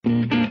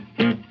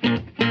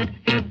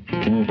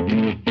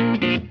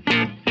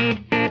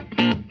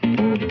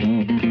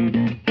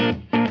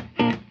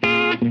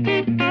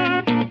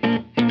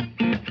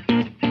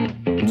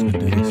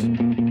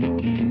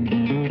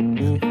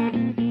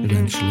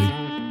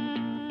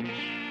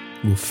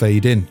we'll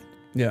fade in.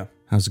 Yeah.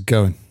 How's it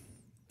going?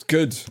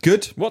 Good.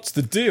 Good? What's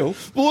the deal?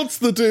 What's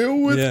the deal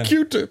with Yeah.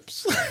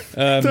 Q-tips?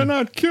 They're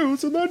not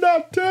Qs and they're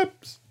not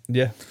tips.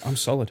 Yeah, I'm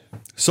solid.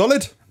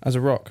 Solid? As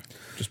a rock.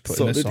 Just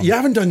putting this on. You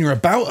haven't done your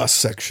About Us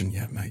section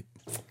yet, mate.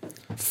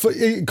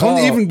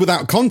 Even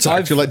without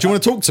contact, you're like, do you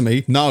want to talk to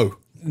me? No.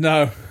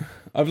 No.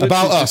 I've literally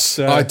About just,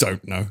 us? I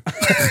don't know.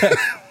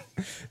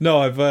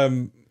 No,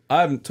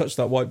 I haven't touched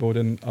that whiteboard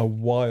in a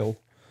while.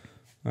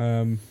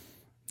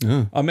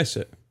 I miss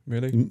it,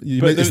 really.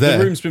 But the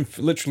room's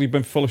literally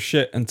been full of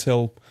shit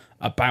until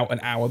about an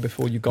hour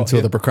before you got Until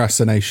here. the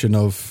procrastination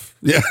of...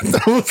 Yeah,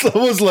 that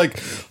was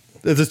like...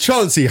 There's a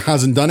chance he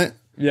hasn't done it.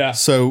 Yeah.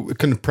 So we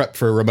couldn't prep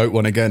for a remote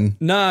one again.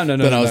 No.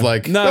 Then I was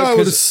like, no, well,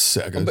 'cause- this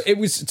is it goes. But it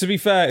was, to be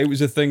fair, it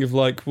was a thing of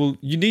like, well,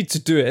 you need to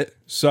do it,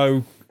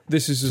 so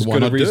this is as why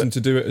good a not do reason it?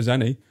 to do it as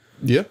any.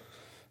 Yeah.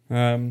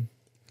 Yeah.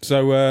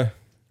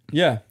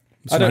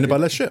 Surrounded by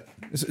less shit.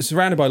 It's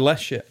surrounded by less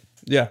shit.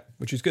 Yeah,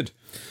 which is good.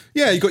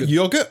 Yeah, you got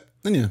yogurt,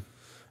 didn't you?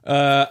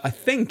 I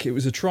think it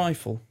was a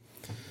trifle.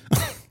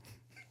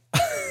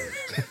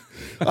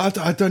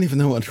 I don't even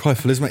know what a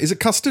trifle is, mate. Is it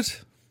custard?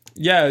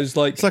 Yeah, it was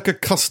like It's like a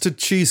custard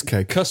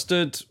cheesecake.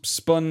 custard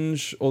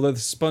sponge, although the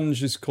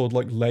sponge is called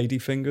like lady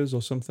fingers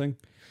or something.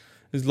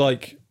 It's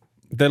like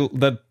they're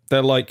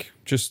like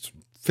just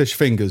Fish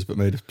fingers, but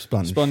made of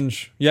sponge.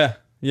 sponge. Yeah.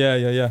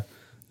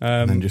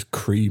 And then just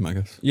cream, I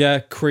guess. Yeah,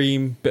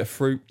 cream, bit of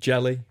fruit,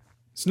 jelly.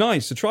 It's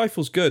nice. The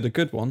trifle's good, a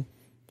good one.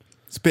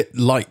 It's a bit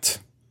light.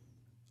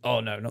 Oh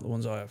no, not the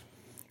ones I have.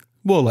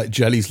 Well, like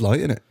jelly's light,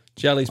 isn't it?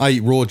 Jelly's I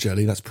eat raw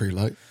jelly. That's pretty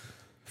light.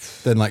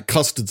 Then like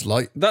custard's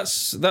light.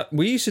 That's that.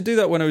 We used to do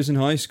that when I was in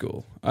high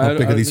school. How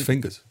big are these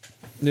think- fingers?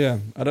 Yeah,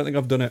 I don't think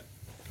I've done it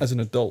as an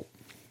adult.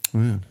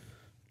 Oh, yeah.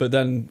 But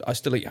then I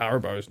still eat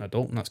Haribo as an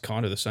adult, and that's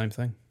kind of the same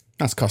thing.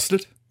 That's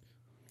custard.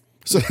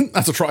 So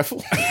that's a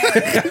trifle.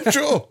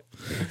 Sure.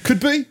 Could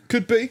be.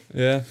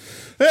 Yeah.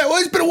 Yeah, well,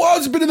 it's been a while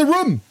since it's been in the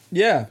room.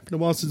 Yeah. Been a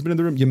while since it's been in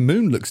the room. Your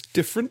moon looks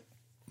different.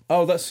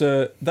 Oh, that's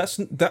even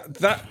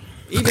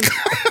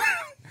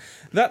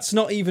that's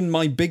not even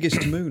my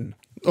biggest moon.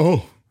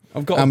 Oh.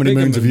 I've got How a many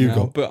bigger moons have moon you now,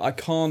 got? But I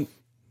can't.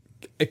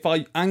 If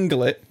I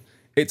angle it,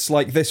 it's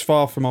like this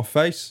far from our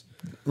face.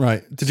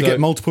 Right. Did you So- get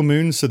multiple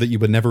moons so that you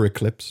were never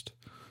eclipsed?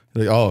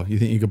 Like, oh, you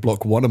think you could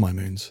block one of my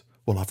moons?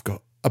 Well, I've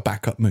got a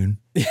backup moon.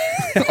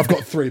 I've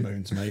got 3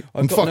 moons, mate.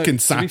 I'm Got no- fucking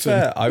To Saturn. be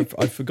fair, I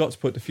forgot to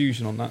put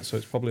diffusion on that, so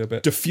it's probably a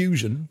bit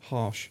Diffusion.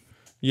 harsh.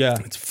 Yeah.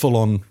 It's full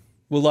on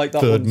Well, like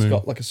that Third one's moon.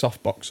 got like a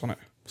soft box on it.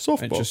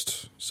 soft It box.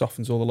 just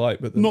softens all the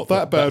light, but Not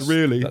that bad, that's-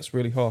 really. That's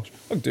really harsh.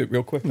 I can do it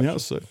real quick. Yeah,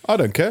 so I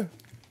don't care.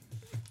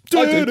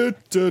 I do.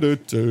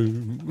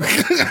 Do-do-do-do-do.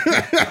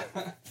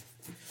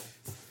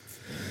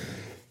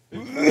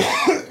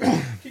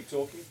 Keep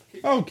talking.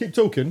 Oh, keep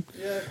talking.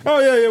 Yeah. Oh,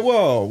 yeah.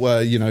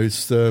 Well, you know,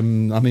 it's. I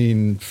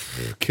mean,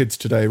 kids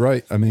today,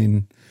 right? I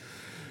mean,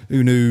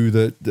 who knew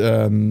that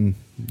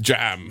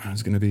Jam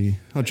is going to be?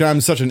 Oh,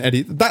 Jam's such an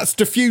Eddie. That's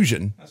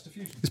diffusion. That's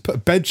diffusion. Just put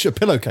a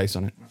pillowcase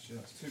on it. Actually,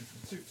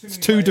 that's It's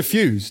too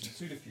diffused.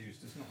 Too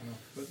diffused. It's not enough.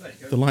 But there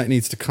you The light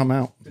needs to come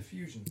out.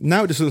 Diffusion.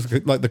 Now it just looks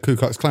like the Ku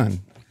Klux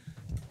Klan.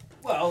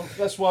 Well,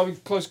 that's why we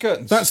close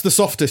curtains. That's the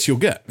softest you'll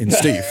get in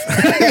Steve.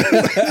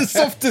 The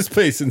softest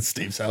piece in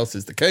Steve's house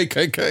is the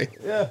KKK.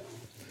 yeah.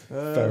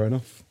 Fair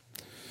enough.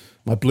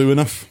 Am I blue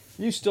enough?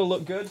 You still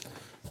look good.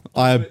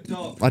 I bit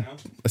dark I now.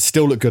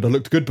 still look good. I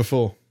looked good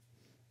before.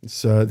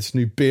 It's this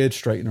new beard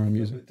straightener I'm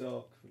using. bit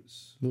dark.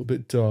 It's, A little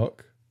bit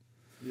dark.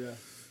 yeah.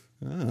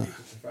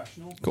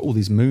 Professional. Got all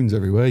these moons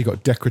everywhere. You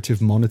got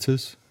decorative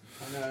monitors.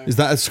 I know. Is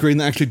that a screen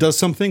that actually does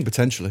something?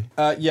 Potentially.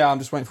 Yeah, I'm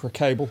just waiting for a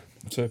cable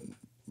to.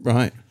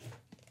 Right.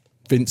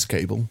 Vince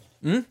Cable.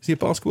 Is he a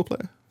basketball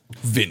player?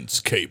 Vince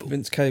Cable.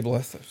 Vince Cable.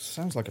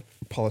 Sounds like a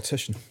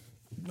politician.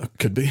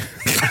 Could be.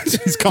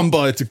 He's come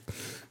by to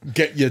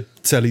get your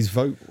Telly's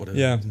vote. Whatever.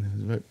 Yeah.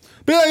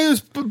 But yeah,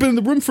 he's been in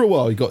the room for a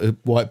while. You got a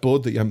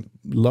whiteboard that you haven't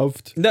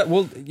loved. No,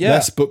 well, yeah.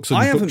 Less books on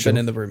I the haven't bookshelf. been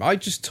in the room. I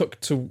just took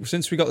to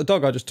since we got the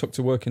dog. I just took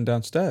to working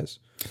downstairs.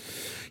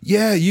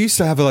 Yeah, you used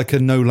to have like a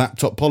no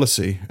laptop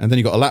policy, and then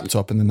you got a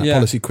laptop, and then that Yeah.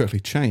 policy quickly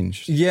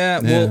changed. Yeah,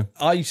 well,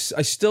 I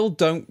still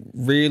don't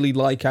really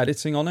like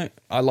editing on it.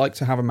 I like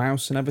to have a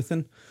mouse and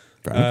everything.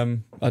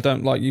 I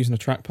don't like using a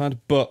trackpad,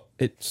 but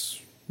it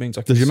means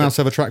I can. Does your sit- mouse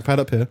have a trackpad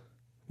up here?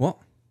 What?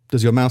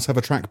 Does your mouse have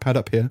a trackpad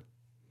up here?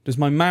 Does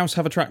my mouse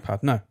have a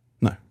trackpad? No.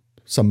 No.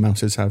 Some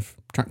mouses have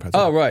trackpads.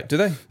 Oh, right. Do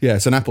they? Yeah,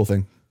 it's an Apple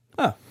thing.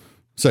 Oh.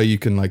 So you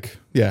can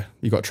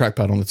you got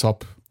trackpad on the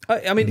top.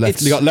 I mean,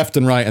 Left, you got left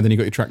and right, and then you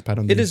got your trackpad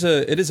on. it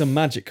is a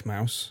magic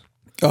mouse.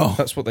 Oh,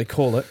 That's what they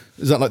call it.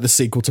 is that like the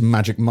sequel to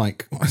Magic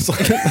Mike? It's like,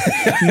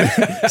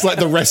 it's like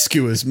The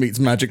Rescuers meets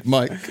Magic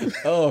Mike.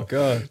 Oh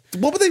god.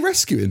 What were they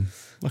rescuing?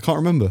 I can't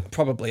remember.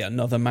 Probably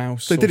another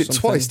mouse. They or did it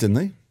something. twice, didn't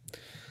they?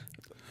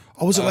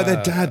 Oh, was it like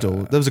their dad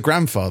or there was a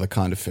grandfather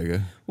kind of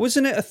figure?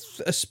 Wasn't it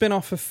a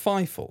spin-off of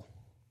Fievel?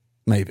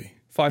 Maybe.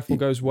 Fievel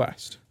Goes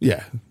West.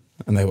 Yeah.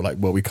 And they were like,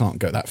 well, we can't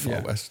go that far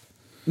Yeah. west.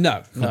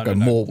 No, no, go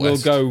no. more We'll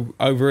west. go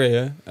over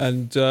here,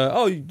 and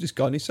this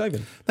guy needs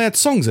saving. They had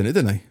songs in it,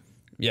 didn't they?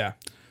 Yeah.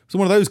 So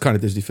one of those kind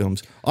of Disney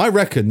films. I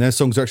reckon their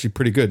songs are actually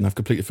pretty good, and I've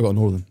completely forgotten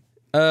all of them.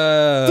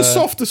 The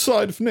softer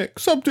side of Nick.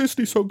 Some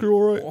Disney songs are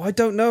all right. I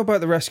don't know about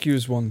the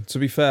Rescuers one. To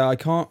be fair, I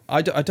can't.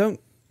 I don't.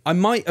 I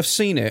might have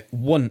seen it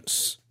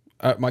once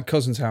at my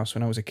cousin's house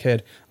when I was a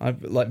kid.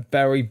 I've like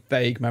very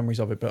vague memories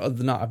of it, but other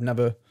than that, I've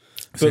never.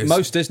 But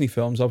most Disney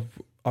films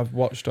I've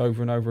watched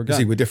over and over again.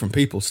 See, we're different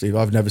people, Steve.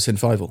 I've never seen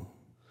Fievel.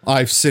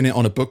 I've seen it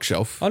on a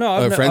bookshelf. Oh no,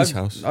 at a friend's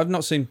house. I've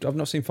not seen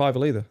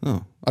Fievel either.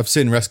 Oh, I've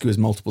seen Rescuers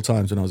multiple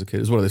times when I was a kid.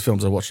 It was one of those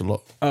films I watched a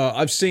lot.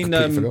 I've seen.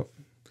 Forgot.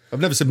 I've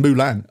never seen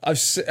Mulan.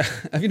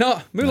 Have you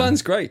not?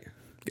 Mulan's great.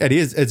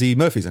 Eddie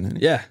Murphy's in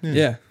it. Yeah.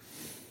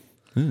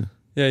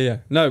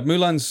 No,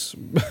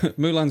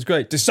 Mulan's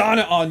great.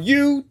 Dishonor on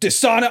you,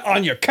 dishonor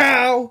on your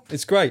cow.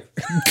 It's great.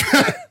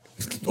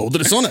 All the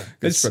dishonor.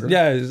 It's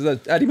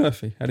Eddie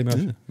Murphy.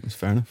 Yeah, that's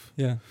fair enough.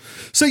 Yeah.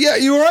 So yeah,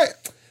 you all right?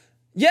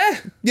 Yeah.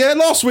 Yeah,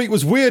 last week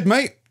was weird,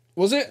 mate.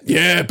 Was it?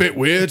 Yeah, a bit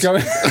weird.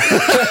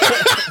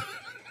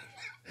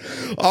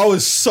 I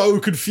was so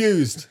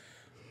confused.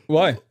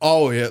 Why?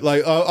 Oh yeah,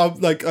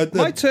 Am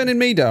I turning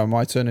me down? Am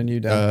I turning you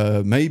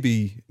down?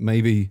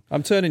 Maybe.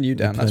 I'm turning you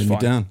down. That's turning fine.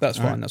 you down. That's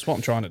All fine. right. That's what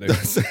I'm trying to do.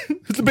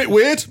 It's a bit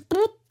weird.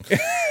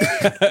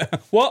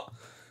 What?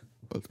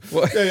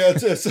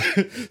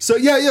 So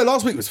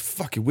last week was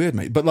fucking weird,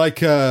 mate. But like,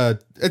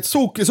 it's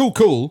all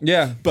cool.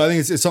 Yeah. But I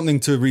think it's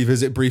something to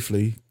revisit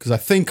briefly because I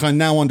think I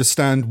now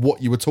understand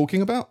what you were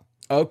talking about,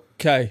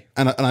 Okay.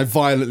 and I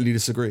violently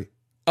disagree.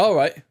 All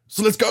right.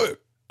 So let's go.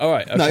 All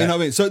right. Okay. No, you know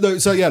what I mean.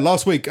 So yeah,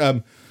 last week,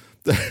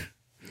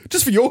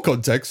 just for your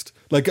context,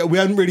 like we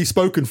hadn't really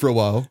spoken for a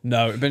while.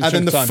 No, it's been and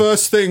then the time.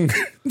 first thing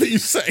that you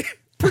say,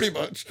 pretty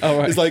much, Oh,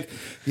 right. is like,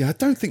 "Yeah, I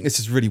don't think this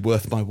is really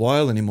worth my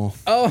while anymore."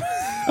 Oh.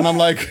 And I'm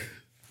like,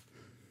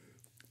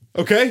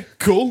 okay,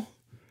 cool.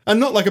 And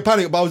not like a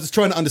panic, but I was just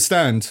trying to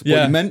understand what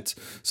Yeah. you meant.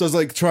 So I was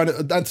like trying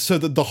to, so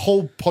that the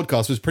whole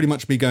podcast was pretty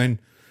much me going,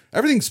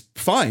 everything's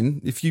fine.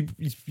 If you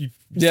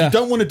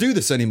don't want to do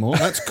this anymore,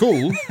 that's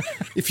cool.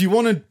 If you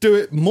want to do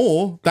it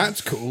more,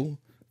 that's cool.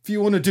 If you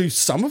want to do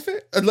some of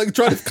it, and like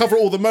try to cover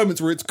all the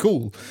moments where it's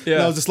cool. Yeah.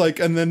 And I was just like,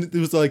 and then it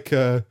was like,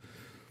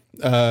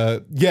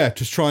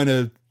 just trying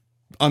to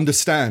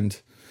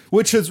understand.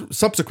 Which has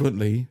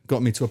subsequently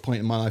got me to a point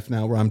in my life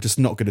now where I'm just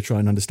not going to try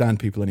and understand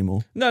people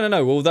anymore. No.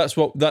 Well, that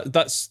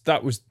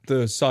was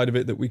the side of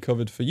it that we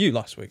covered for you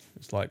last week.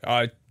 It's like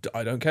I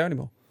don't care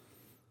anymore.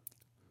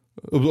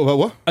 About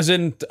what? As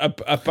in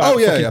about about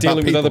dealing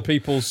with people. other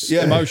people's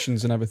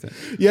emotions and everything.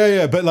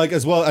 Yeah, but like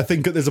as well, I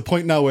think there's a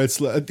point now where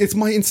it's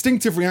my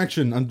instinctive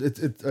reaction. And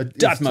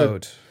Dad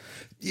mode.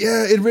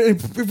 It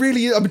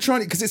really is. I'm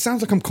trying because it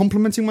sounds like I'm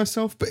complimenting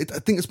myself, but I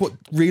think it's what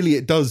really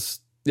it does.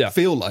 Yeah.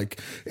 Feel like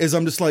is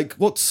I'm just like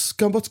what's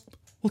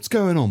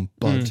going on,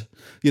 bud?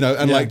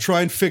 And like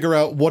try and figure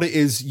out what it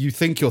is you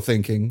think you're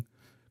thinking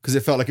because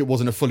it felt like it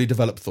wasn't a fully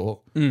developed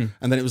thought, and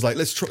then it was like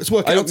let's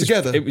work it out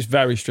together. It was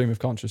very stream of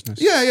consciousness.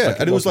 Yeah,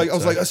 and it was like I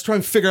was like let's try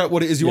and figure out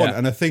what it is you want,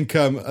 and I think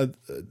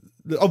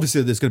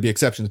obviously there's going to be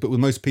exceptions, but with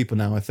most people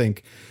now, I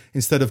think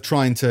instead of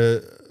trying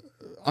to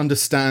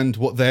understand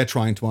what they're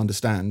trying to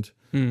understand,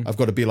 I've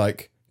got to be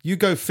like you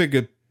go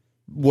figure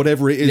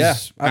whatever it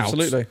is out.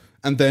 Absolutely.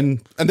 And then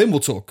we'll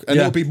talk, and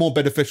it'll be more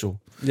beneficial.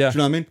 Yeah, do you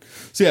know what I mean?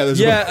 So yeah,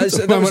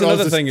 that was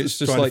another thing. It's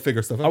just trying like to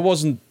figure stuff out.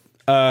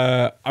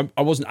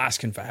 I wasn't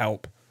asking for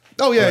help.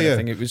 Oh yeah.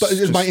 It was but it's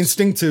just my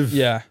instinctive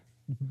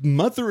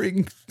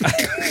mothering,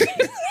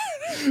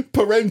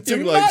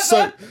 parenting. Like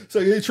so,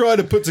 you try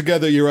to put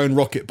together your own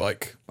rocket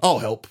bike. I'll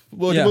help.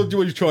 What are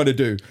you trying to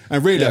do?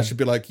 And really, I should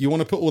be like, you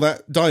want to put all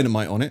that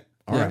dynamite on it?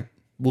 All right,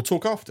 we'll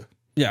talk after.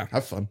 Yeah,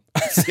 have fun.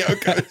 See how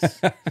it goes.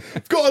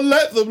 Got to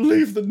let them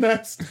leave the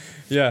nest.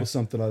 Yeah, or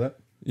something like that.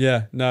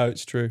 Yeah, no,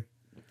 it's true.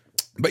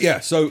 But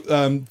yeah, so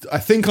I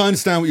think I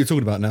understand what you're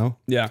talking about now.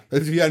 Yeah.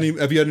 Have you had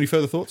any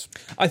further thoughts?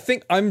 I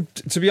think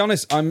to be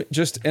honest, I'm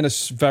just in a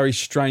very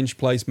strange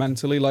place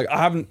mentally. Like I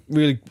haven't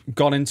really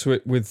gone into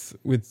it with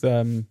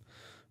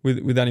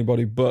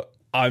anybody, but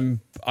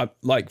I'm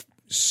like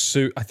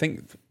I think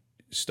it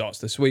starts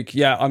this week.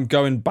 Yeah, I'm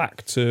going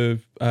back to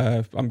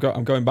I'm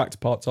going back to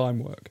part-time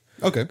work.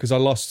 Okay. Because I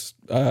lost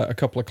a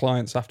couple of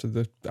clients after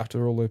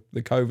all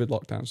the COVID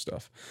lockdown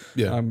stuff.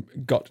 Yeah.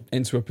 Got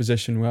into a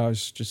position where I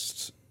was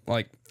just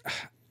like,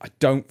 I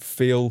don't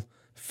feel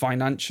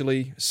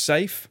financially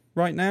safe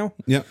right now.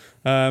 Yeah.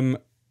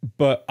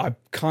 But I've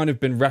kind of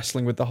been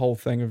wrestling with the whole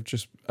thing of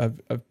just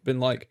I've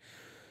been like,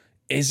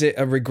 is it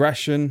a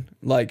regression?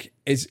 Like,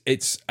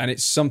 it's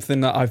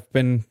something that I've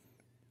been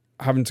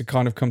having to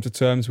kind of come to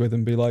terms with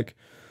and be like,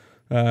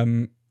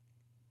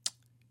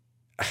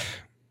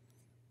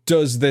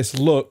 does this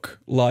look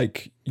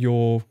like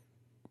you're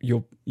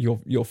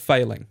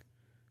failing?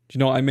 Do you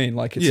know what I mean?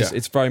 Like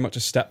it's very much a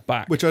step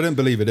back, which I don't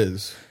believe it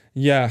is.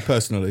 Yeah,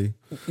 personally,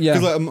 yeah.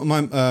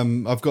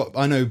 Because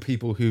I know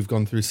people who've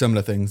gone through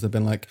similar things. They've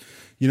been like,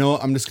 you know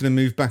what, I'm just going to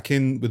move back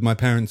in with my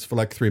parents for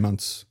like 3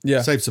 months.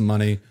 Yeah, save some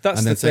money, and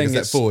then take a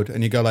step forward.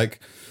 And you go like,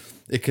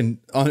 it can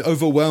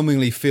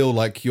overwhelmingly feel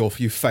like you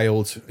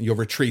failed. You're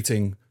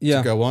retreating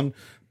to go on.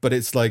 but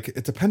it's like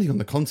it's depending on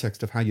the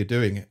context of how you're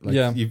doing it. Like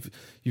Yeah.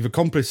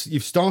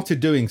 you've started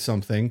doing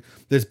something.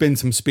 There's been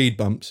some speed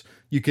bumps.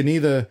 You can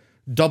either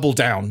double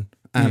down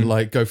and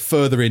like go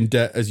further in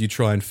debt as you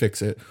try and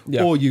fix it,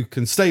 Yeah. or you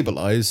can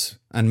stabilize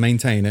and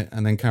maintain it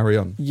and then carry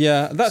on.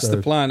 Yeah, that's So-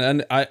 the plan.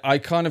 And I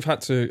kind of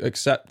had to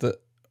accept that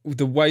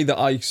the way that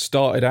I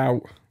started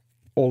out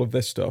all of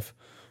this stuff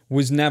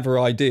was never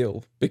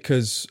ideal,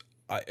 because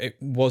it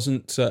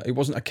wasn't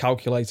a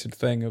calculated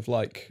thing of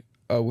like,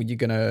 oh, well, you're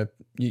gonna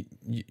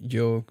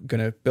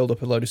build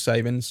up a load of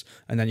savings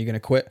and then you're gonna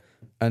quit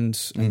and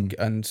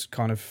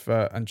kind of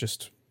and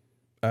just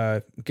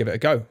give it a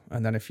go,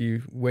 and then if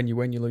you win, you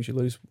win, you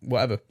lose,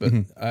 whatever. But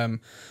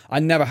I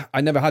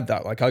never had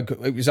that. Like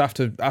it was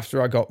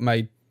after I got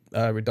made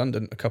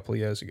redundant a couple of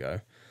years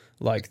ago.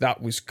 Like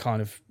that was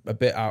kind of a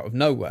bit out of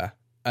nowhere,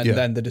 and Yeah.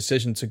 then the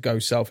decision to go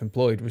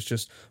self-employed was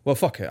just, well,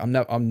 fuck it.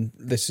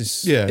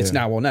 It's Yeah.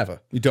 now or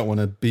never. You don't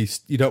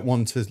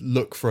want to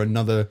look for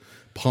another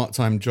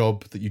part-time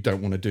job that you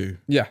don't want to do.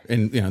 Yeah.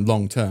 In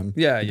long term.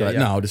 Yeah, You'd be yeah, like, yeah.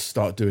 no, I'll just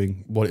start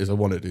doing what it is I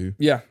want to do.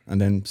 Yeah.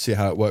 And then see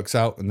how it works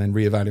out, and then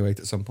reevaluate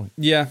at some point.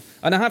 Yeah,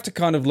 and I have to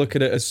kind of look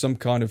at it as some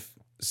kind of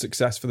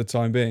success for the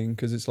time being,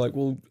 because it's like,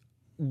 well,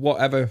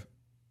 whatever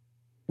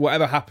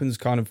happens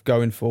kind of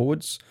going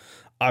forwards,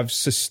 I've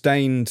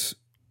sustained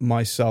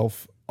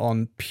myself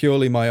on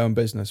purely my own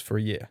business for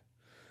a year.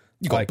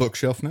 You got a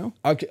bookshelf now,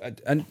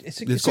 And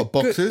it's got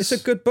boxes.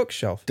 It's a good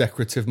bookshelf.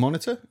 decorative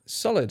monitor.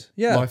 Solid.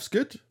 Yeah. Life's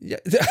good. Yeah.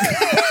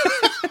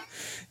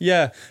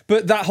 Yeah.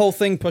 But that whole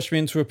thing pushed me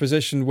into a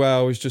position where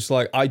I was just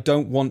like, I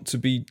don't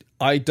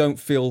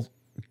feel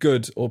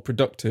good or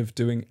productive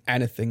doing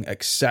anything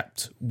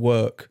except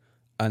work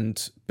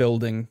and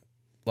building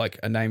like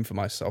a name for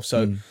myself.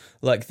 So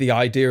like the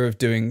idea of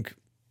doing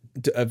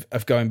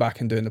of going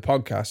back and doing the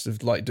podcast,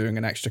 of like doing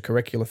an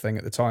extracurricular thing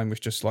at the time, was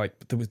just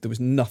like there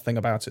was nothing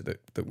about it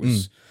that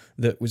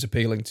was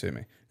appealing to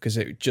me, because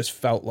it just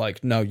felt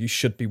like, no, you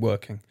should be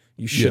working.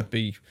 You should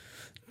be.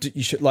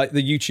 You should, like,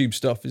 the YouTube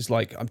stuff is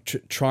like, I'm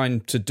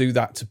trying to do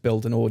that to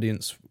build an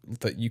audience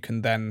that you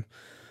can then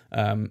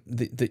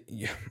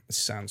it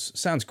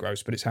sounds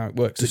gross, but it's how it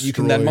works. That you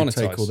can then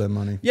monetize. Take all their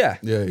money. Yeah.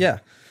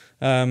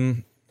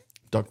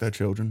 Duck their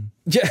children.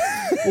 Yeah.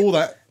 All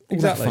that.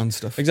 Exactly. That fun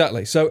stuff.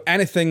 Exactly. So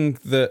anything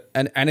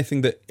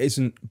that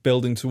isn't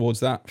building towards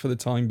that for the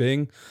time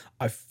being,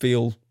 I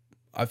feel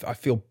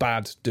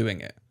bad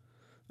doing it.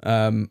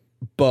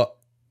 But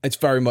it's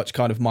very much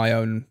kind of my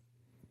own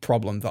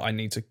problem that I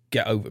need to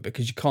get over,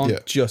 because you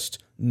can't just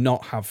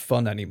not have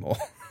fun anymore.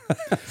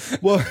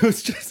 Well, it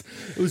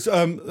was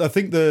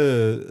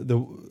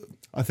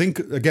I think I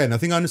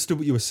think I understood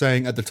what you were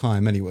saying at the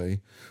time anyway,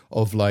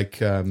 of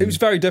like It was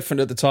very different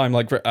at the time.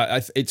 Like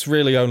it's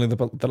really only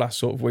the last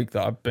sort of week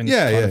that I've been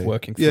kind of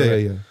working through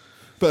it. Yeah.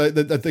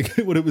 But I think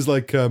what it was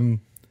like,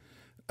 you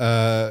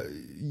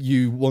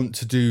want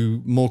to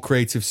do more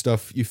creative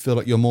stuff. You feel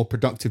like you're more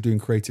productive doing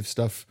creative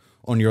stuff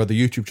on your other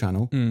YouTube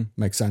channel.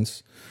 Makes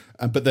sense.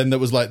 But then there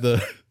was like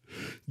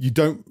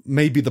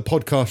maybe the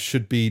podcast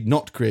should be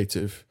not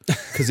creative,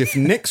 because if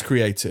Nick's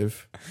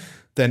creative,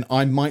 then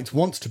I might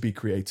want to be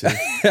creative,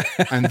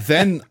 and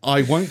then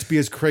I won't be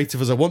as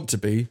creative as I want to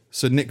be.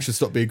 So Nick should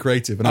stop being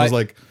creative. And I was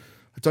like,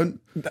 I don't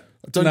get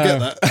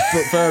that,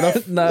 but fair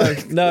enough. No.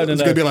 It's going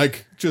to be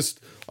like,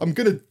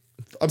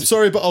 I'm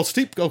sorry, but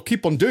I'll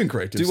keep on doing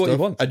creative Do stuff, what you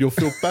want. and you'll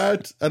feel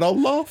bad, and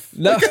I'll laugh.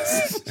 No,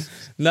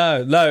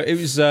 no. It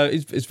was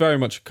it's very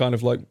much kind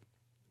of like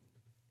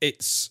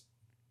it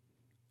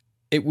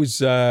was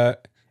the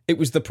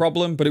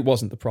problem, but it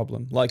wasn't the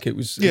problem. Like it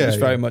was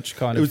very much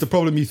kind of. It was the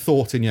problem you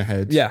thought in your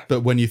head. Yeah.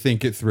 But when you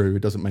think it through,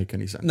 it doesn't make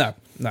any sense. No.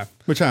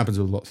 Which happens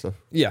with a lot of stuff.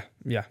 Yeah.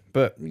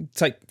 But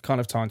take kind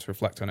of time to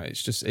reflect on it.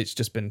 It's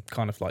just been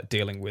kind of like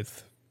dealing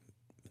with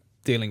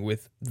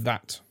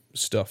that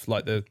stuff,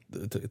 like the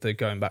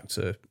going back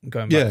to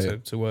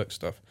work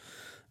stuff.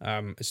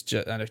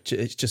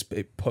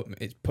 It put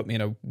me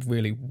in a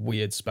really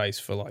weird space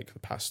for like the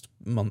past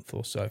month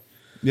or so.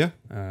 Yeah.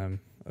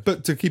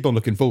 But to keep on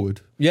looking forward.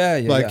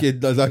 I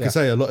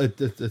say, a lot.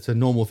 It's a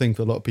normal thing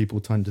for a lot of people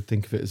trying to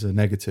think of it as a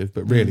negative,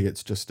 but really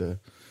it's just a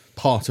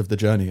part of the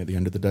journey at the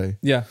end of the day.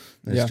 Yeah.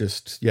 It's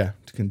just to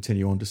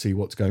continue on to see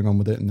what's going on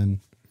with it, and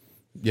then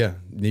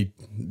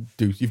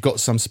you've got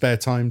some spare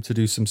time to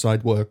do some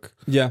side work.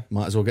 Yeah.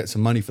 Might as well get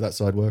some money for that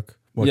side work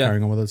while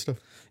carrying on with other stuff.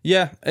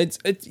 Yeah,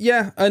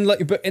 and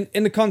like, but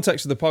in the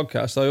context of the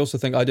podcast, I also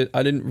think I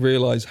didn't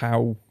realize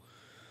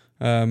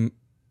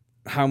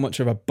how much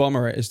of a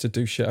bummer it is to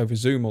do shit over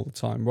Zoom all the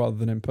time rather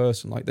than in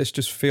person. Like, this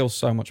just feels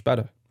so much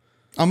better.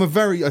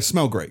 I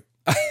smell great.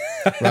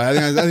 Right,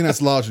 I think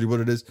that's largely what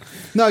it is.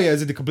 No,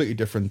 it's a completely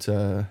different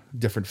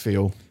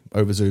feel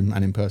over Zoom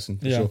and in person,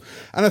 for sure.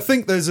 And I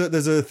think there's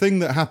a thing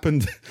that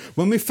happened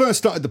when we first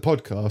started the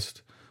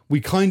podcast. We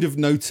kind of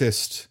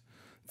noticed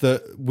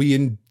that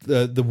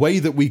the way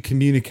that we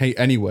communicate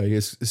anyway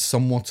is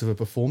somewhat of a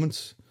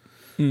performance.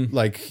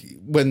 Like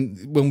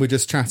when we're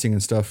just chatting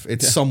and stuff,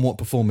 it's somewhat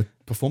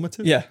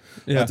performative. Yeah.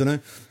 I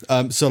don't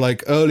know. So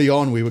like early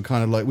on, we were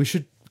kind of like, we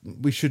should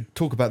we should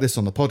talk about this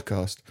on the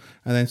podcast.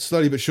 And then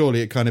slowly but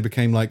surely, it kind of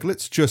became like,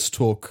 let's just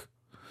talk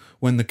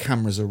when the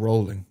cameras are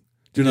rolling.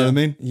 Do you know what I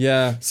mean?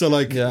 Yeah. So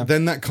like, Yeah.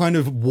 then that kind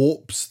of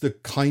warps the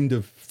kind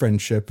of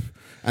friendship,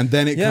 and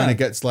then it kind of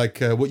gets like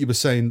what you were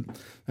saying.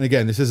 And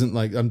again, this isn't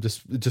like I'm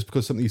just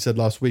because something you said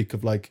last week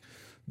of like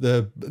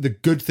the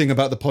good thing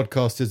about the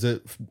podcast is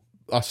that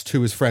us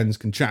two as friends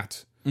can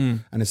chat.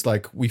 And it's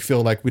like we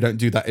feel like we don't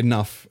do that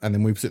enough, and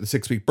then we took the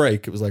 6-week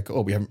break. It was like,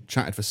 oh, we haven't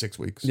chatted for 6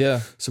 weeks.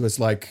 Yeah. So it's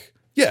like,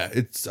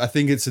 I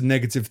think it's a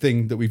negative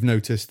thing that we've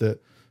noticed that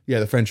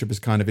the friendship is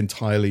kind of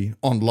entirely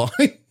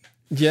online.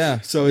 Yeah.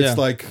 So it's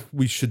like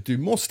we should do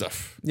more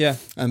stuff. Yeah.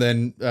 And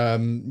then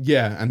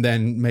and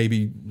then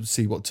maybe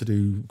see what to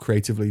do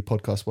creatively,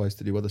 podcast wise,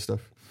 to do other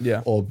stuff.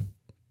 Yeah. Or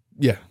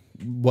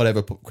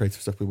whatever creative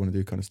stuff we want to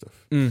do, kind of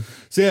stuff.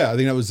 So I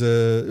think that was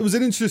it was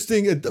an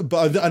interesting.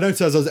 But I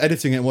noticed as I was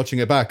editing it and watching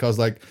it back, I was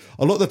like,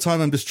 a lot of the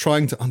time I'm just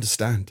trying to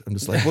understand. I'm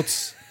just like,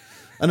 what's,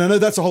 and I know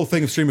that's a whole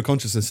thing of stream of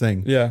consciousness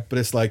thing. Yeah. But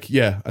it's like,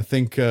 I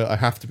think I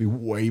have to be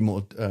way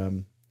more.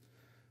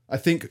 I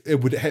think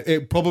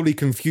it probably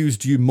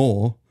confused you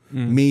more.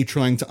 Me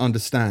trying to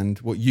understand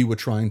what you were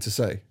trying to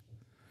say.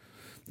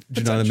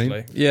 Do you know what I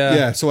mean? Yeah.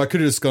 Yeah. So I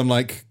could have just gone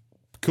like,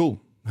 cool,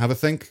 have a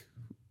think,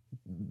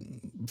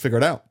 figure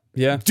it out.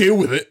 Yeah. Deal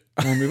with it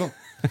and move on.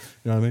 You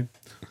know what I mean?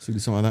 So do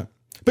something like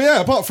that.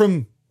 But apart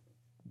from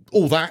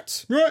all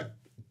that, right?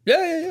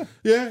 Yeah.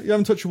 Yeah, you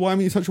haven't touched your why?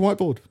 You touched your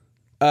whiteboard.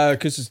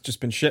 Because it's just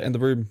been shit in the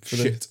room for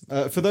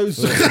For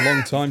those a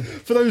long time.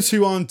 for those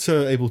who aren't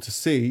able to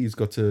see, he's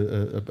got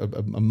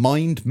a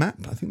mind map.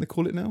 I think they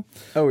call it now.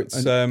 Oh, it's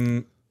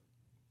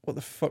what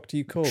the fuck do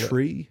you call it?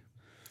 Tree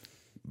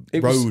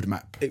It road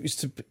map. It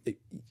was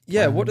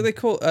what do they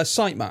call it? A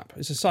site map?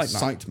 It's a site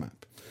map. Site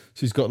map.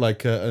 So he's got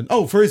like for your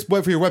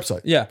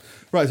website. Yeah.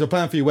 Right, so a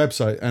plan for your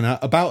website, and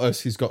about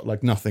us, he's got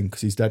like nothing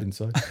because he's dead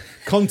inside.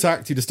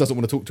 Contact, he just doesn't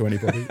want to talk to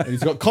anybody. And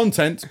he's got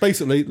content,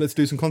 basically, let's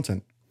do some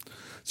content.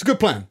 It's a good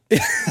plan.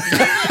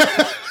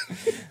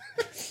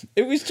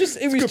 It was just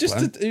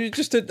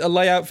a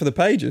layout for the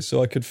pages,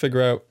 so I could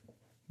figure out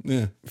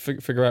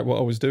figure out what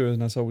I was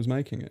doing as I was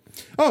making it.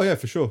 Oh yeah,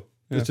 for sure.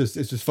 Yeah. It's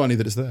just funny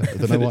that it's there. I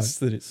don't know why.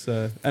 That it's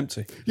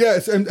empty. Yeah,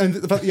 and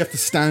the fact that you have to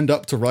stand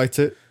up to write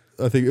it,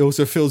 I think it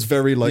also feels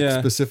very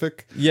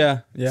specific.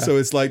 Yeah. So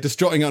it's like just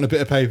jotting it on a bit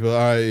of paper. All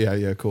right,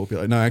 yeah, cool. Be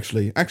like, no,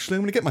 actually, I'm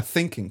going to get my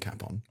thinking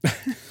cap on,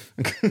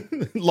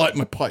 light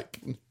my pipe.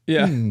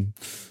 Yeah,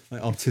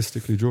 like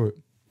artistically draw it.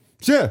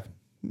 So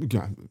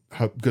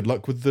good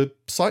luck with the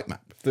site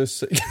map.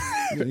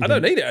 I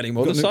don't need it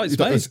anymore. The site's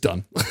made. It's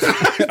done.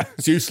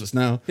 It's useless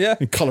now. Yeah,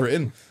 and color it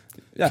in.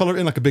 Yeah. Color it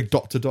in like a big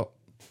dot to dot.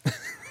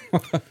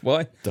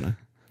 Why? Don't know.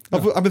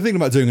 No. I've been thinking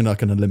about doing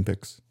like an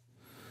Olympics.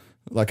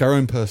 Like our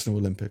own personal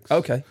Olympics.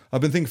 Okay.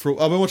 I've been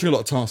watching a lot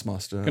of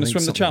Taskmaster. Going to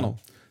swim the channel?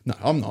 No,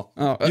 I'm not.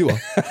 Oh. You are.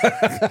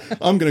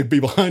 I'm going to be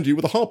behind you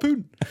with a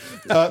harpoon.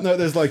 No,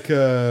 there's like,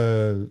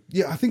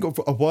 I think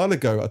a while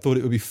ago I thought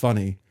it would be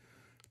funny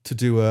to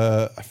do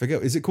I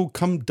forget, is it called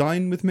Come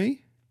Dine With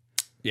Me?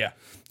 Yeah.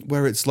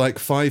 Where it's like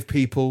 5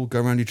 people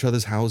go around each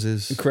other's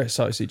houses. And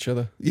criticize each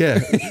other. Yeah.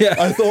 Yeah.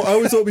 I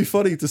always thought it'd be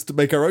funny just to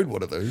make our own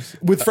one of those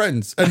with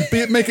friends and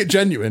make it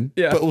genuine,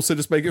 but also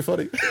just make it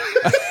funny.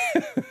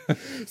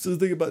 So the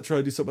thing about trying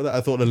to do something like that,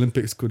 I thought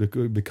Olympics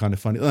could be kind of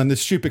funny. And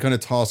this stupid kind of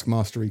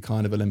Taskmastery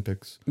kind of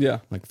Olympics. Yeah.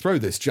 Like throw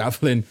this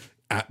javelin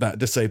at that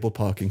disabled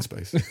parking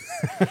space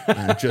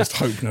and just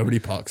hope nobody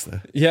parks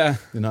there. Yeah.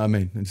 You know what I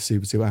mean? And just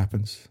see what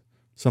happens.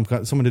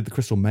 Someone did the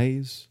Crystal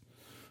Maze.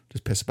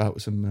 Just piss about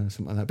with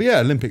something like that. But yeah,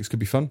 Olympics could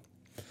be fun.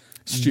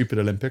 Stupid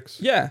Olympics.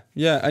 Yeah,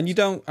 and you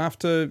don't have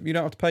to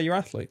pay your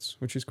athletes,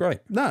 which is great.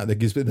 No,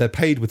 they're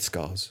paid with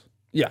scars.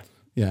 Yeah.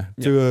 Yeah.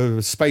 Do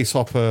a space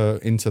hopper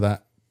into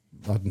that,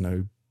 I don't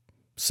know,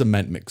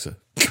 cement mixer.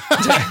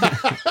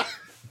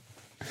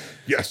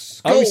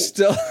 Yes. I was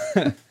still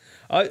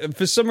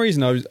for some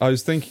reason I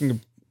was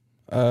thinking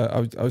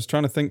I was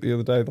trying to think the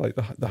other day like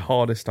the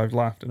hardest I've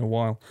laughed in a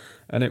while,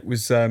 and it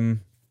was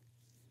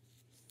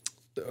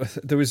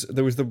there was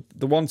the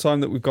one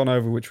time that we've gone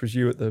over, which was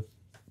you at the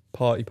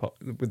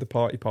with the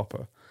party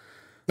popper.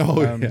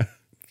 Oh yeah.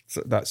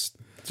 So that's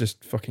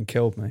just fucking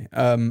killed me.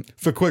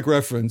 For quick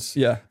reference,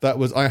 that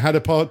was I had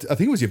a party. I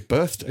think it was your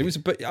birthday. It was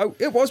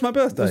my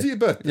birthday. Was it your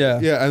birthday? Yeah,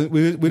 yeah. And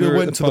we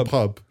went to the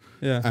pub.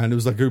 Yeah, and it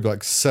was like a group of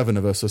like 7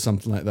 of us or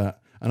something like that.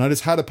 And I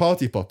just had a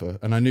party popper,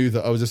 and I knew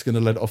that I was just going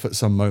to let it off at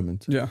some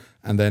moment. Yeah,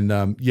 and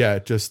then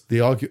just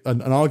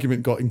an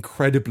argument got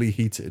incredibly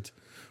heated,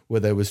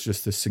 where there was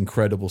just this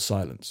incredible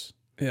silence.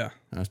 Yeah,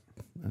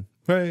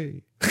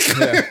 hey,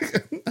 yeah.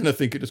 And I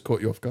think it just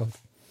caught you off guard.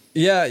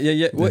 Yeah.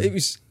 Well, it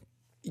was.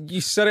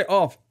 You set it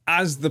off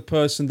as the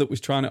person that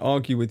was trying to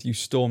argue with you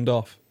stormed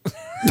off.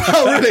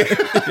 Oh, really?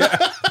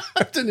 Yeah.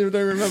 I don't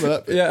remember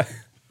that bit. Yeah.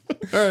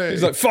 Hey.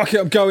 He's like, fuck it,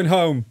 I'm going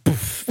home.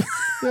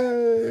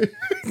 Yay.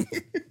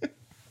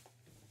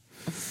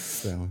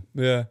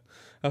 Yeah.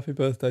 Happy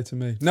birthday to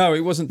me. No,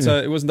 it wasn't.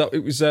 It wasn't that.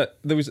 It was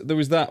there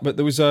was that, but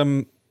there was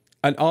an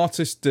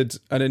artist did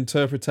an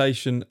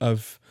interpretation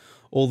of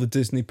all the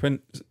Disney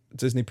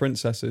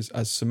princesses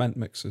as cement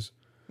mixers.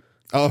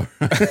 Oh,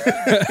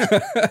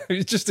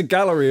 It's just a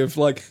gallery of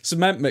like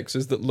cement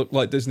mixers that look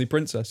like Disney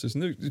princesses.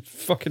 And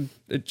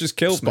it just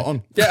killed spot me.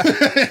 on. Yeah,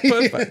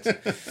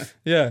 perfect.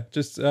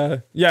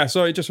 Yeah,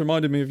 sorry, it just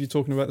reminded me of you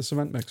talking about the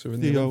cement mixer in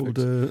the The Olympics.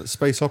 old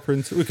space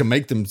opera. We can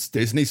make them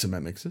Disney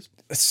cement mixers.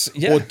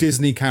 Yeah. Or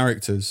Disney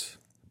characters.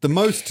 The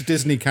most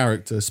Disney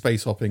character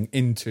space hopping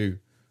into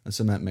a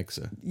cement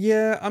mixer.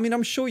 Yeah, I mean,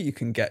 I'm sure you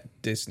can get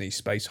Disney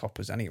space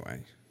hoppers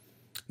anyway.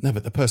 No,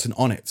 but the person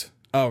on it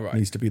Oh, right.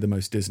 needs to be the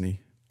most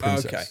Disney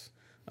princess.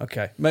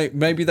 Okay.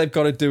 Maybe they've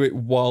got to do it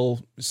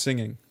while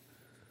singing.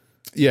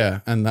 Yeah,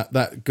 and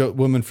that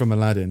woman from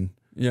Aladdin,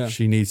 Yeah.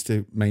 she needs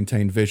to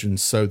maintain vision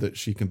so that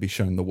she can be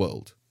shown the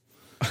world.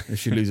 If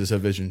she loses her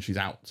vision, she's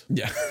out.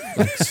 Yeah.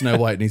 Like Snow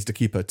White needs to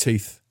keep her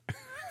teeth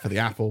for the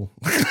apple.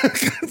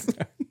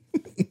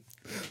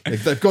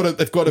 They've got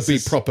to be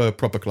proper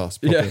class,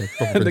 proper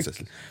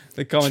princesses.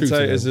 The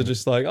commentators are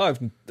just like,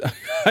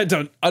 I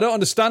don't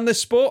understand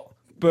this sport,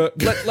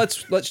 but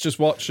let's just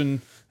watch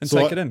and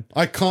take it in.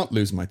 I can't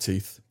lose my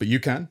teeth, but you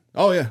can.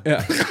 Oh yeah.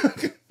 Yeah.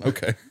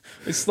 Okay.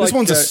 It's like This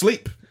one's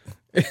asleep.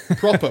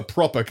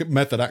 Proper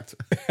method actor.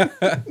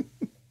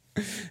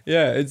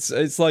 Yeah,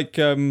 it's like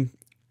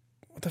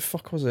what the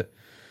fuck was it?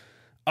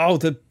 Oh,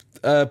 the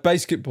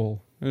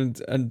basketball. And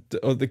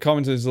the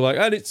commenters are like,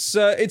 and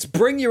it's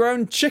bring your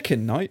own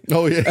chicken night.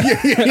 Oh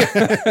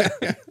yeah.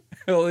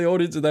 All the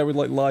audience are there with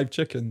like live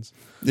chickens.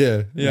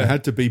 Yeah. Yeah. It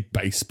had to be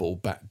baseball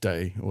bat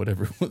day or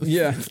whatever it was.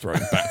 Yeah.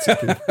 Throwing bats at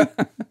people.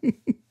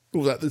 Or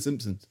was that The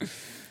Simpsons?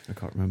 I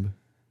can't remember.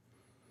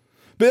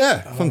 But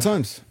yeah, fun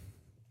times.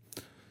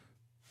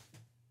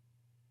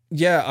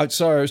 Yeah, I was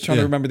trying to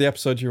Yeah. remember the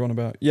episode you were on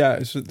about. Yeah,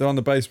 they're on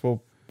the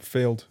baseball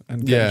field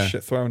and getting Yeah.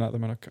 shit thrown at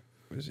them. And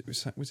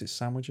was it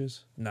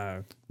sandwiches?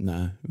 No,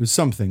 No, it was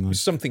something it like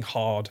was something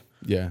hard,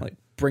 yeah, like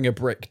bring a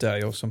brick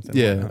day or something.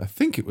 yeah. like I that.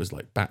 think it was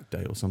like Bat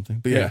Day or something.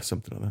 But yeah, Yeah.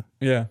 something like that.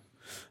 Yeah.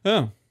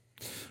 Oh,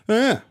 Oh,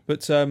 yeah.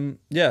 but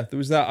yeah, there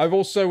was that. I've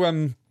also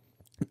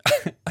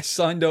I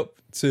signed up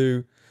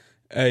to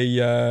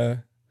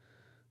it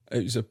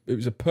was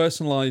a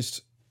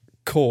personalized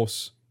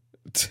course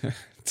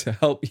to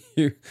help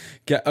you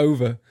get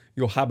over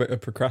your habit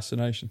of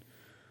procrastination.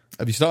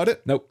 Have you started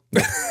it? Nope.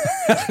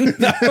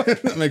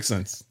 That makes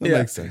sense. That Yeah.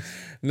 makes sense.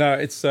 No,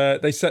 it's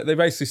they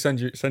basically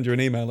send you an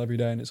email every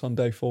day, and it's on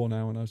day 4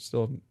 now, and I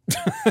still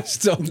haven't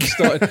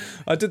started.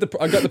 I got the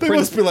They print.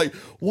 must be like,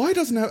 why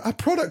doesn't our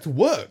product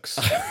works?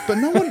 But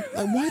no one.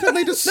 Why don't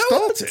they just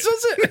start it?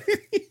 Does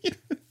it?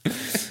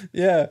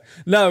 Yeah,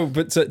 no,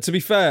 but to be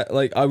fair,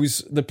 like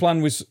the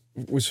plan was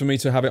for me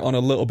to have it on a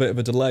little bit of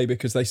a delay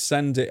because they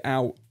send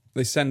out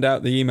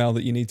the email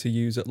that you need to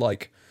use at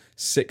like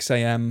 6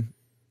 a.m.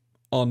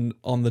 on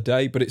the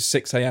day, but it's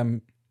 6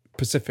 a.m.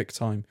 Pacific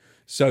time.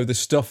 So the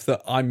stuff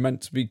that I'm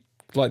meant to be,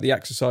 like the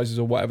exercises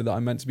or whatever that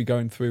I'm meant to be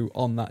going through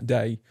on that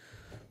day,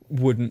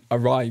 wouldn't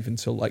arrive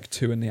until like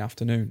 2 in the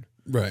afternoon.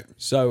 Right.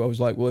 So I was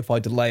like, well, if I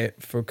delay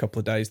it for a couple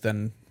of days,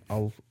 then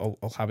I'll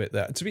have it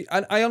there.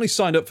 I only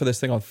signed up for this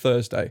thing on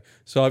Thursday,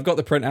 so I've got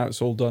the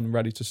printouts all done,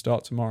 ready to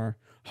start tomorrow.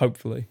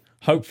 Hopefully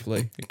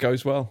it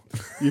goes well.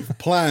 You've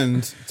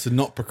planned to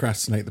not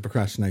procrastinate the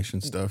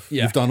procrastination stuff.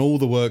 Yeah. You've done all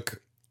the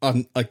work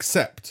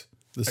except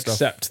the stuff.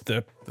 Except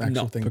the actual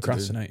not thing to do.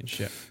 procrastinating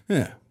shit.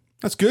 Yeah.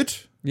 That's good.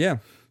 Yeah,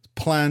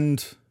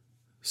 Planned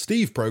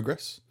Steve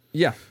progress.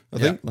 yeah. I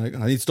think like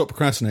I need to stop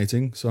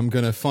procrastinating, so I'm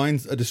going to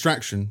find a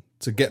distraction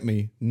to get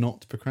me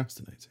not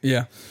procrastinating.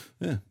 Yeah.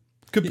 Yeah.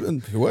 Good.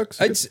 And if it works.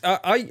 good. It's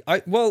I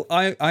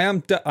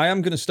am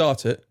going to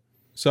start it.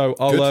 So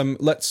I'll Good.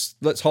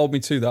 let's hold me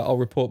to that. I'll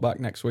report back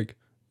next week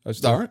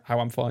as to All right. how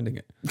I'm finding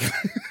it.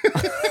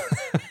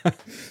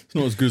 It's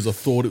not as good as I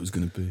thought it was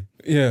going to be.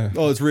 Yeah.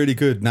 Oh, it's really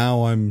good.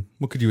 Now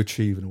what could you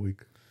achieve in a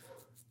week?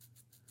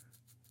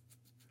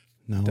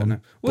 Now Don't I'm know.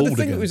 Well, the bored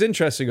thing again. that was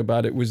interesting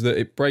about it was that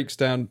it breaks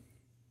down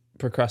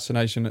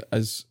procrastination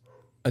as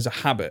a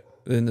habit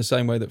in the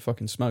same way that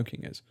fucking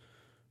smoking is.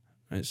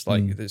 And it's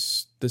like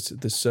there's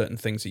certain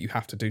things that you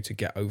have to do to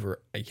get over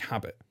a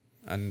habit,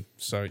 and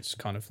so it's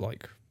kind of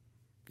like,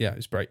 yeah,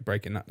 it's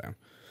breaking that down.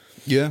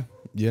 Yeah,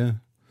 yeah.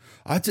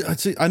 I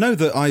know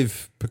that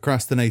I've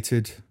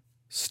procrastinated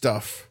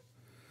stuff,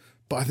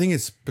 but I think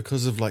it's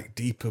because of like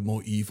deeper,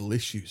 more evil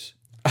issues.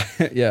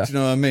 Yeah, Do you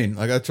know what I mean?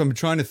 Like I'm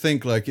trying to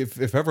think like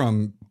if ever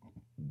I'm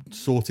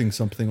sorting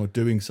something or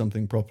doing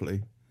something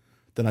properly,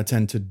 then I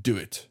tend to do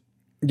it.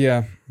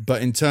 yeah,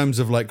 But in terms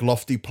of like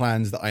lofty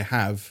plans that I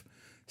have,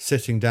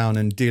 sitting down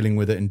and dealing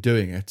with it and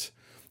doing it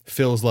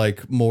feels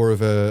like more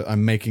of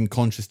I'm making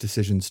conscious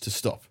decisions to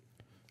stop,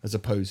 as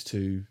opposed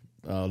to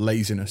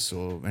laziness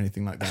or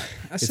anything like that.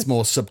 It's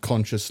more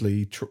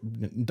subconsciously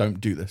don't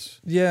do this.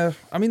 yeah.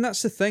 I mean,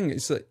 that's the thing.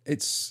 It's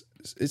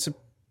a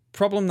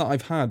problem that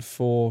I've had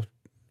for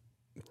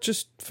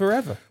just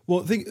forever. Well,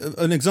 I think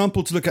an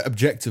example to look at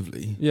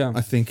objectively, Yeah.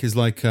 I think is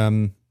like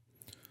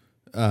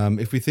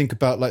if we think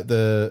about like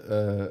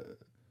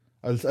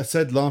I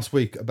said last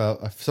week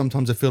about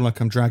sometimes I feel like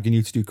I'm dragging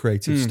you to do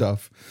creative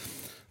stuff.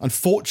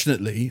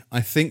 Unfortunately,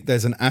 I think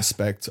there's an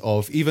aspect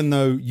of, even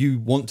though you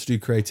want to do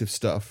creative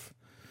stuff,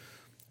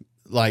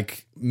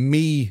 like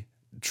me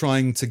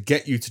trying to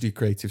get you to do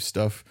creative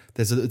stuff,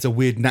 it's a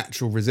weird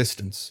natural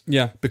resistance.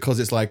 Yeah. Because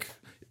it's like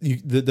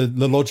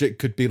the logic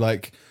could be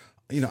like,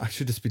 I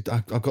should just be.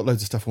 I've got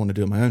loads of stuff I want to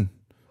do on my own.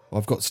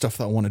 I've got stuff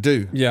that I want to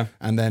do. Yeah.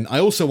 And then I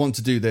also want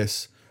to do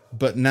this,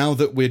 but now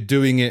that we're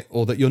doing it,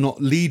 or that you're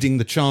not leading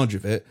the charge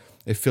of it,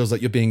 it feels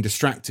like you're being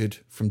distracted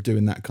from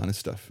doing that kind of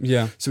stuff.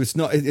 Yeah. So it's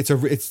not.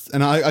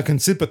 And I can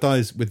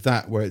sympathize with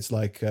that, where it's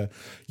like,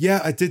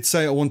 I did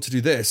say I want to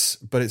do this,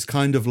 but it's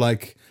kind of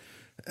like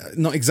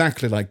not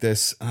exactly like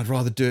this. And I'd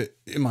rather do it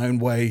in my own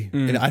way.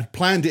 And I'd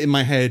planned it in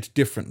my head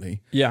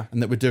differently. Yeah.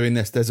 And that we're doing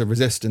this. There's a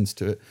resistance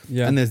to it.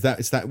 Yeah. And it's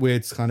that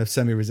weird kind of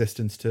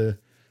semi-resistance to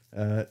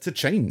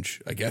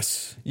change, I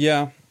guess.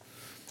 Yeah.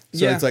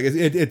 So it's like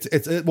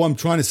it's what I'm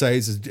trying to say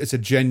is it's a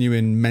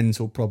genuine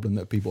mental problem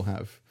that people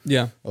have.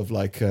 Yeah. Of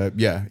like,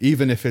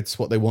 even if it's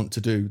what they want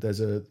to do, there's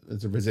a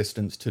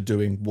resistance to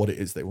doing what it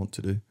is they want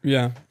to do.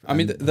 Yeah. I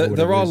mean, And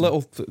there are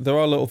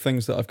little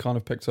things that I've kind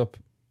of picked up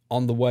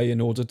on the way in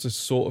order to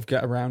sort of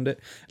get around it.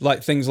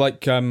 Like things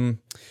like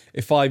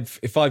if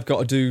I've got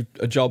to do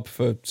a job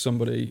for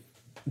somebody,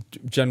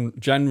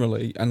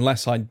 generally,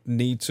 unless I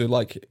need to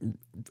like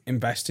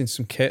invest in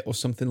some kit or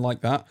something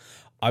like that,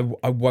 I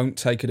won't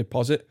take a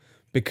deposit,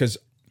 because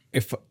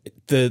if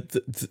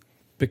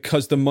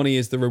because the money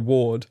is the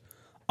reward,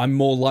 I'm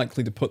more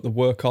likely to put the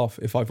work off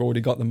if I've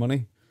already got the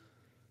money.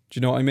 Do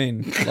you know what I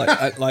mean?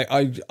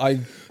 I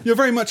You're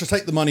very much a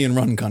take the money and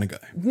run kind of guy.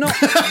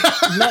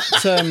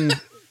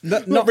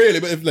 not really,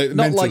 but if, like,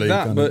 not like mentally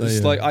that. kind But of,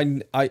 it's yeah.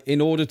 like I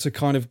in order to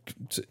kind of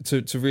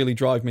to really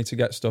drive me to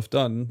get stuff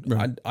done,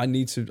 Right. I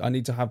need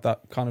to have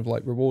that kind of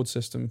like reward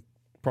system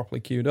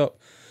properly queued up.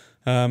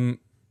 And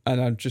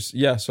I'm just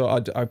so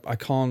I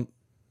can't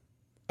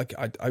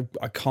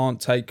I can't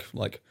take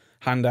like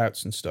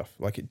handouts and stuff.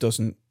 Like it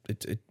doesn't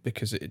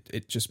because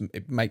it just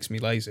makes me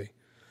lazy,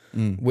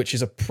 which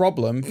is a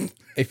problem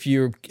if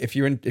you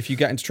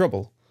get into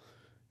trouble,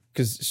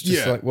 because it's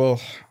just like, well,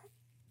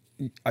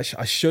 I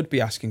should be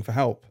asking for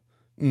help,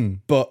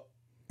 but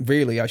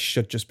really I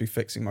should just be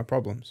fixing my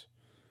problems.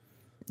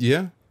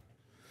 Yeah,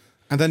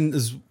 and then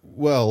as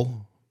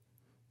well,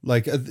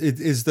 like it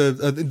is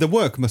the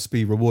work must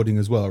be rewarding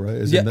as well, right?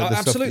 As in the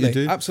absolutely, stuff that you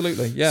do.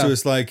 absolutely, yeah. So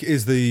it's like,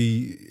 is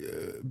the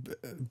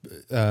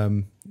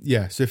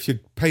so if you're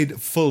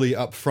paid fully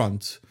up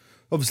front,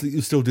 obviously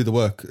you still do the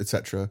work,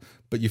 etc.,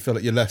 but you feel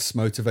like you're less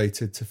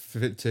motivated to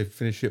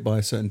finish it by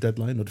a certain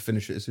deadline, or to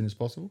finish it as soon as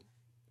possible.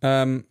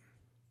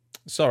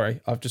 Sorry,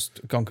 I've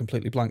just gone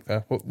completely blank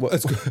there.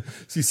 What? So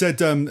you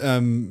said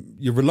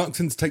you're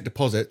reluctant to take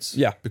deposits,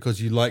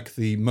 because you like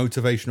the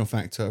motivational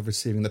factor of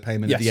receiving the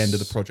payment at the end of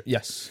the project.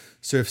 Yes.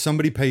 So if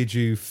somebody paid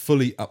you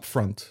fully up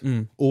front,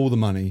 all the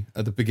money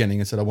at the beginning,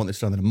 and said, I want this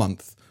done in a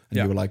month, and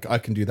you were like, I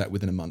can do that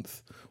within a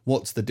month,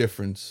 what's the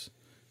difference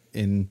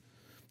in...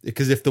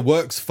 Because if the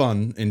work's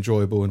fun,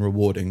 enjoyable, and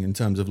rewarding in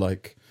terms of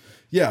like,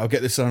 I'll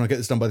get this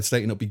done by the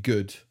state and it'll be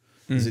good,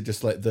 is it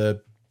just like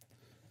the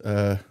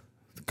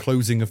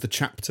closing of the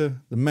chapter,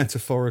 the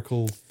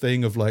metaphorical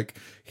thing of like,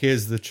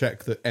 here's the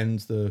check that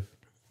ends the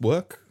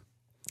work?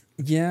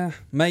 Yeah,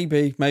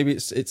 maybe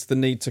it's the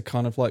need to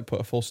kind of like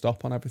put a full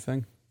stop on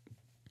everything.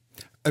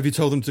 Have you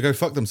told them to go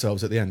fuck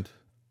themselves at the end?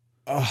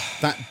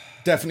 That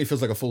definitely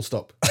feels like a full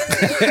stop.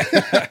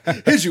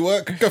 Here's your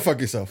work, go fuck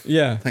yourself.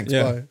 Yeah, thanks,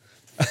 yeah. bye.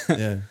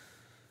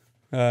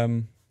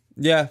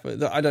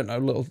 But I don't know,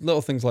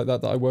 little things like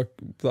that I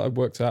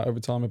worked out over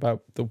time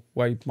about the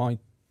way my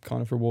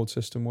kind of reward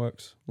system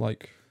works.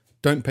 Like,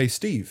 don't pay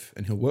Steve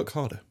and he'll work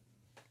harder.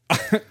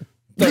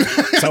 don't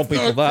tell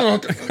people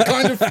that.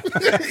 Kind of.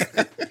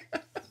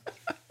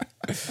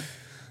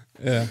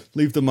 Yeah.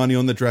 Leave the money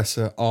on the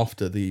dresser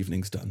after the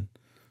evening's done.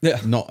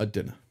 Yeah. Not at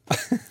dinner.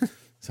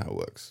 That's how it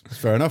works.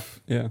 Fair enough.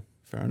 Yeah.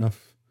 Fair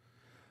enough.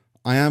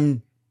 I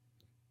am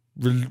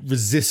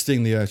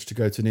resisting the urge to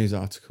go to news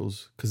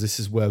articles, because this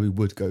is where we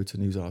would go to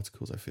news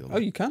articles, I feel like. Oh,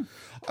 you can?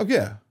 Oh,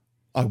 yeah.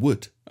 I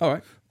would. All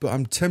right. But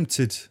I'm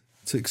tempted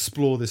to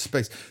explore this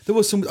space. There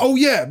was some... Oh,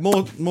 yeah.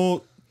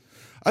 More...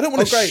 I don't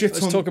want to shit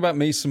Let's on... talk about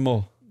me some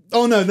more.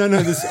 Oh, no.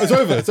 It's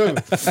over. It's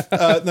over.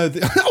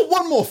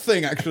 One more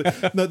thing, actually.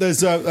 No,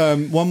 there's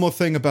one more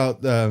thing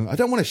about... I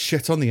don't want to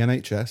shit on the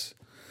NHS.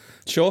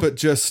 Sure. But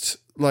just,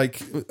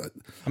 like...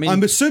 I mean,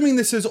 I'm assuming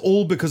this is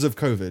all because of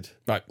COVID.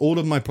 Right. All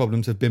of my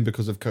problems have been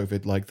because of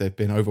COVID. Like, they've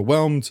been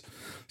overwhelmed.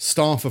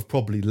 Staff have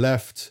probably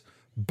left.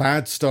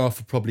 Bad staff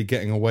are probably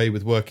getting away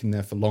with working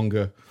there for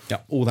longer. Yeah.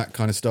 All that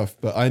kind of stuff.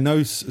 But I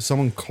know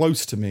someone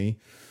close to me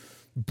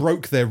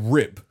broke their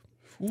rib.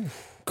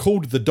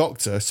 Called the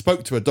doctor,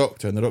 spoke to a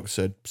doctor, and the doctor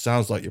said,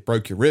 sounds like you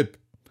broke your rib.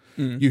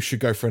 You should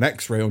go for an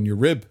x-ray on your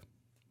rib.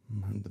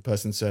 And the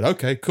person said,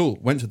 okay, cool.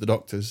 Went to the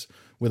doctors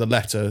with a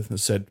letter that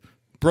said,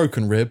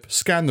 broken rib,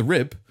 scan the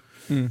rib.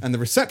 And the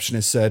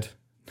receptionist said,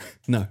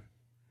 no.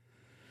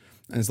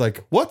 And it's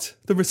like, what?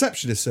 The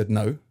receptionist said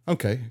no.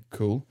 Okay,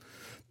 cool.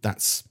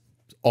 That's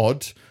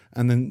odd.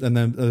 And then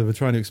they were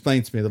trying to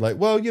explain to me, they're like,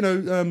 well,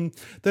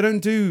 they don't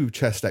do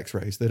chest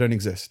x-rays. They don't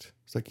exist.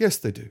 It's like, yes,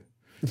 they do.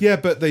 Yeah,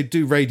 but they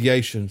do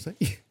radiation. It's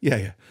like,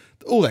 yeah.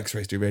 all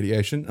X-rays do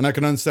radiation, and I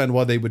can understand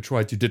why they would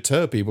try to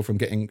deter people from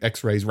getting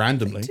X-rays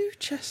randomly. They do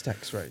chest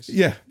X-rays.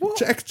 Yeah,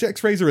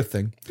 X-rays are a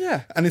thing.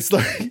 Yeah, and it's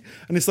like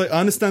I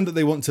understand that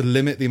they want to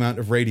limit the amount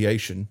of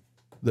radiation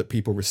that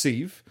people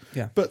receive.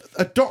 Yeah, but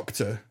a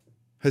doctor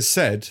has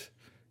said,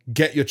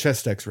 get your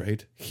chest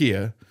X-rayed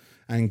here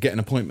and get an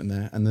appointment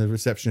there, and the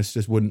receptionist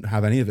just wouldn't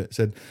have any of it.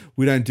 Said,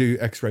 we don't do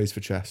X-rays for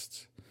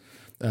chests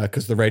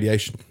because the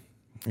radiation,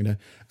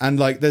 and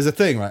like there's a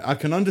thing, right? I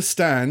can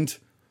understand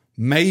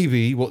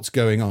maybe what's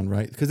going on,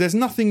 right? Because there's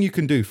nothing you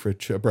can do for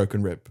a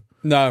broken rib.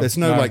 There's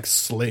no like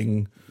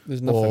sling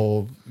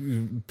or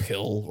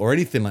pill or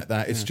anything like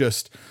that. It's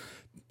just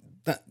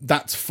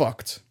that's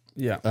fucked.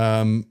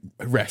 Yeah.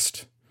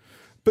 Rest.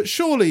 But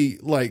surely,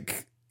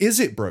 like, is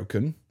it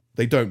broken?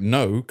 They don't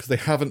know because they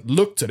haven't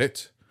looked at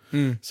it.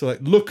 So,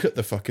 like, look at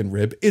the fucking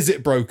rib. Is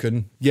it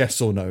broken?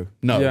 Yes or no?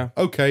 No. Yeah.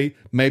 Okay,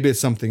 maybe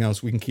it's something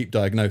else we can keep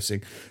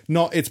diagnosing.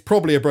 Not, it's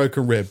probably a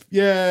broken rib.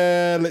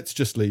 Yeah, let's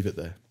just leave it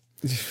there.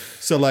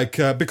 So, like,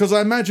 because I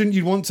imagine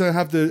you want to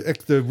have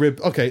the rib.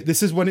 Okay,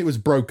 this is when it was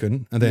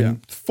broken, and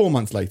then 4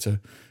 months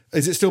later,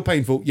 is it still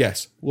painful?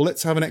 Yes. Well,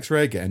 let's have an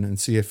X-ray again and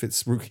see if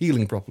it's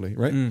healing properly,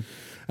 right? And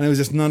it was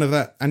just none of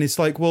that. And it's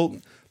like, well,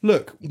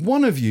 look,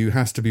 one of you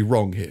has to be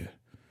wrong here,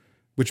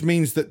 which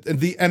means that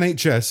the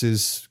NHS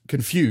is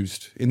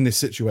confused in this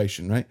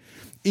situation, right?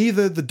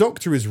 Either the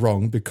doctor is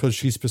wrong because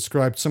she's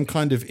prescribed some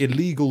kind of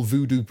illegal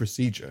voodoo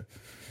procedure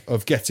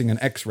of getting an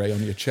X-ray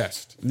on your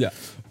chest. Yeah.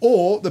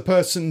 Or the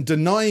person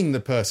denying the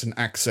person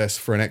access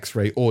for an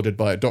X-ray ordered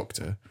by a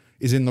doctor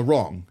is in the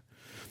wrong.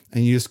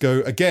 And you just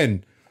go,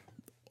 again,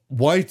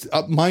 why?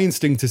 My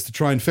instinct is to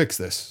try and fix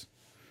this.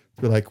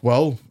 We're like,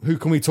 well, who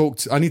can we talk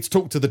to? I need to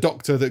talk to the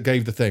doctor that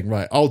gave the thing.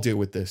 Right, I'll deal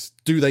with this.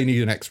 Do they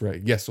need an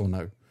X-ray? Yes or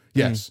no?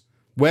 Yes.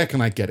 Where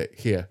can I get it?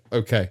 Here.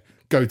 Okay.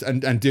 Go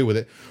and deal with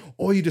it.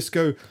 Or you just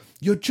go,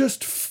 you're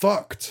just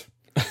fucked.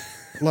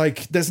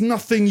 Like, there's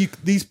nothing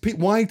these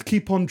people, why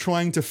keep on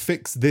trying to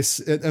fix this?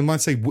 And when I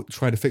say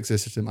try to fix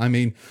this system, I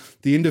mean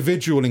the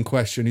individual in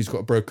question who's got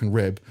a broken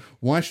rib.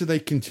 Why should they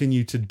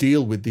continue to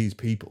deal with these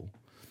people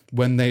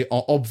when they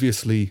are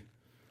obviously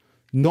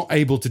not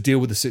able to deal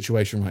with the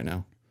situation right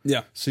now?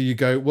 Yeah. So you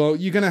go, well,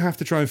 you're going to have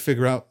to try and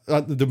figure out,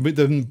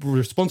 the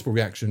responsible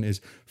reaction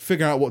is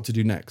figure out what to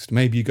do next.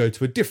 Maybe you go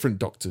to a different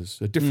doctor's,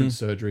 a different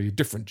surgery, a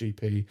different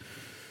GP,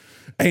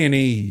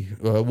 A&E,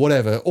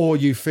 whatever. Or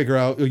you figure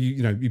out, or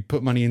you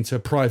put money into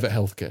private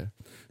healthcare.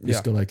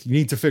 Just go like, you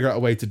need to figure out a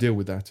way to deal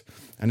with that.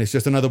 And it's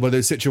just another one of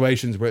those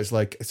situations where it's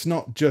like, it's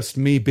not just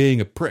me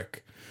being a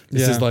prick.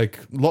 This is like,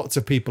 lots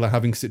of people are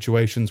having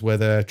situations where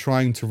they're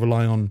trying to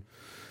rely on,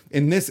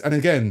 in this, and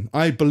again,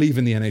 I believe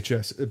in the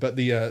NHS, but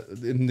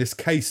in this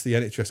case, the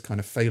NHS kind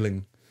of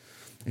failing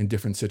in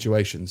different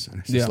situations.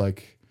 And it's just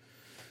like,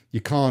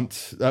 you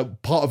can't,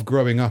 part of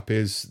growing up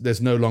is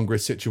there's no longer a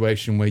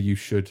situation where you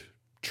should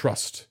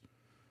trust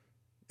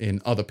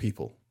in other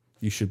people.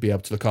 You should be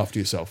able to look after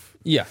yourself.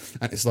 Yeah.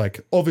 And it's like,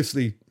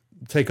 obviously,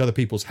 take other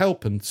people's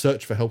help and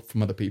search for help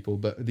from other people.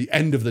 But at the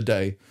end of the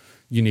day,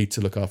 you need to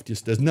look after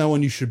yourself. There's no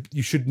one you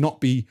should not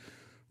be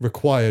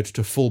required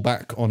to fall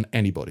back on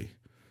anybody.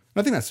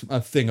 I think that's a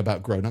thing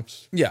about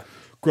grown-ups. Yeah.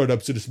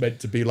 Grown-ups are just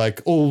meant to be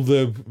like, all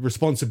the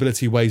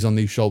responsibility weighs on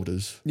these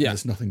shoulders. Yeah.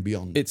 There's nothing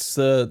beyond. It's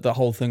the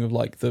whole thing of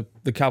like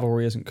the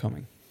cavalry isn't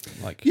coming.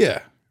 Like,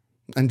 yeah.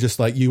 And just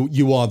like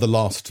you are the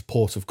last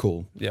port of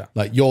call. Yeah.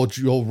 Like your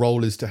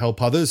role is to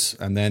help others.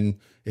 And then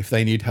if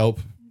they need help,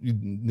 you're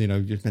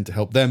meant to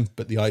help them.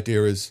 But the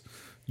idea is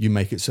you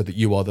make it so that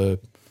you are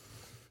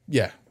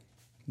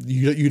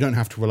you don't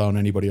have to rely on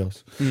anybody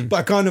else. But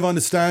I kind of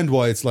understand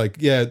why it's like,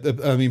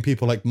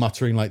 people like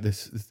muttering like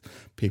this.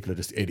 People are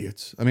just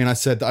idiots. I mean,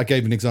 I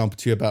gave an example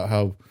to you about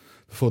how,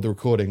 before the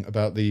recording,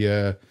 about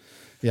I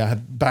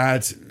had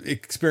bad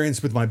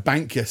experience with my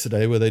bank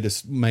yesterday where they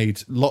just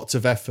made lots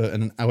of effort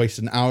and I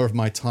wasted an hour of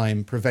my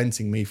time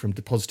preventing me from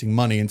depositing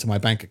money into my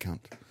bank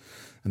account.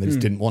 And they just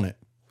didn't want it.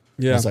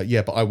 Yeah. I was like,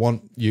 yeah, but I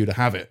want you to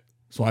have it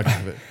so I can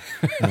have it.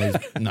 And they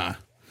was, nah.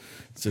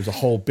 So it was a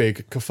whole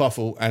big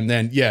kerfuffle, and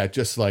then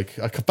just like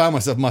I found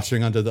myself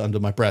muttering under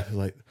my breath,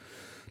 like,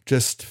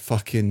 just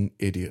fucking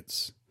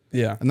idiots.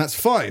 Yeah, and that's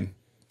fine,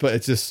 but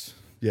it's just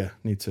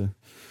need to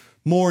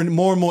more and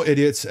more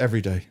idiots every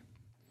day,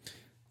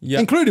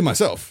 including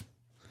myself.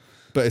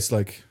 But it's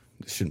like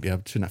shouldn't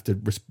have to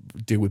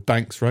deal with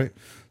banks, right?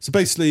 So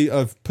basically,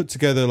 I've put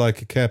together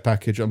like a care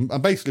package. I'm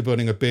basically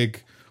building a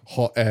big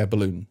hot air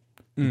balloon.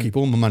 Keep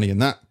all my money in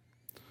that.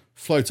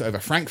 Float it over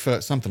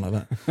Frankfurt, something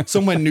like that.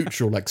 Somewhere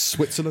neutral, like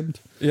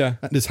Switzerland. Yeah.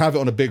 And just have it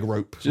on a big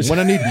rope. When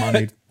I need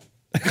money.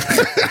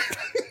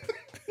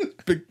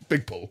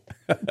 big pull.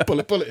 Pull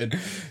it in.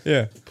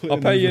 Yeah. I'll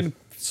pay you in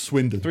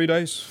Swindon. 3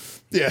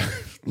 days. Yeah.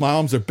 My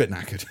arms are a bit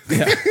knackered.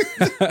 Yeah.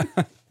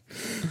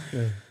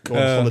 Go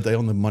on holiday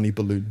on the money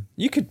balloon.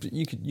 You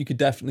could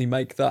definitely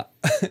make that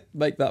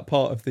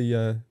part of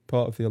the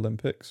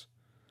Olympics.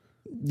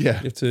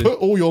 Yeah. Put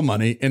all your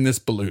money in this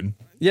balloon.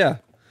 Yeah.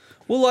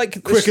 Well,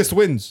 like quickest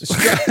wins.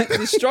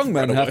 The strong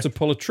men have to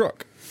pull a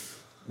truck.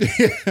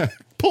 Yeah,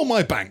 pull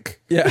my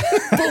bank. Yeah.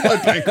 Pull my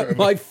bank over.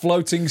 My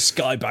floating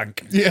sky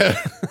bank. Yeah.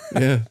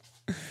 Yeah.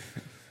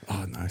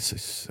 Oh, no.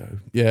 It's so,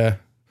 yeah.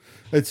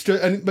 It's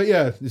just, but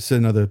yeah, it's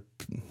another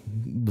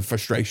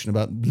frustration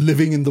about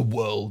living in the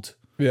world.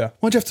 Yeah.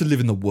 Why'd you have to live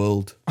in the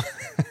world?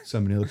 So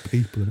many other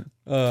people in it.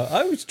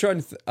 I was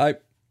trying to.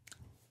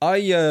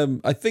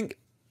 I think,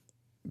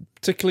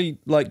 particularly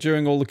like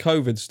during all the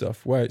COVID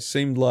stuff, where it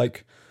seemed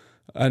like,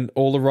 and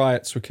all the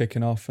riots were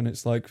kicking off, and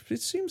it's like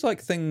it seems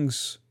like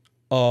things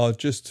are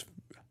just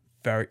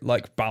very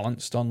like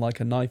balanced on like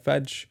a knife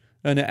edge,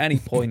 and at any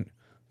point,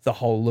 the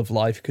whole of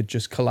life could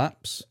just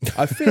collapse.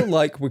 I feel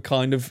like we're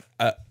kind of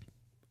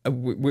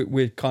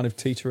we're kind of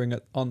teetering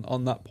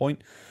on that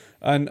point,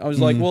 and I was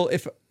like, well,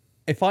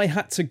 if I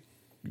had to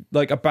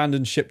like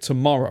abandon ship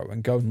tomorrow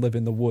and go and live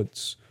in the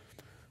woods,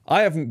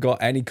 I haven't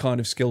got any kind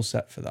of skill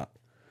set for that.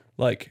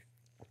 Like,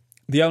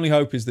 the only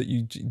hope is that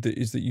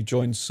you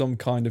join some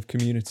kind of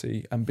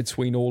community, and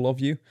between all of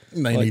you,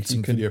 They need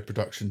some video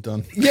production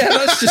done. yeah,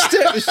 that's just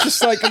it. It's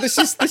just like this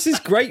is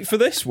great for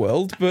this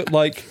world, but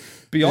like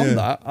beyond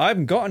that, I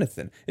haven't got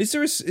anything. Is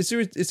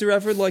there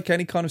ever like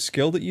any kind of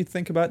skill that you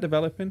think about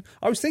developing?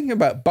 I was thinking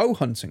about bow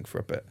hunting for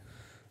a bit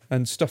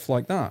and stuff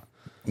like that.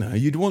 No,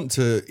 you'd want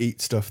to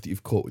eat stuff that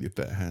you've caught with your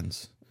bare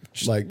hands.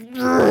 Like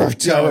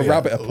tear a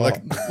rabbit apart.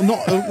 Like,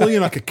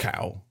 like a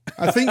cow.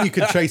 I think you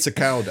could chase a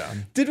cow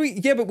down. Did we?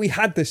 Yeah, but we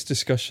had this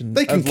discussion.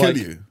 They can of, kill like,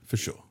 you for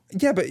sure.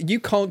 Yeah, but you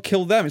can't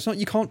kill them. It's not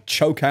you can't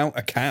choke out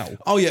a cow.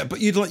 Oh yeah,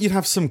 but you'd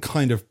have some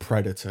kind of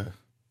predator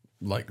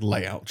like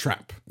layout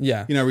trap.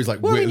 Yeah, you know, he's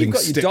like well, whittling you've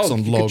got your sticks dog.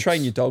 on You logs could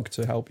train your dog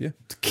to help you.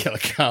 to kill a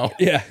cow.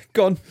 Yeah,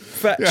 go on,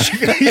 fetch.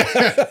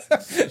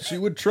 She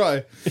would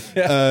try.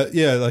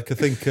 Yeah, like I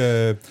think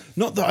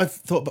not that I've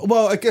thought, but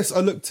well, I guess I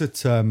looked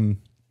at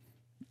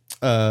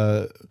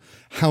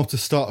how to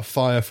start a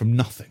fire from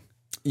nothing.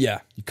 Yeah,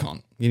 You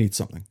can't. You need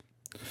something.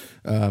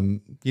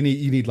 You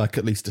need like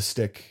at least a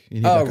stick.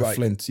 You need a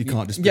flint. You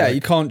can't just be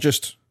you can't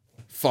just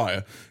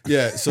fire.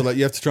 Yeah, so like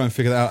you have to try and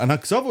figure that out. And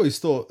because I've always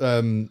thought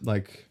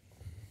like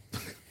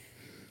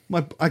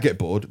I get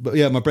bored, but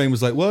yeah, my brain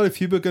was like, well, if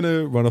you were going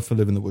to run off and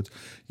live in the woods,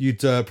 you'd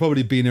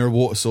probably be near a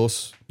water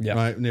source,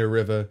 right, near a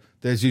river.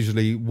 There's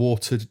usually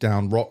watered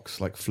down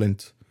rocks like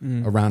flint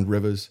around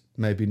rivers,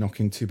 maybe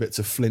knocking two bits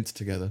of flint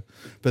together.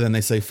 But then they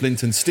say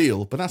flint and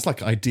steel, but that's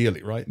like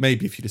ideally, right?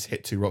 Maybe if you just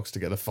hit two rocks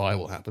together, fire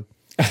will happen.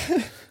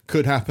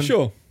 Could happen.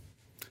 Sure.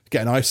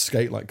 Get an ice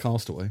skate like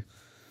Castaway.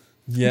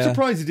 Yeah. I'm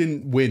surprised he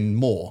didn't win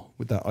more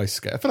with that ice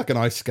skate. I feel like an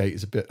ice skate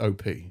is a bit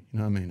OP, you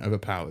know what I mean?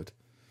 Overpowered.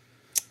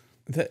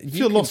 If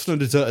you're lost on a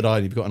deserted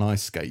island, you've got an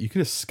ice skate, you can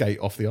just skate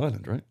off the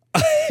island, right?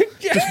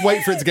 Just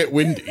wait for it to get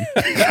windy.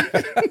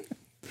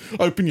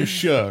 Open your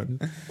shirt.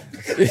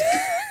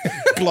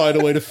 Glide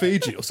away to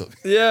Fiji or something.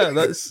 Yeah,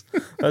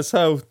 that's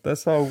how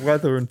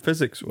weather and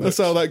physics work. That's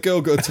how that girl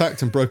got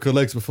attacked and broke her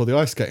legs before the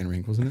ice skating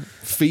rink, wasn't it?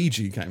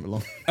 Fiji came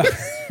along.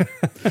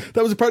 That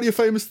was apparently a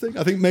famous thing.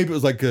 I think maybe it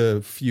was like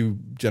a few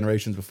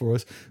generations before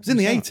us. It was in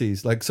the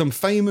 80s, like some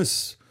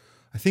famous,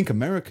 I think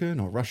American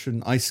or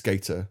Russian ice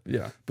skater.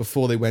 Yeah.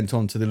 Before they went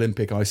on to the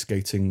Olympic Ice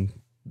Skating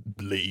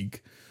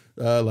League,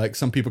 like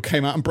some people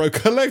came out and broke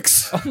her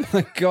legs. Oh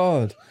my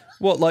god!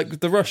 What, like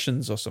the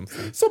Russians or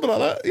something? Something like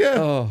that. Yeah.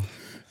 Oh.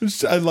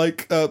 And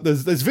like,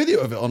 there's video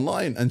of it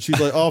online, and she's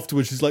like,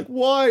 afterwards, she's like,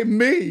 "Why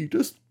me?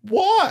 Just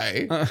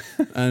why?"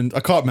 And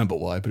I can't remember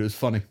why, but it was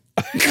funny.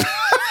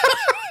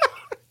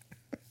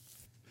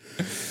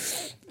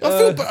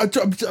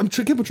 I'm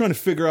keep trying to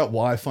figure out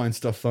why I find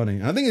stuff funny.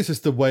 And I think it's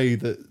just the way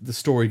that the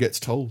story gets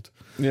told.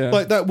 Yeah.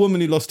 Like that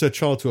woman who lost her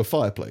child to a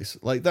fireplace.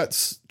 Like,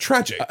 that's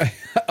tragic.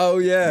 Oh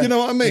yeah. You know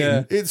what I mean?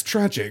 Yeah. It's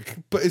tragic.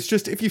 But it's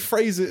just, if you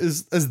phrase it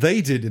as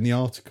they did in the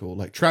article,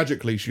 like,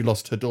 tragically, she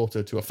lost her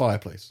daughter to a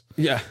fireplace.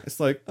 Yeah. It's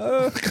like,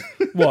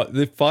 What,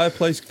 the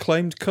fireplace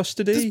claimed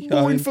custody?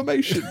 more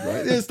information,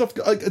 right? Yeah, stuff.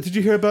 Did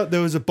you hear about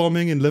there was a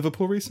bombing in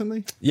Liverpool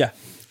recently? Yeah.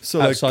 So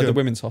outside the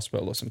women's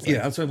hospital or something.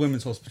 Yeah, outside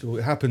Women's Hospital.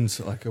 It happened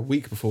like a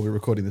week before we were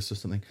recording this or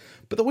something.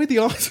 But the way the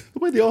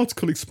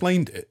article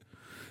explained it,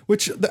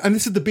 and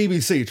this is the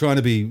BBC trying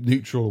to be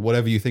neutral,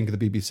 whatever you think of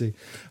the BBC,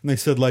 and they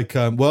said like,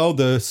 well,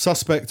 the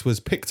suspect was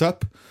picked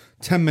up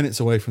 10 minutes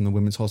away from the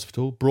women's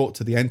hospital, brought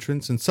to the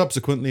entrance, and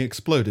subsequently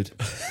exploded.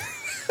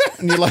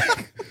 And you're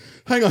like,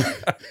 hang on.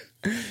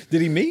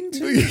 Did he mean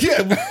to?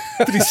 Yeah.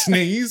 Did he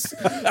sneeze?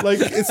 Like,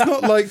 it's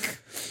not like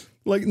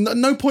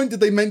no point did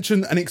they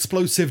mention an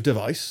explosive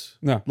device.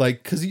 No.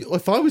 Like, because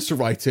if I was to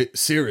write it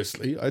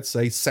seriously, I'd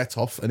say set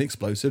off an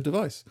explosive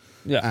device.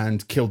 Yeah.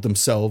 And killed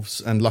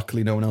themselves, and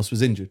luckily no one else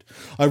was injured.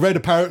 I read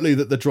apparently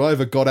that the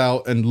driver got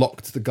out and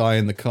locked the guy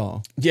in the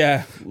car.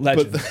 Yeah,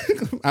 legend.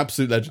 But,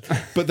 absolute legend.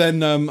 But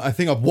then I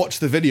think I've watched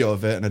the video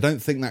of it, and I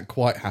don't think that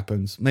quite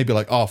happens. Maybe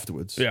like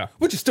afterwards. Yeah.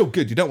 Which is still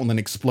good. You don't want an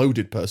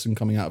exploded person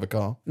coming out of a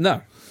car.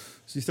 No.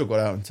 So you still got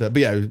out, but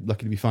yeah,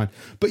 lucky to be fine.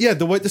 But yeah,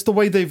 the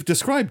way they've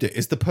described it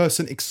is the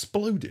person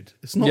exploded.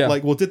 It's not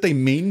like, well, did they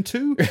mean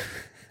to?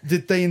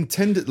 Did they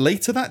intend it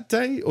later that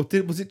day, or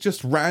was it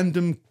just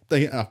random?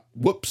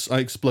 Whoops, I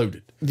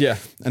exploded. Yeah,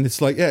 and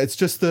it's like, yeah, it's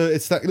just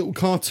it's that little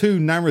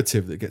cartoon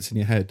narrative that gets in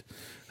your head.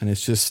 And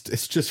it's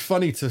just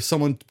funny to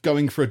someone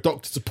going for a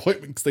doctor's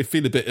appointment because they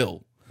feel a bit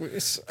ill.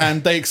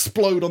 And they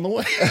explode on the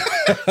way.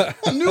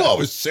 I knew I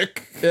was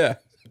sick. Yeah.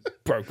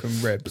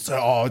 Broken ribs. So,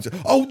 I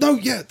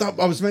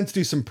was meant to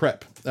do some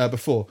prep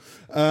before.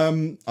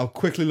 I'll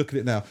quickly look at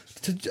it now.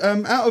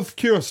 Out of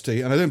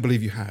curiosity, and I don't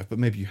believe you have, but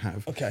maybe you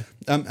have. Okay.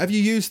 Have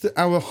you used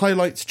our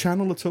highlights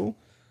channel at all?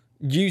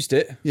 Used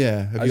it?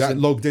 Yeah. Have you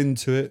logged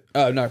into it?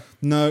 Oh, no.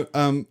 No.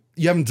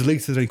 You haven't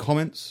deleted any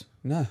comments?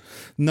 No.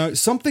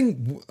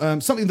 Something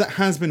that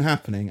has been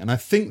happening, and I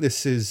think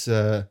this is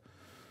a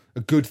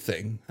good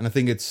thing, and I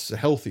think it's a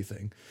healthy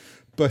thing.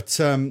 But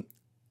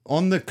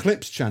on the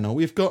clips channel,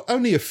 we've got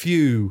only a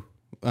few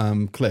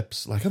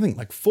clips, I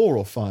think 4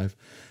 or 5.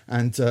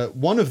 And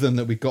one of them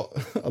that we got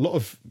a lot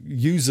of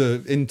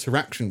user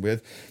interaction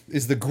with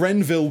is the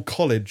Grenville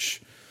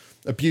College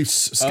abuse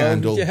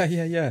scandal.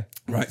 Yeah.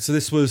 Right. So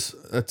this was,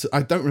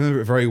 I don't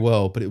remember it very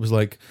well, but it was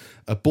like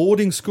a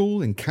boarding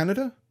school in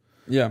Canada.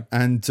 Yeah.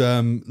 And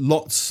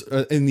lots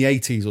in the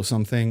 80s or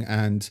something.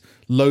 And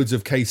loads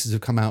of cases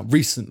have come out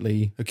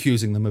recently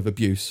accusing them of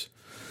abuse.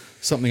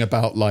 Something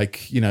about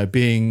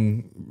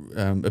being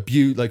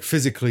abused,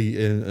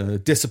 physically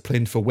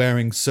disciplined for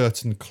wearing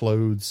certain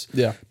clothes.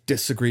 Yeah.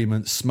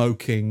 Disagreements,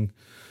 smoking.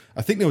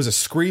 I think there was a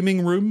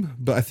screaming room,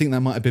 but I think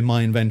that might have been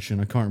my invention.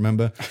 I can't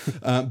remember.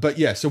 But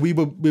yeah, so we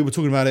were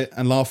talking about it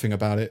and laughing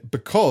about it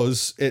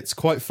because it's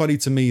quite funny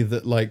to me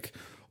that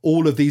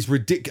all of these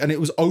ridiculous, and it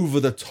was over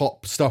the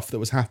top stuff that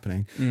was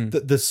happening.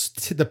 That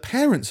the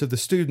parents of the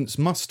students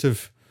must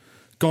have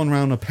gone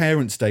around a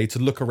parents' day to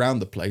look around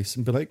the place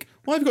and be like,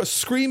 "Why have you got a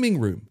screaming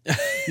room?"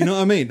 You know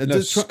what I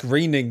mean?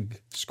 Screening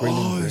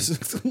room.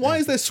 Why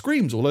is there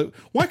screams all over?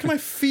 Why can I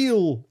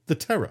feel the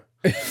terror?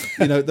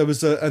 There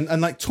was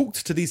and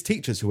talked to these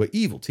teachers who were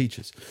evil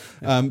teachers.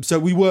 So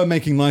we were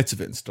making light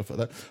of it and stuff like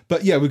that.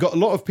 But yeah, we got a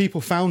lot of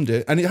people found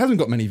it, and it hasn't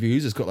got many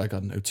views. It's got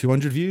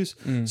 200 views.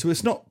 So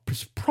it's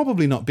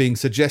probably not being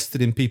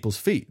suggested in people's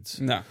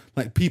feeds. No,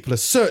 people are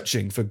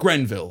searching for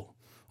Grenville.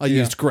 I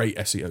used great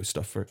SEO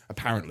stuff for it,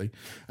 apparently.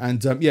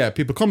 And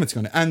people commenting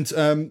on it.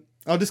 And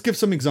I'll just give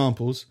some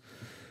examples.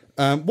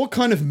 What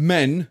kind of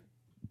men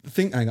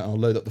think... Hang on, I'll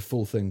load up the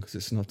full thing because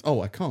it's not...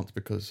 Oh, I can't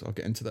because I'll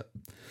get into that.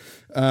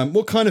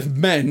 What kind of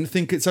men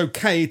think it's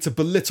okay to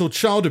belittle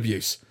child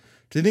abuse?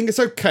 Do you think it's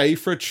okay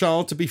for a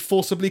child to be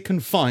forcibly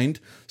confined,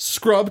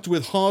 scrubbed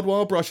with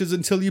hardwire brushes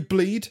until you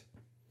bleed?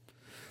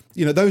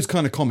 Those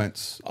kind of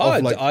comments.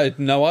 I had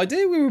no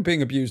idea we were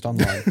being abused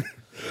online.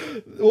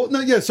 Well, no,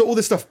 yeah, so all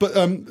this stuff. But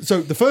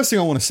so the first thing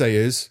I want to say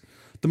is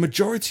the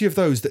majority of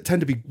those that tend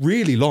to be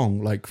really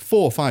long,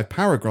 4 or 5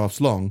 paragraphs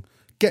long,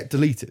 get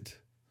deleted.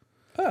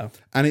 Oh.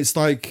 And it's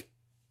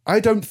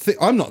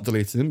I'm not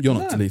deleting them. You're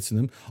not deleting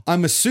them.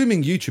 I'm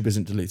assuming YouTube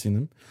isn't deleting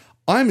them.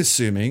 I'm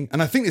assuming,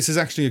 and I think this is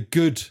actually a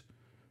good,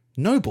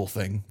 noble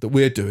thing that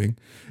we're doing,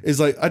 is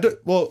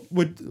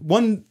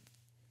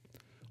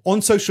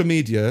on social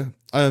media,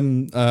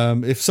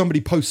 if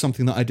somebody posts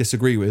something that I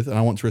disagree with and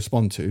I want to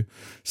respond to,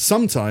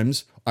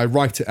 sometimes I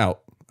write it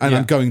out and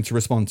I'm going to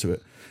respond to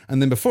it.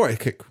 And then before I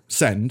click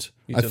send,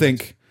 I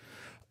think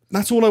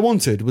that's all I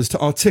wanted was to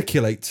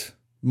articulate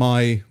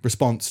my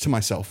response to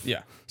myself.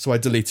 Yeah. So I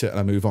delete it and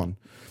I move on.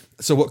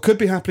 So what could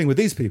be happening with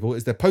these people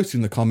is they're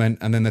posting the comment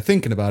and then they're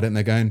thinking about it and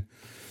they're going,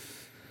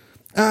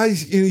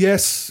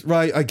 yes,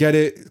 right, I get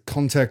it.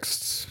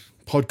 Context,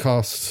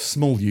 podcast,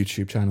 small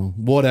YouTube channel,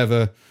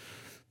 whatever.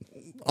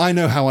 I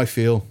know how I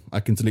feel. I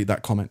can delete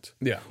that comment.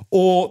 Yeah.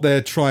 Or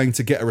they're trying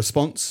to get a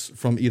response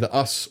from either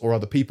us or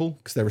other people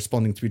because they're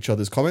responding to each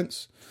other's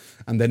comments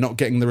and they're not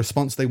getting the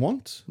response they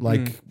want.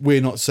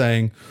 We're not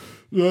saying,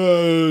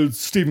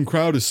 Stephen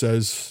Crowder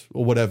says,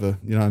 or whatever,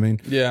 you know what I mean?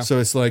 Yeah. So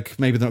it's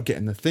maybe they're not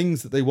getting the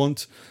things that they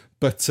want.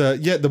 But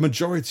the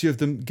majority of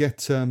them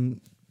get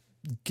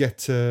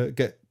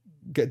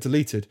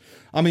deleted.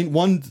 I mean,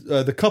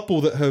 the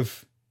couple that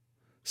have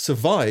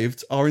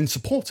survived are in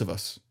support of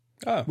us.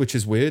 Oh. Which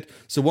is weird.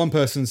 So one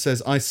person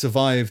says, I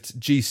survived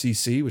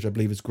GCC, which I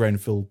believe is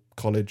Grenville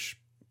College.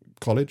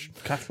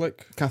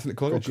 Catholic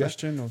College, or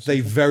Christian, or they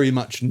very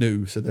much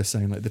knew. So they're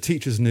saying the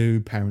teachers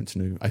knew, parents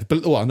knew. I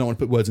don't want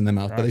to put words in their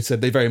mouth, but they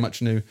said they very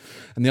much knew.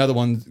 And the other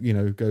one,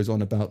 goes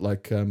on about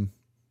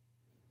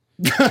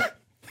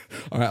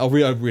all right, I'll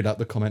read out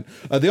the comment.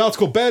 The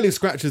article barely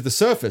scratches the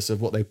surface of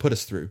what they put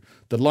us through.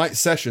 The light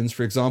sessions,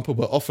 for example,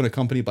 were often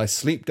accompanied by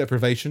sleep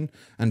deprivation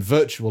and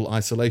virtual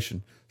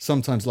isolation,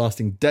 sometimes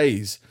lasting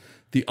days.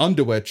 The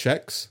underwear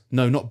checks,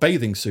 no, not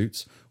bathing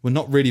suits, were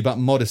not really about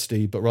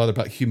modesty, but rather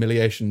about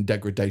humiliation and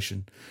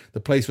degradation. The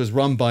place was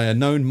run by a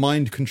known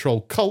mind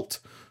control cult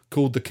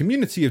called the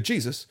Community of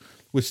Jesus,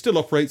 which still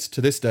operates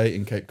to this day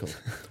in Cape Cod.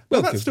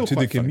 Well, that's still to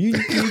the funny.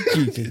 Community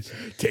of Jesus.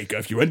 Take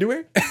off your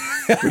underwear.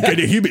 We're going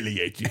to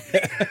humiliate you.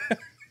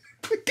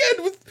 Again,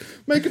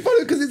 with making fun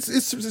of it because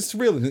it's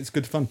real and it's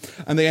good fun.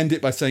 And they end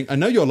it by saying, I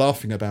know you're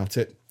laughing about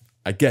it.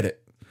 I get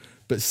it.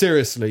 But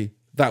seriously,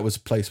 that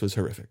place was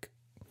horrific.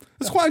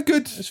 It's quite a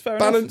good,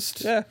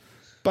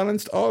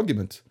 balanced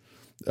argument.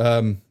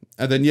 And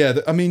And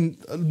then, I mean,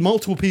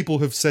 multiple people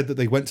have said that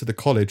they went to the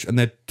college and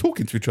they're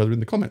talking to each other in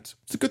the comments.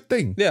 It's a good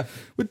thing. Yeah.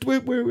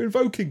 We're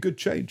invoking good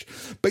change.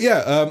 But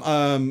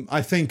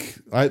I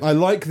think I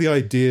like the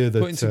idea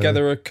that... Putting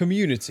together a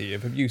community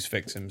of abuse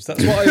victims.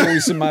 That's what I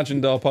always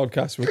imagined our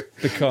podcast would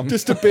become.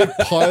 Just a big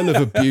pile of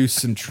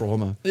abuse and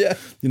trauma. Yeah.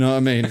 You know what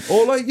I mean?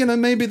 Or like,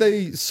 maybe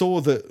they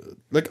saw that...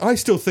 Like, I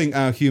still think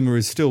our humour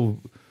is still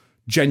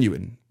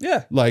genuine.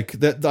 Yeah. Like,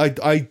 that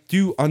I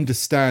do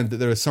understand that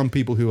there are some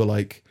people who are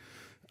like...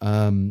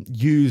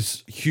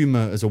 use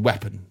humor as a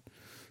weapon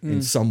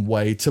in some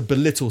way to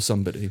belittle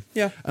somebody.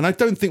 Yeah. And I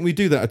don't think we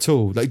do that at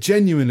all. Like,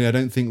 genuinely, I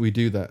don't think we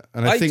do that.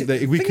 And I think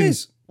that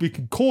we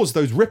can cause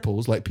those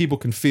ripples. Like, people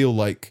can feel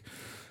like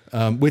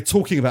we're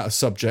talking about a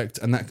subject,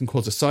 and that can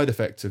cause a side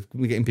effect of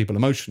getting people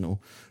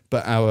emotional.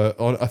 But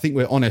I think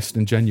we're honest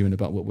and genuine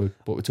about what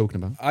we're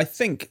talking about. I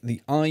think the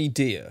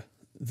idea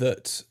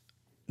that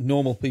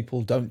normal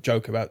people don't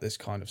joke about this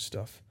kind of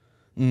stuff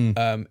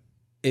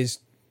is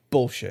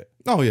bullshit.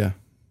 Oh yeah.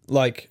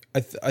 Like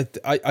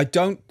I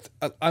don't.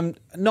 I'm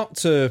not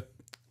to.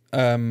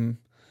 Not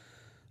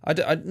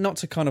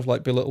to kind of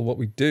like belittle what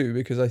we do,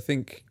 because I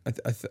think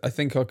I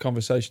think our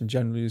conversation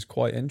generally is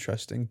quite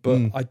interesting,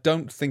 but I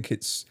don't think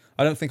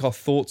our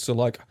thoughts are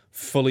like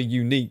fully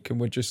unique, and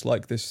we're just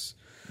like this.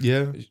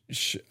 Yeah.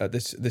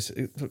 This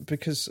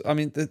because I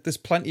mean there's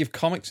plenty of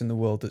comics in the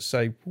world that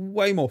say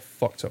way more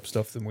fucked up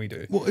stuff than we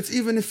do. Well, it's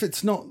even if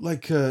it's not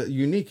like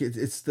unique,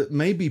 it's that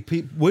maybe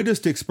we're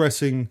just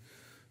expressing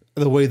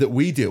the way that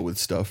we deal with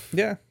stuff,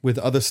 with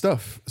other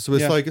stuff. So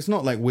it's like, it's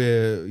not like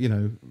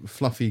we're,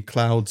 fluffy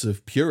clouds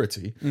of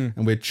purity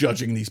and we're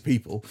judging these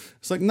people.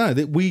 It's like, no,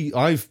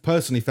 I've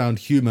personally found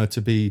humor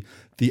to be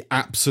the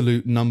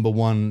absolute number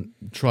one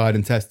tried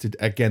and tested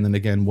again and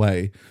again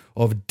way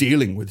of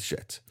dealing with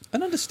shit.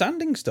 And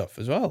understanding stuff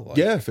as well. Like,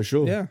 yeah, for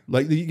sure. Yeah.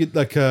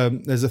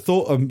 There's a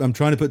thought I'm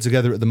trying to put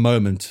together at the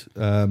moment,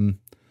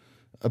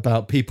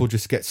 about people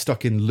just get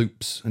stuck in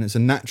loops, and it's a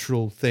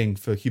natural thing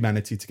for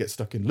humanity to get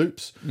stuck in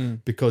loops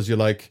because you're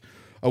like,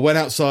 I went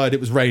outside, it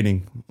was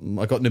raining,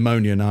 I got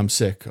pneumonia, now I'm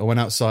sick. I went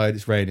outside,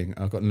 it's raining,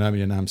 I got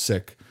pneumonia, now I'm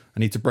sick.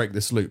 I need to break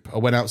this loop. I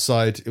went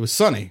outside, it was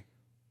sunny, it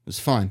was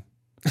fine.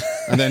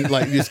 And then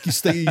like you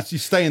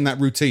stay in that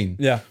routine.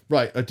 Yeah.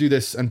 Right, I do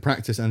this and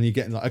practice, and you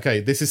get like, okay,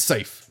 this is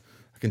safe.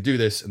 Can do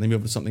this, and then move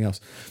on to something else.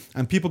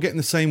 And people get in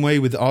the same way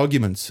with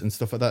arguments and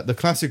stuff like that. The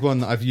classic one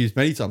that I've used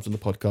many times on the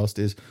podcast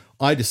is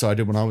I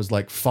decided when I was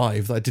like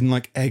 5 that I didn't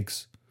like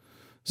eggs.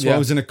 So I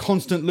was in a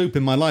constant loop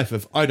in my life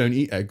of I don't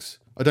eat eggs.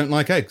 I don't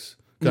like eggs.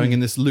 Going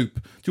in this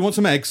loop. Do you want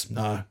some eggs?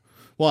 No.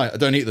 Why? I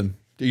don't eat them.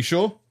 Are you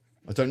sure?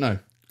 I don't know.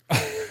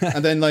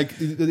 And then like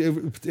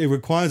it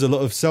requires a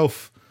lot of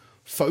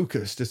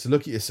self-focus just to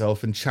look at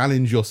yourself and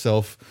challenge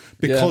yourself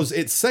because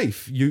it's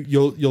safe.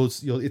 You're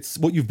it's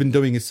what you've been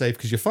doing is safe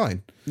because you're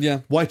fine.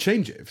 Yeah. Why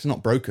change it? If it's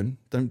not broken,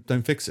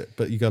 don't fix it.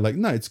 But you go like,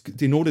 no, it's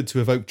in order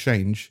to evoke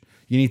change,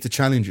 you need to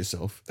challenge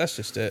yourself. That's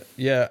just it.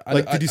 Yeah.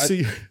 Did you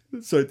see?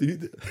 Sorry.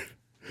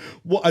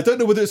 Well, I don't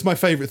know whether it's my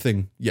favorite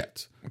thing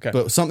yet. Okay.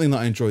 But something that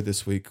I enjoyed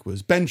this week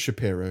was Ben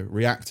Shapiro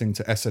reacting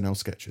to SNL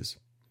sketches.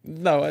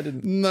 No, I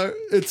didn't. No,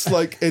 it's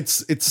like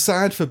it's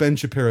sad for Ben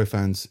Shapiro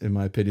fans, in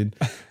my opinion.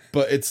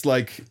 But it's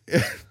like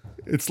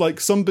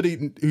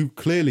somebody who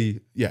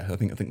clearly, I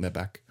think they're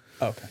back.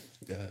 Okay.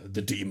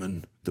 The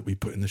demon that we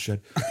put in the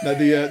shed. No,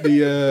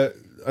 I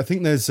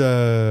think there's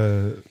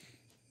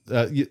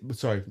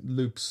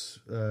Loops,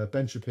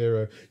 Ben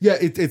Shapiro. Yeah,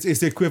 it's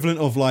the equivalent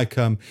of like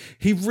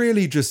he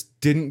really just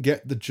didn't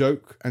get the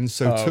joke, and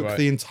so took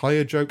the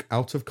entire joke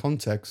out of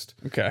context.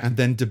 Okay. And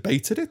then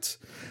debated it,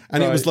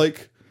 and it was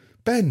like,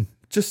 Ben,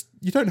 just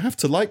you don't have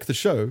to like the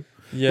show.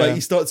 Yeah. Like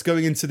he starts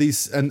going into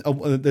these, and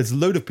there's a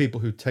load of people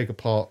who take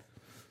apart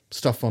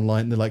stuff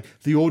online. And they're like,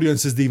 the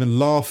audience isn't even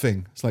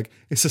laughing. It's like,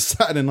 it's a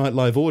Saturday Night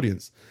Live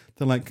audience.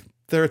 They're like,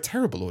 they're a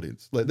terrible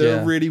audience. Like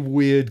they're a really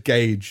weird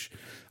gauge.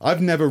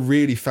 I've never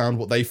really found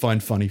what they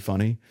find funny.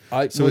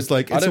 I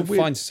don't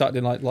find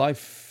Saturday Night Live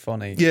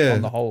funny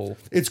on the whole.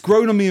 It's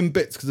grown on me in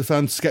bits because I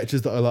found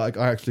sketches that I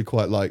actually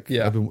quite like.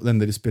 Yeah. I've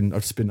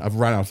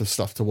ran out of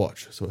stuff to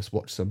watch, so I've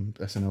watched some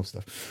SNL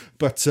stuff.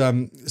 But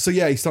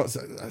he starts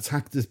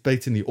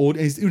debating the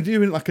audience. He's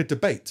doing like a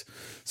debate.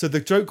 So the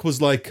joke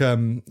was like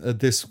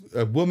this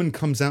woman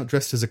comes out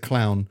dressed as a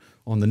clown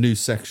on the news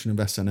section of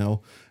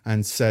SNL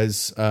and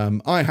says,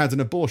 I had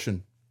an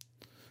abortion.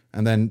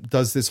 And then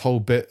does this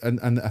whole bit,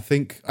 and I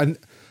think one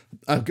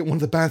of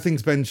the bad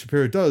things Ben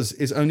Shapiro does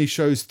is only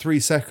shows 3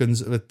 seconds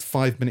of a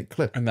 5-minute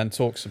clip, and then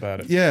talks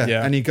about it.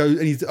 Yeah. And he goes,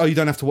 and you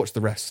don't have to watch the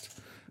rest.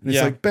 And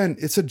it's like, Ben,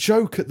 it's a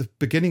joke at the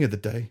beginning of the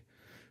day.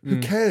 Who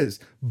cares?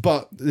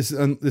 But this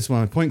is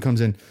where my point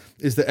comes in,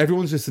 is that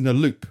everyone's just in a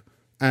loop,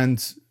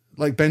 and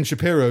like Ben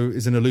Shapiro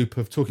is in a loop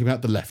of talking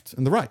about the left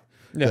and the right.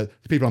 Yeah.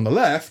 The people on the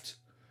left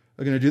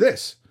are going to do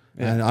this.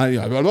 Yeah. And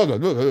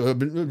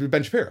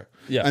Ben Shapiro.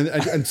 Yeah.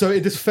 And so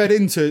it just fed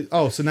into,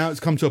 so now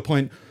it's come to a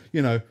point,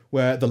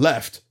 where the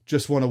left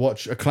just want to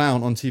watch a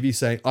clown on TV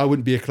saying, I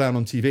wouldn't be a clown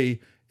on TV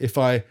if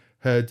I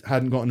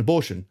hadn't got an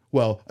abortion.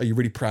 Well, are you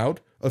really proud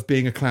of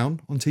being a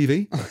clown on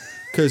TV,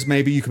 because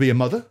maybe you could be a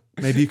mother,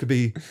 maybe you could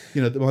be,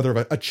 you know, the mother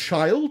of a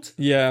child.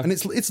 Yeah. And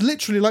it's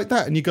literally like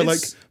that. And you go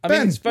It's- like, I mean,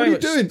 Ben, it's what very are you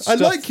much doing? I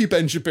stuff- like you,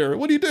 Ben Shapiro.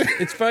 What are you doing?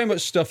 It's very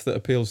much stuff that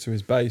appeals to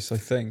his base, I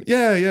think.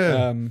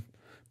 Yeah.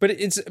 But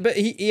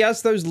he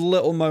has those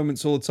little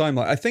moments all the time.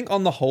 Like, I think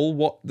on the whole,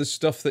 what the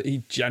stuff that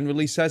he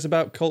generally says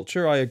about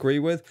culture, I agree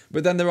with.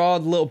 But then there are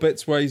little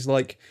bits where he's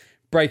like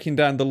breaking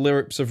down the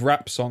lyrics of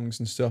rap songs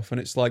and stuff, and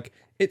it's like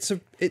it's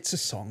a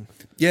song.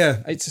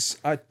 Yeah.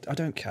 I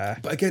don't care.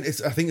 But again,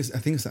 I think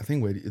it's that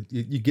thing where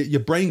you get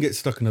your brain gets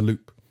stuck in a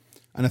loop,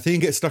 and I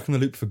think it gets stuck in the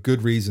loop for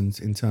good reasons.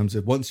 In terms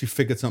of once you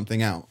figure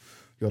something out,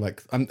 you're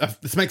like,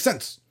 this makes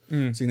sense, so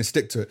you're gonna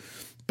stick to it.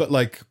 But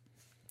like,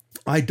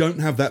 I don't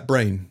have that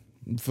brain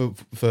for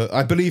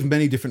I believe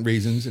many different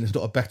reasons, and it's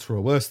not a better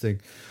or worse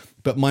thing.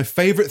 But my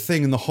favorite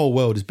thing in the whole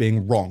world is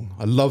being wrong.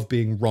 I love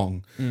being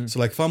wrong. So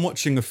like, if I'm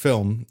watching a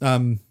film,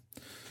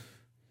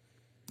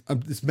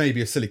 this may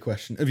be a silly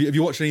question. Have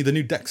you watched any of the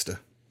new Dexter?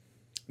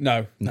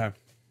 No. Never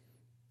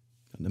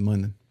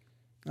mind then.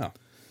 Oh.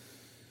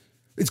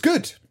 It's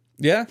good.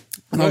 Yeah.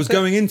 And I was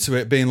going into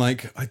it being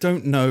like, I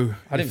don't know.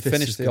 I didn't if this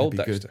finish is the gonna old be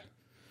Dexter. good.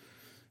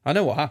 I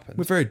know what happened.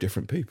 We're very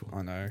different people.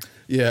 I know.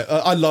 Yeah,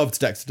 I loved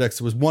Dexter.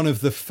 Dexter was one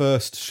of the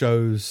first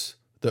shows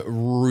that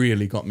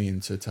really got me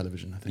into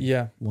television, I think.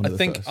 Yeah. One of I the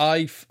think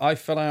first. I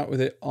fell out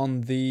with it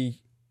on the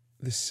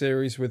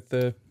series with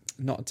the,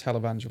 not a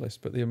televangelist,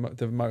 but the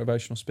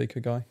motivational speaker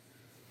guy.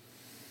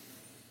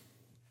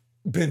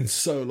 Been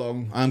so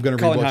long. I'm going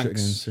to Colin rewatch it again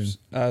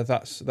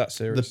Hanks. soon. That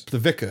series. The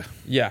Vicar.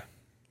 Yeah.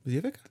 Was he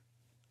a vicar?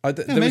 Yeah,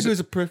 Maybe it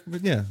was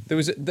There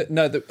was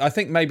I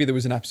think maybe there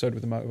was an episode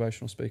with a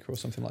motivational speaker or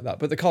something like that.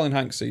 But the Colin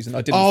Hanks season,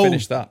 I didn't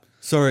finish that.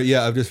 Sorry,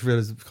 yeah, I've just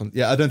realised.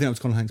 Yeah, I don't think it was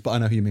Colin Hanks, but I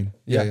know who you mean.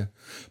 Yeah.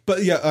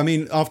 But yeah, I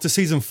mean, after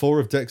season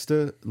 4 of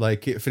Dexter,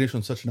 like, it finished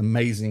on such an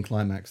amazing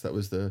climax. That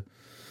was the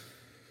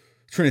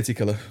Trinity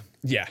Killer.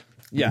 Yeah.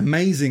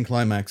 Amazing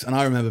climax. And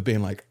I remember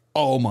being like,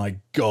 oh my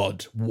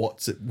God,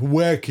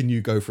 where can you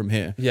go from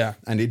here? Yeah.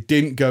 And it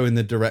didn't go in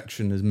the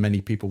direction as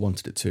many people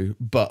wanted it to,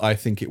 but I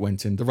think it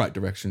went in the right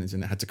direction, as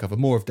in it had to cover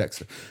more of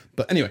Dexter.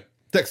 But anyway,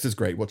 Dexter's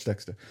great. Watch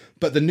Dexter.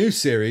 But the new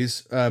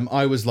series,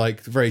 I was like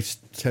very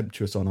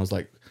temptuous on. I was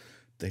like,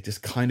 they're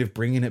just kind of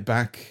bringing it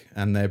back,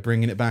 and they're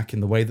bringing it back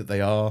in the way that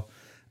they are.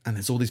 And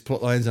there's all these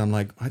plot lines. I'm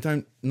like, I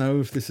don't know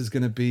if this is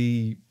going to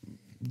be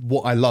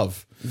what I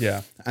love.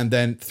 Yeah. And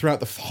then throughout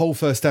the whole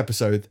first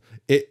episode,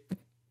 it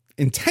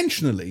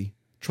intentionally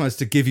tries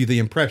to give you the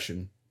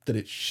impression that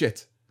it's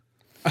shit.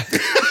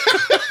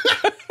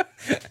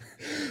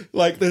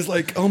 Like, there's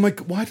like, oh my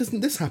God, why doesn't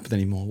this happen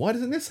anymore? Why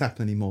doesn't this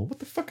happen anymore? What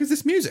the fuck is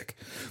this music?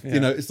 Yeah. You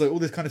know, it's like all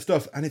this kind of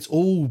stuff. And it's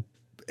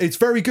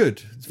very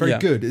good. It's very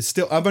good. It's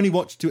still, I've only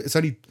watched it's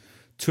only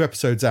 2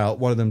 episodes out.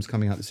 One of them's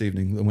coming out this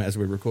evening as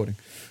we're recording,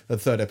 the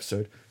 3rd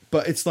episode.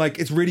 But it's like,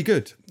 it's really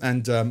good.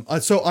 And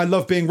so I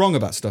love being wrong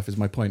about stuff, is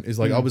my point. Is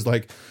like, I was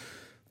like,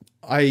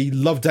 I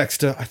love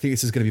Dexter. I think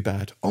this is going to be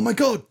bad. Oh my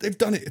God, they've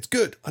done it. It's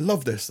good. I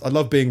love this. I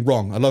love being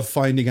wrong. I love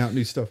finding out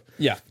new stuff.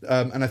 Yeah.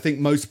 And I think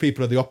most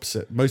people are the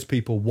opposite. Most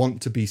people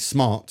want to be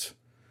smart,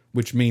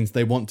 which means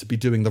they want to be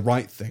doing the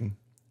right thing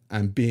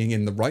and being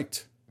in the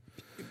right.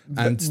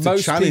 And to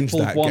most challenge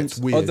people that want gets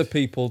weird. other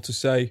people to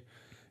say,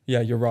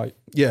 yeah, you're right.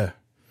 Yeah.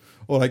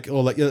 Or like a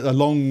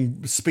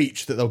long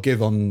speech that they'll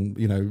give on,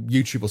 you know,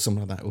 YouTube or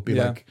something like that. It will be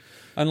like,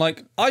 and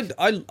like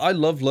I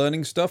love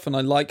learning stuff, and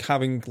I like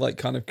having like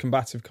kind of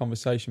combative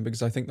conversation,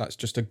 because I think that's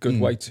just a good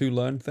way to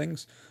learn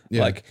things.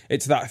 Yeah. Like,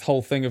 it's that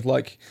whole thing of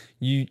like,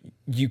 you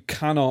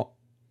cannot,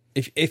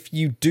 if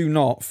you do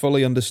not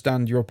fully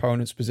understand your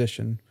opponent's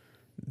position,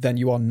 then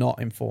you are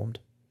not informed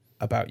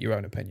about your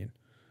own opinion.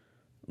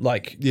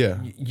 Like,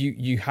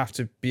 you have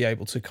to be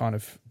able to kind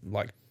of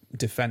like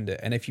defend it.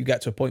 And if you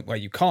get to a point where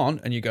you can't,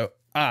 and you go,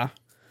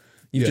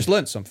 you've just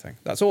learned something,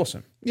 that's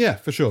awesome. Yeah,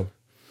 for sure.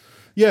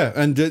 Yeah,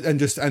 and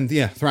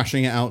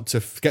thrashing it out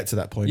to get to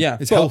that point. Yeah,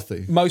 it's but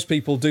healthy. Most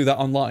people do that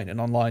online, and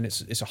online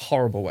it's a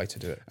horrible way to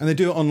do it. And they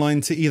do it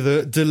online to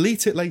either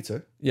delete it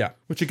later, Yeah,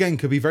 which again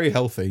could be very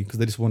healthy because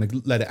they just want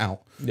to let it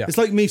out. Yeah. It's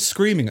like me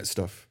screaming at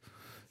stuff.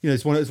 You know,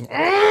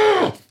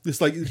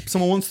 it's like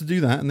someone wants to do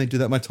that, and they do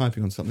that by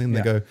typing on something, and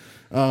they go,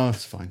 "Oh,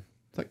 it's fine."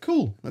 It's like,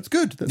 cool, that's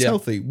good, that's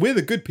healthy. We're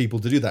the good people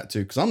to do that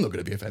too, because I'm not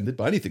going to be offended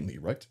by anything that you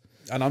write.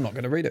 and I'm not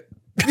going to read it.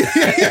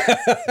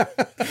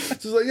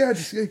 So it's like,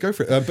 just go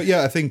for it. But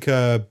yeah, I think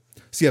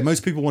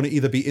most people want to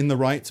either be in the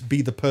right,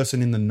 be the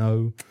person in the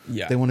know.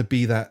 Yeah. They want to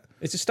be that.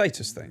 It's a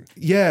status thing.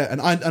 Yeah,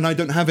 and I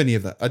don't have any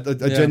of that. I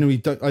genuinely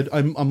don't.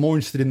 I'm more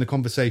interested in the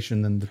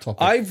conversation than the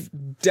topic. I've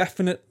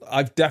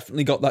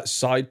definitely got that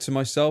side to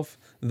myself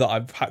that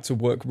I've had to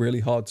work really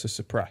hard to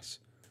suppress.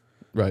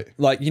 Right.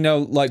 Like, you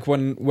know, like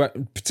when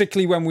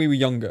particularly when we were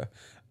younger,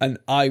 and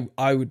I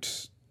would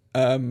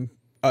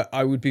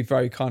be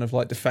very kind of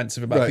like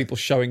defensive about people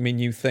showing me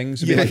new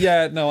things. And be like,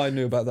 I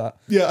knew about that.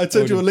 Yeah, I'd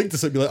send you a link to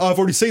something, like, I've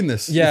already seen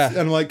this. Yeah. And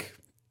I'm like,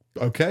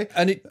 okay.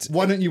 And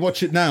why don't you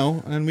watch it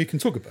now and we can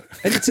talk about it?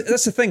 And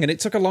that's the thing. And it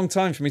took a long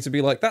time for me to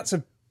be like, that's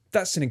an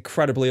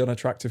incredibly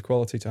unattractive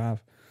quality to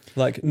have.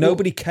 Like,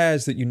 nobody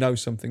cares that you know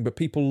something, but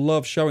people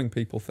love showing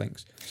people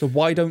things. So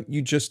why don't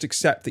you just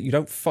accept that you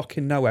don't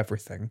fucking know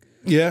everything?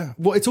 Yeah.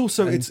 Well, it's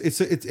also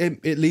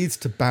it leads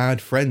to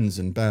bad friends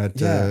and bad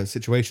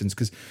situations,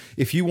 because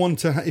if you want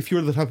to, if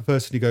you're the type of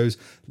person who goes,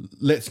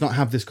 let's not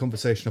have this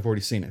conversation, I've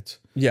already seen it.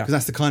 Yeah. Because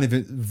that's the kind of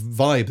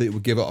vibe that it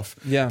would give off.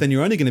 Yeah. Then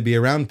you're only going to be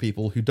around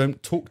people who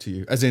don't talk to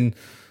you, as in,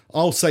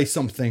 I'll say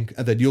something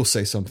and then you'll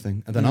say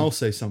something and then I'll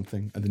say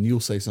something and then you'll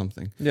say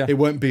something. Yeah. It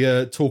won't be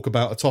a talk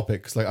about a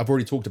topic. It's like, I've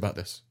already talked about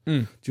this. Do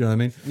you know what I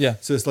mean? Yeah.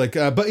 So it's like,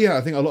 but yeah,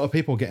 I think a lot of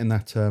people get in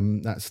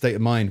that state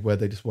of mind where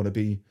they just want to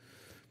be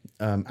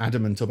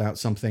adamant about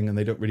something and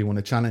they don't really want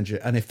to challenge it.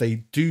 And if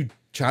they do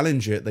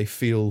challenge it, they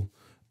feel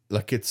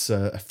like it's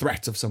a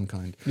threat of some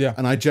kind. Yeah.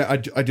 And I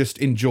just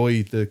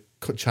enjoy the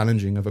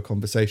challenging of a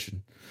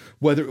conversation,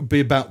 whether it would be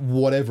about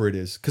whatever it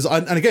is. Because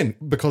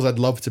I'd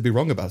love to be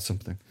wrong about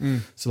something.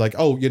 So like,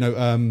 I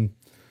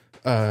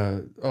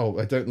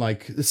don't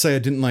like, let's say I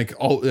didn't like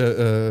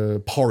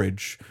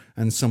porridge,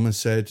 and someone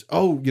said,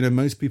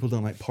 most people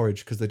don't like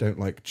porridge because they don't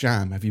like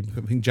jam. Have you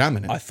put jam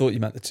in it? I thought you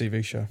meant the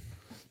TV show.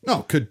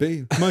 No, could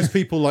be. Most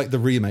people like the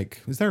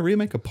remake. Is there a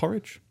remake of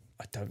porridge?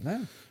 I don't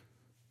know.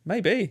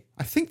 Maybe.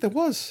 I think there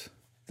was.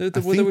 There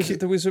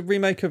was a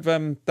remake of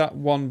that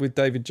one with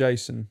David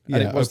Jason. Yeah,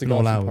 and it was Open the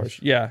All guy from Hours. Porridge.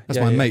 Yeah. That's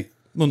yeah, my yeah. mate.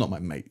 Well, not my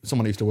mate.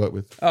 Someone I used to work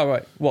with. Oh,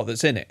 right. What,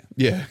 that's in it?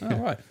 Yeah. Oh,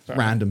 right. Fair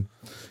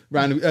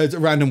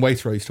Random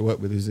waiter I used to work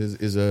with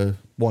is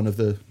one of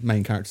the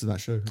main characters of that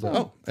show. I was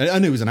like, I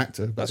knew he was an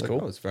actor. But That's I was cool.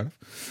 Like, that's fair enough.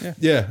 Yeah.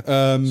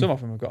 Yeah. Some of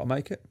them have got to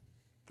make it.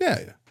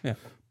 Yeah. Yeah.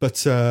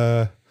 But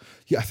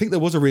I think there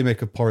was a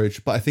remake of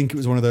Porridge, but I think it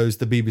was one of those,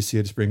 the BBC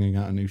are just bringing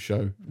out a new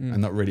show and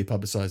not really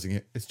publicising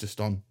it. It's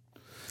just on.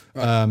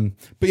 Right.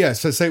 But yeah,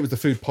 so say it was the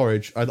food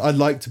porridge. I'd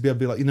like to be able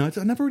to be like,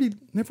 I never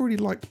really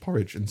liked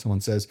porridge. And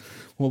someone says,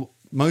 well,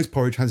 most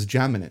porridge has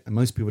jam in it, and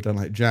most people don't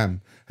like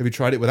jam. Have you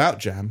tried it without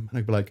jam? And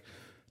I'd be like,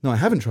 no, I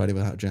haven't tried it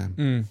without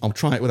jam. I'll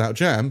try it without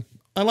jam.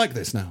 I like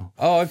this now.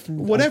 Oh,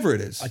 whatever it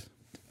is.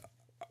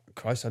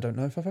 Christ, I don't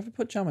know if I've ever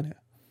put jam in it.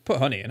 Put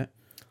honey in it.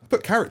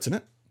 Put carrots in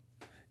it.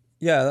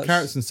 Yeah,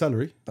 Carrots and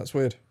celery. That's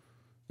weird.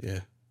 Yeah.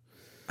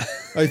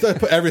 I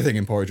put everything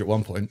in porridge at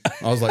one point.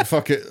 I was like,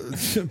 fuck it.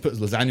 Put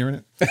lasagna in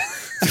it.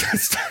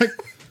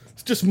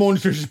 It's just more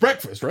nutritious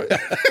breakfast, right?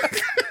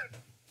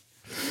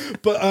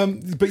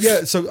 But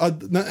yeah, so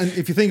and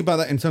if you think about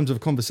that in terms of a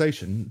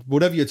conversation,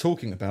 whatever you're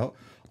talking about,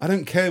 I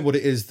don't care what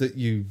it is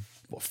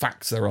what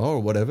facts there are or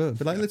whatever.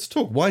 But like, let's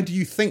talk. Why do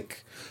you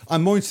think?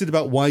 I'm more interested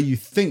about why you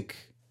think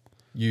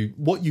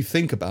what you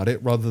think about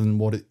it rather than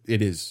what it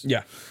is.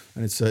 Yeah.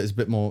 And it's a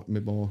bit more.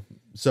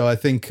 So I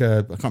think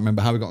I can't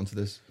remember how we got onto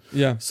this.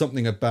 Yeah.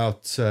 Something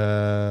about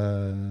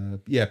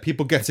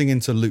people getting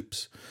into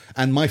loops.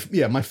 And my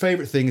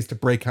favorite thing is to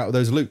break out of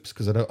those loops,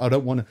 because I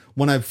don't want to.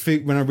 When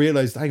I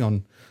realized, hang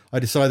on, I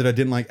decided I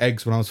didn't like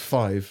eggs when I was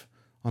 5.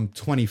 I'm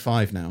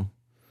 25 now.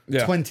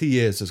 Yeah. 20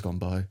 years has gone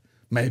by.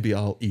 Maybe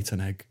I'll eat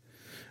an egg.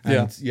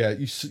 And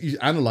you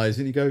analyze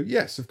it and you go,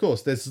 yes, of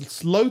course.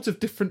 There's loads of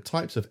different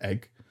types of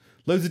egg.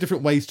 Loads of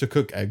different ways to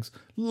cook eggs.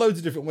 Loads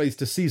of different ways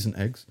to season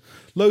eggs.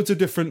 Loads of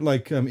different,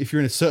 if you're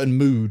in a certain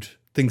mood,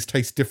 things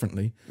taste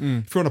differently.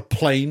 If you're on a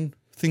plane,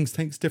 things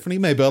taste differently.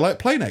 Maybe I like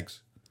plain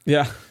eggs.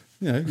 Yeah.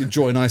 You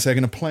enjoy a nice egg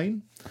in a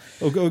plane.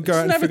 Or go out and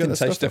figure Everything that tastes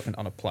stuff out. different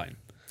on a plane.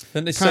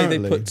 Then they say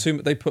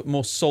they put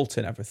more salt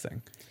in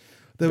everything.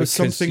 There was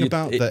because something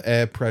about the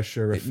air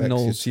pressure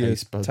affects your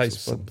taste buds or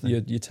something.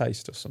 Your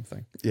taste or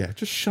something. Yeah,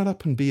 just shut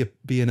up and be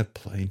in a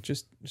plane.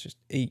 Just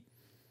eat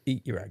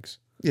your eggs.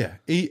 Yeah,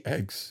 eat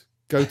eggs.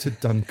 Go to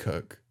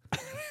Dunkirk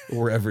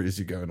or wherever it is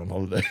you're going on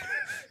holiday.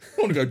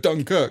 I want to go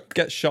Dunkirk.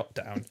 Get shot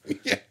down.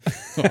 Yeah.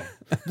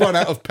 Run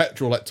out of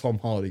petrol like Tom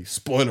Hardy.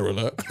 Spoiler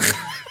alert.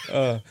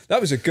 That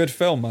was a good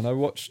film, man. I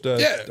watched.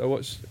 Yeah. I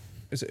watched.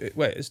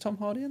 Is Tom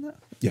Hardy in that?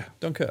 Yeah.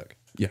 Dunkirk.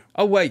 Yeah.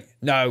 Oh wait,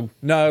 no,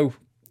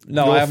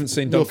 I haven't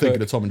seen You're Dunkirk.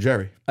 thinking of Tom and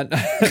Jerry.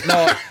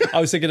 No, I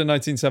was thinking of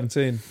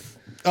 1917.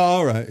 Oh,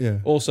 all right. Yeah.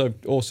 Also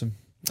awesome.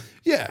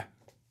 Yeah.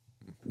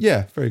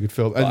 Yeah. Very good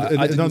film. And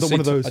I another one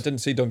of those. I didn't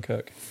see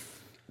Dunkirk.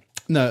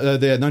 No,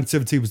 the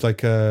 1917 was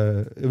like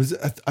it was.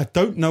 I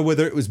don't know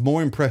whether it was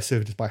more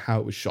impressive just by how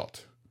it was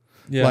shot.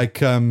 Yeah. Like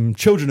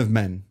Children of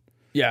Men.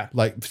 Yeah.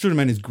 Like Children of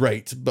Men is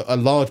great, but a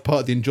large part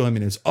of the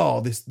enjoyment is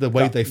the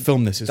way they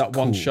film this is that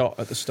cool. one shot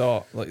at the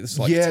start. Like it's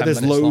like yeah, 10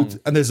 there's minutes loads,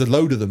 long. and there's a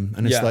load of them,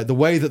 and it's Yeah. like the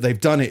way that they've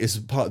done it is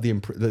part of the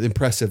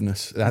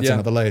impressiveness. It adds Yeah.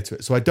 another layer to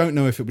it. So I don't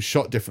know if it was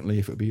shot differently,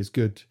 if it would be as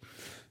good.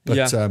 But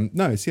Yeah.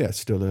 no, it's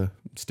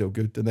still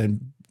good. And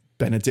then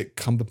Benedict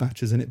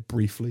Cumberbatch is in it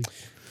briefly,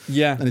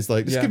 Yeah. and it's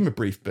like just give him a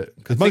brief bit,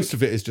 because most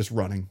of it is just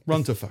run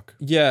to fuck.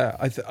 Yeah,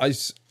 I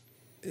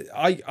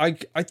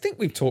think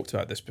we've talked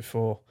about this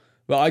before.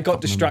 But I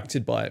got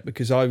distracted by it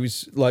because I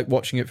was like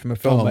watching it from a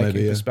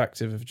filmmaking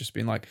perspective of just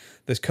being like,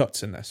 "There's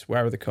cuts in this.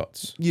 Where are the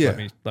cuts? Yeah.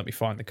 let me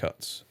find the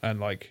cuts." And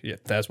like, yeah,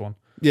 there's one.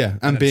 Yeah,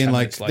 and then being 10 like,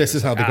 minutes later, this is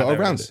it's how like, they got there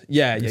around is. it.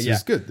 Yeah, This yeah.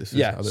 is good. This is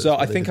Yeah, how so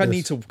I they think did I this.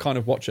 need to kind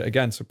of watch it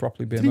again to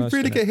properly be Did he immersed.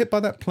 really in get it. hit by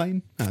that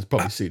plane? No, it's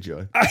probably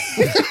CGI.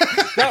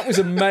 That was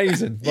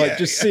amazing. Like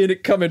just seeing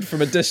it coming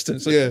from a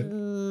distance. Like, Yeah.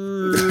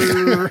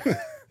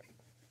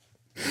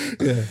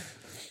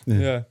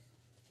 Yeah.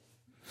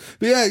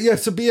 But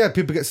yeah,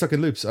 people get stuck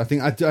in loops. I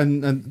think,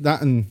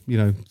 and you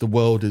know, the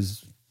world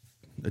is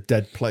a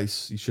dead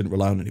place. You shouldn't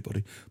rely on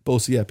anybody. But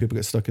also, yeah, people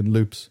get stuck in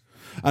loops.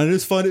 And I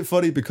just find it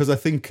funny because I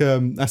think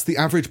that's the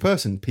average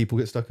person. People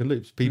get stuck in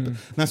loops. And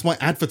that's why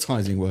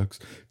advertising works.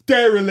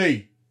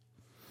 Dairy.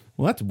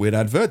 Well, that's a weird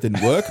advert.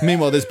 Didn't work.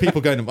 Meanwhile, there's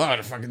people going,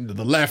 fucking to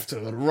the left, to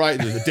the right,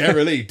 to the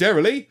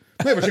Dairy.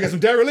 Maybe I should get some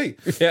Dairy.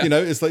 Yeah. You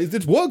know, it's like,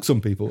 it works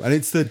on people. And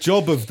it's the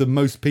job of the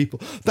most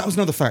people. That was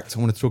another fact I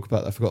wanted to talk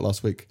about that I forgot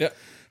last week. Yeah.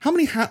 How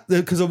many,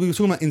 because we were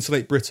talking about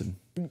Insulate Britain.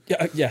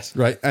 Yeah. Yes.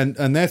 Right.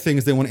 And their thing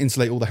is they want to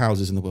insulate all the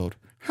houses in the world.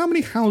 How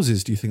many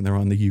houses do you think there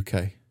are in the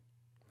UK?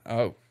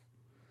 Oh.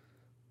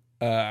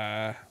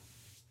 Because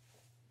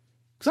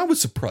I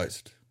was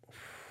surprised.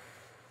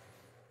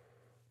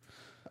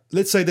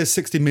 Let's say there's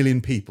 60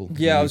 million people.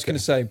 Yeah, I was going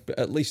to say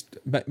at least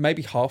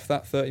maybe half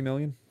that, 30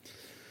 million.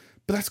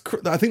 But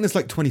I think there's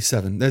like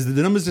 27. There's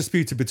the numbers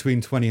disputed between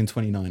 20 and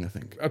 29, I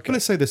think. Okay. But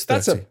let's say there's 30.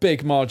 That's a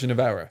big margin of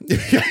error.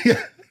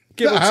 yeah.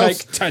 Give or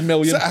take 10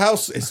 million. That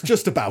house is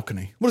just a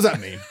balcony. What does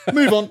that mean?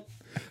 Move on.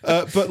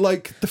 But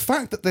like the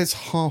fact that there's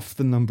half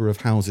the number of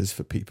houses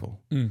for people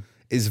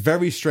is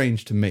very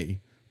strange to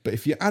me. But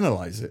if you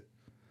analyse it,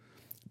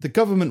 the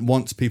government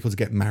wants people to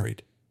get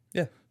married.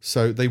 Yeah.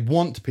 So they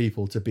want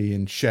people to be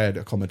in shared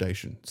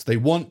accommodation. So they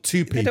want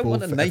two people. They don't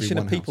want a for nation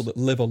every of people house. that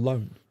live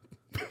alone.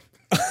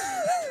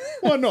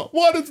 Why not?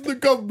 Why does the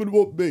government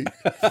want me?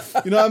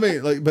 You know what I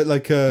mean?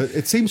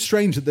 It seems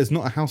strange that there's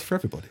not a house for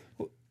everybody.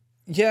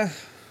 Yeah.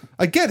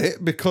 I get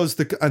it because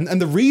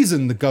the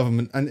reason the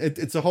government, and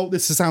it's a whole,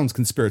 this sounds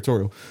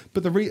conspiratorial,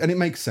 but and it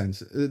makes sense.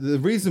 The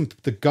reason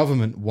the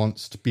government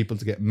wants people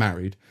to get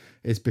married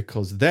is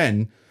because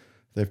then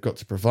they've got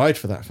to provide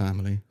for that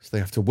family, so they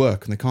have to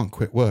work, and they can't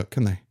quit work,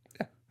 can they?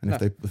 Yeah. And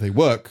if they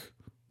work,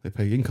 they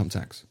pay income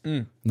tax,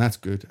 and that's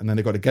good. And then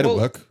they got to get to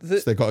work, so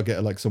they got to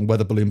get like some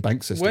weather balloon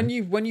bank system.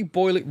 When you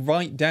boil it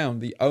right down,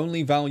 the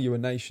only value a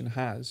nation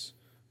has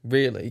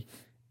really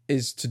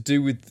is to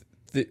do with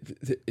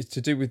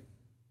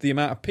the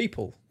amount of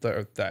people that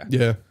are there.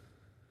 Yeah.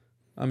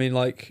 I mean,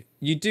 like,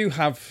 you do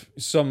have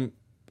some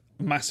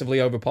massively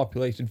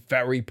overpopulated,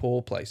 very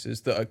poor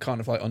places that are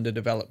kind of like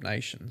underdeveloped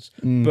nations.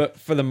 But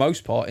for the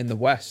most part, in the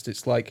West,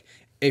 it's like,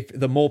 if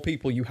the more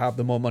people you have,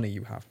 the more money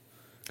you have.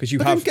 Because you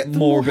have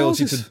more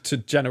ability to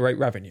generate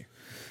revenue.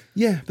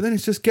 Yeah, but then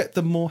it's just get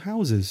them more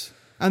houses.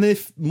 And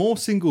if more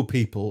single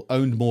people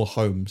owned more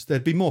homes,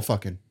 there'd be more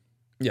fucking.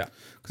 Yeah.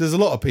 Because there's a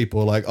lot of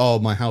people like, oh,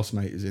 my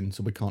housemate is in,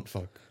 so we can't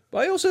fuck.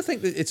 But I also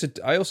think that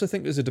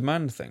there's a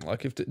demand thing.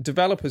 Like, if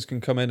developers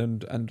can come in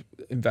and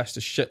invest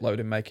a shitload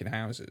in making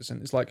houses, and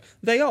it's like,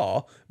 they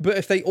are, but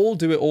if they all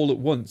do it all at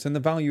once, then the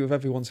value of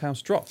everyone's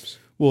house drops.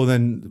 Well,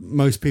 then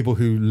most people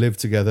who live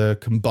together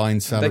combine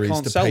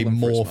salaries to pay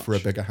more for a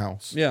bigger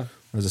house. Yeah.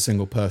 Whereas a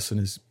single person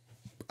is,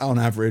 on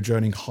average,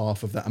 earning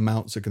half of that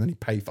amount, so can only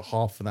pay for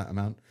half of that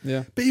amount.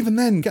 Yeah. But even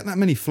then, get that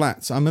many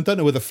flats. I don't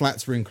know whether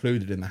flats were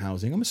included in the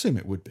housing. I'm assuming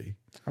it would be.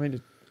 I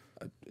mean,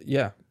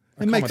 yeah.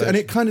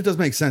 It kind of does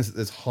make sense that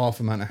there's half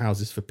amount of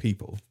houses for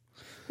people.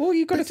 Well,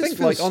 you've got to think,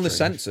 like, on the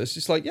strange. census,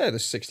 it's like, yeah,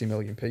 there's 60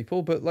 million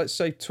people, but let's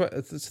say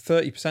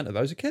 30% of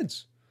those are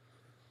kids.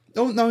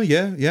 Oh, no,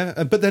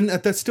 yeah. But then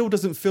that still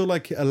doesn't feel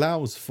like it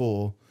allows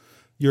for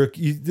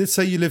let's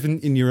say you live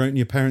in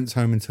your parents'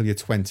 home until you're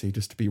 20,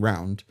 just to be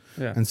round,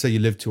 and say you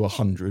live to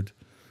 100.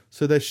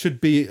 So there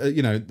should be,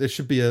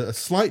 a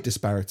slight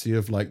disparity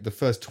of like the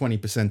first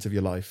 20% of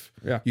your life.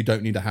 Yeah. You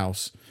don't need a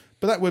house.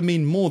 But that would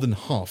mean more than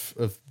half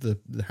of the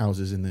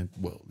houses in the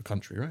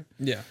country, right?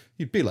 Yeah.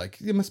 You'd be like,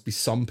 there must be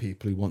some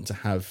people who want to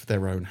have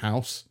their own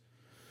house.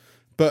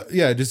 But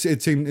yeah,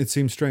 it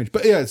seems strange.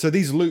 But yeah, so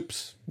these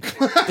loops.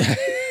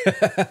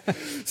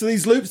 So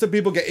these loops that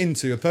people get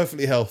into are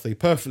perfectly healthy,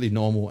 perfectly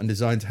normal, and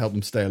designed to help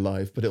them stay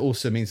alive. But it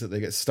also means that they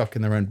get stuck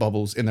in their own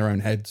bubbles, in their own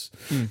heads.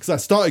 Because I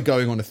started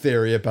going on a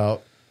theory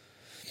about,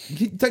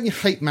 don't you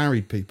hate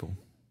married people?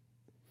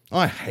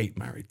 I hate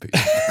married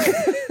people.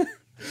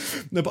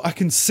 No, but I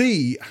can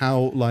see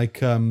how,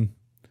 like,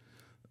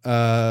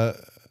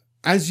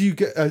 as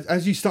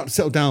you start to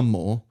settle down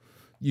more,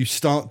 you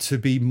start to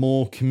be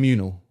more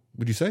communal.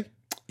 Would you say?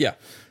 Yeah.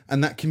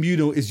 And that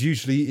communal is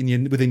usually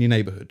within your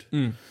neighborhood.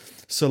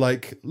 So,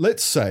 like,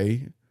 let's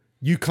say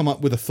you come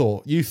up with a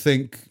thought. You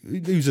think,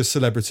 who's a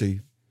celebrity?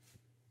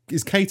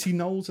 Is Katie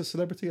Knowles a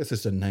celebrity? That's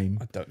just a name.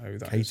 I don't know who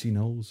that Katie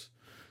Knowles.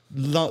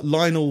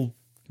 Lionel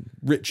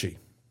Richie.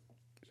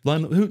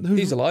 Who?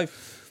 He's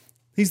alive.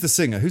 He's the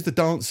singer. Who's the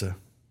dancer?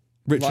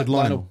 Richard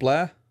Lionel.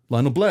 Blair.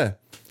 Lionel Blair.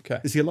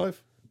 Okay. Is he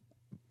alive?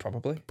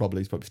 Probably.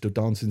 He's probably still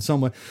dancing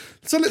somewhere.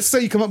 So let's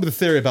say you come up with a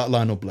theory about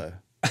Lionel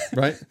Blair,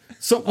 right?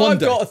 So one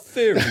day, got a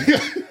theory.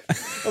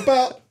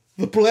 about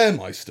the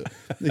Blairmeister.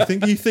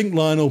 You think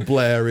Lionel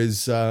Blair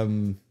is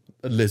a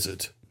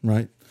lizard,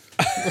 right?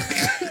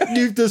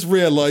 You've just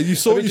realised you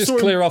saw. Let me just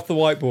clear off the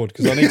whiteboard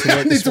because I need to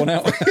work this one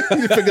out.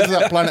 You figure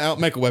that planet out,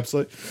 make a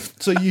website.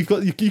 So you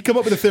come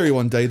up with a theory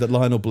one day that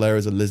Lionel Blair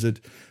is a lizard,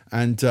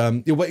 and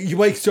you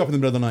wakes you up in the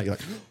middle of the night. You're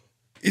like,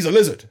 he's a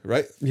lizard,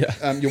 right? Yeah.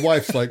 And your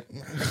wife's like,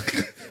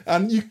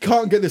 and you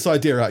can't get this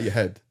idea out of your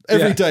head.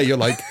 Every day you're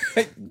like,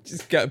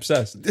 just get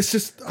obsessed. it's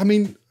just, I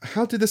mean,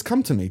 how did this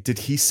come to me?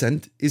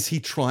 Is he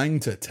trying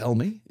to tell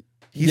me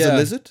he's a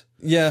lizard?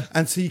 Yeah.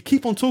 And so you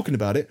keep on talking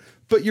about it,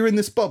 but you're in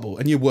this bubble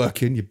and you're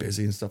working, you're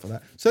busy and stuff like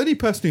that. So the only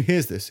person who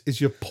hears this is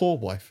your poor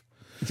wife.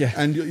 Yeah.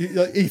 And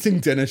you're like eating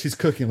dinner, she's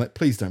cooking, like,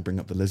 please don't bring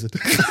up the lizard.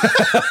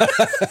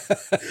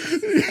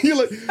 You're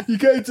like,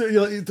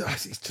 you're like,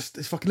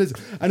 it's fucking lizard.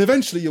 And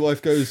eventually your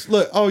wife goes,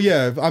 look, oh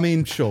yeah, I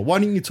mean, sure, why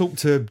don't you talk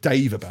to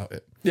Dave about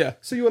it? Yeah.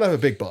 So you will have a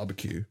big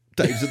barbecue.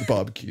 Dave's at the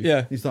barbecue.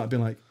 Yeah. You start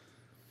being like,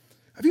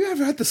 have you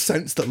ever had the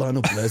sense that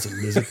Lionel Blair's a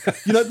lizard?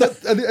 You know,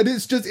 and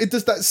it's just, it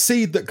does that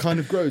seed that kind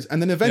of grows.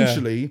 And then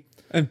eventually,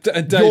 and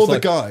Dave's you're the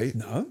like, guy.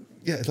 No.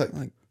 Yeah, it's like,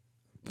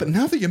 but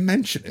now that you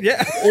mention it,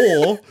 Yeah.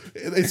 or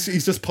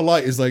he's just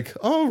polite. He's like,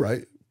 oh,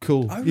 right,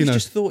 cool. I you know,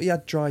 just thought he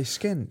had dry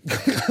skin.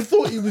 I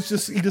thought he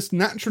just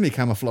naturally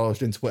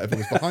camouflaged into whatever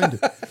was behind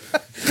it.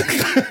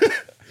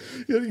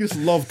 He just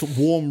loved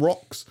warm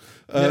rocks.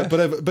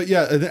 But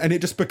yeah, and it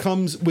just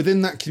becomes,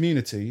 within that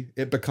community,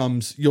 it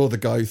becomes, you're the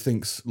guy who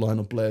thinks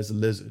Lionel Blair's a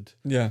lizard.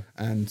 Yeah.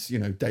 And, you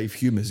know, Dave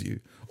humours you.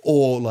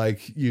 Or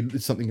like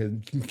it's something, a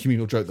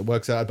communal joke that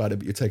works out about it,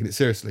 but you're taking it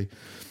seriously.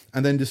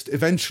 And then just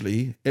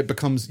eventually it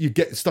becomes, you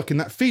get stuck in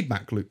that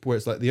feedback loop where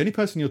it's like the only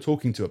person you're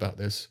talking to about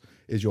this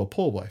is your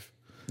poor wife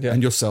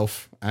and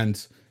yourself,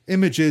 and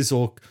images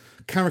or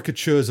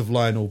caricatures of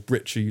Lionel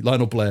Blair that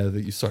Lionel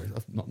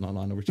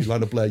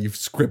Blair you've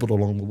scribbled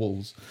along the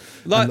walls.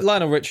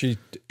 Lionel Richie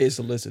is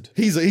a lizard.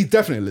 He's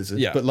definitely a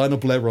lizard, but Lionel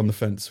Blair were on the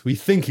fence. We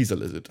think he's a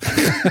lizard.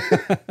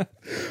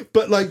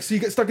 But like, so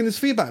you get stuck in this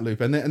feedback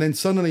loop, and then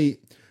suddenly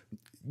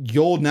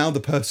you're now the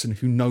person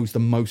who knows the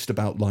most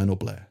about Lionel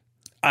Blair.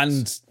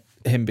 And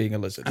him being a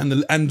lizard.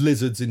 And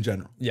lizards in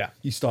general. Yeah.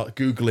 You start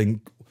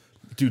Googling,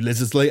 do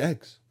lizards lay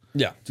eggs?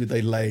 Yeah. Do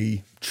they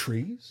lay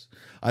trees?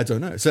 I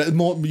don't know. So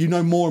you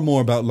know more and more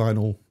about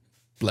Lionel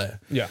Blair.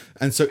 Yeah.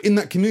 And so in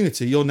that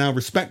community, you're now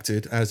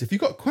respected as, if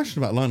you've got a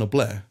question about Lionel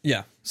Blair,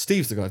 Yeah.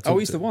 Steve's the guy to talk Oh,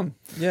 he's to. the one.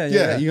 Yeah.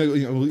 Yeah, you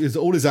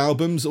know, all his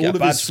albums, all of his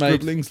badge made.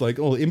 scribblings, like,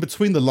 in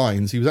between the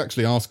lines, he was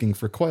actually asking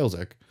for a quail's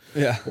egg.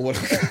 Yeah. Or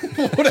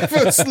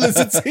whatever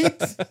lizards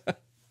eat.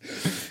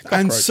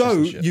 And so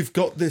and shit. you've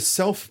got this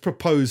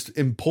self-proposed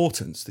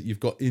importance that you've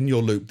got in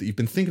your loop, that you've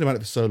been thinking about it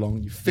for so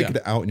long, you've figured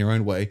it out in your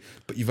own way,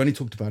 but you've only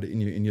talked about it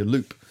in your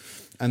loop.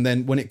 And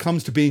then when it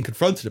comes to being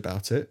confronted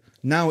about it,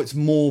 now it's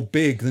more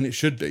big than it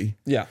should be.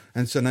 Yeah.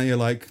 And so now you're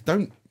like,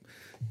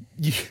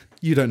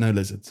 you don't know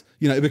lizards.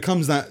 You know, it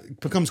becomes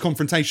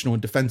confrontational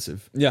and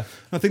defensive. Yeah.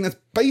 And I think that's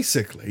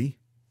basically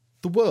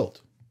the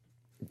world.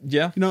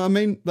 Yeah. You know what I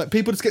mean? Like,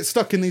 people just get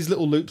stuck in these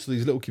little loops, or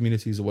these little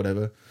communities or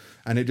whatever,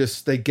 and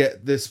they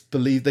get this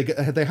belief,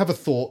 they have a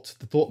thought,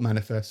 the thought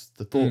manifests,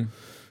 the thought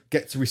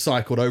gets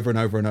recycled over and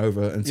over and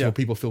over until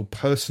people feel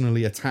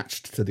personally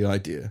attached to the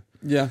idea.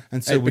 Yeah.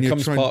 And so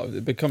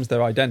it becomes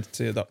their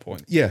identity at that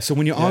point. Yeah, so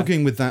when you're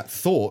arguing with that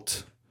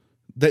thought,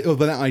 that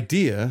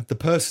idea, the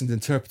person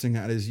interpreting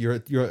that as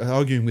you're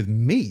arguing with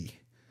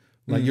me.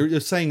 Like, you're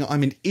saying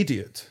I'm an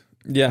idiot.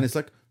 Yeah. And it's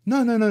like,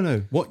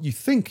 no. What you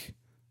think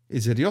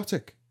is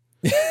idiotic.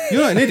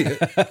 You're not an idiot,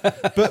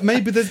 but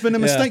maybe there's been a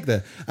mistake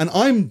there.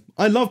 And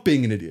I love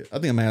being an idiot. I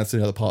think I may answer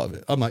the other part of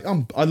it. I'm like,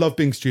 I love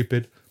being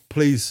stupid.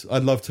 Please,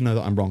 I'd love to know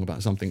that I'm wrong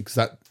about something, because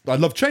I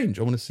love change.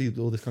 I want to see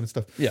all this kind of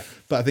stuff. Yeah.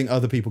 But I think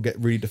other people get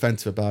really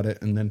defensive about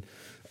it, and then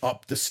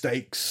up the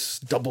stakes,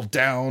 double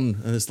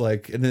down, and it's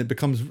like, and then it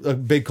becomes a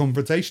big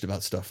confrontation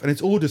about stuff. And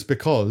it's all just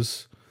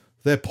because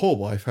their poor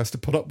wife has to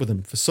put up with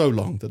them for so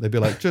long that they'd be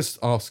like, just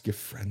ask your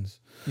friends.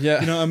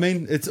 Yeah. You know what I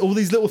mean? It's all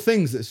these little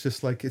things that's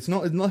just like, it's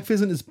not, life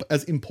isn't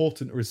as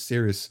important or as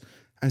serious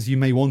as you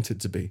may want it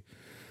to be.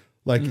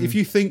 Like, if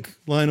you think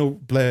Lionel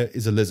Blair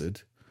is a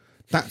lizard,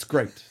 that's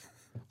great.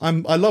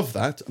 I love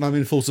that, and I'm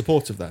in full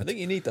support of that. I think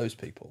you need those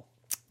people.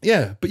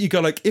 Yeah, but you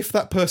go like, if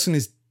that person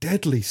is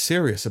deadly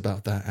serious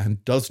about that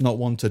and does not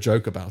want to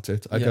joke about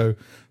it, I go,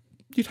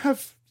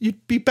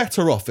 you'd be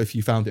better off if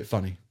you found it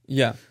funny.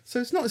 Yeah. So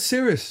it's not as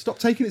serious. Stop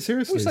taking it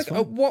seriously. It's like, fine.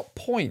 at what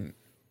point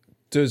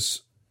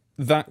does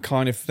that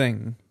kind of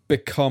thing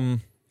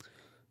become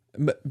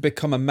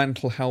a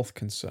mental health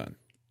concern?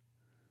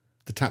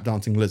 The tap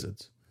dancing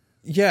lizards.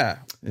 Yeah.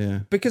 Yeah.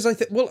 Because I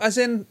think,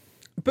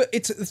 but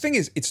the thing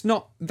is, it's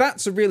not,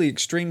 that's a really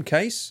extreme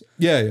case.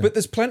 Yeah. But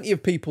there's plenty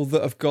of people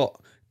that have got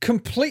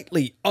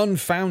completely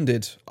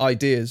unfounded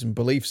ideas and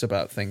beliefs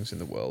about things in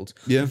the world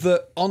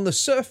that on the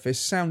surface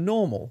sound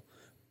normal,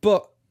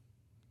 but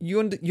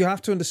you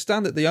have to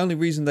understand that the only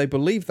reason they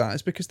believe that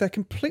is because they're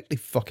completely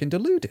fucking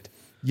deluded.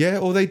 Yeah,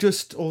 or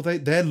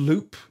their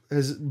loop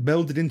has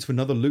melded into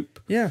another loop.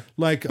 Yeah,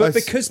 like, but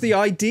because the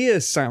idea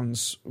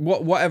sounds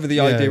whatever the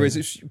idea is,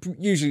 it's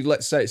usually,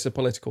 let's say it's a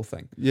political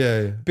thing.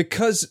 Yeah.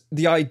 Because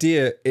the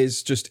idea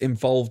is just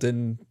involved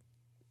in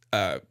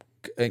an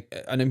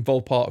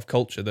involved part of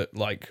culture that,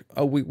 like,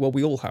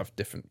 we all have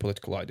different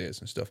political ideas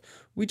and stuff.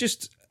 We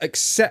just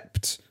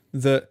accept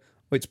that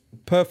it's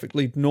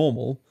perfectly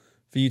normal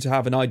for you to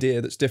have an idea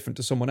that's different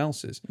to someone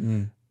else's.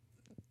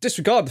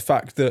 disregard the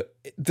fact that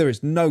there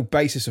is no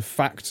basis of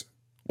fact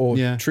or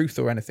Yeah. truth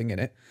or anything in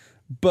it.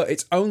 But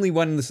it's only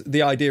when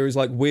the idea is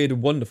like weird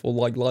and wonderful,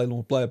 like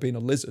Lionel Blair being a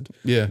lizard,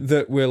 Yeah.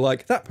 that we're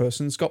like, that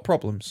person's got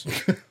problems.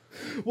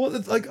 Well,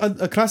 it's like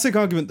a classic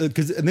argument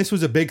and this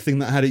was a big thing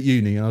that I had at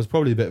uni, and I was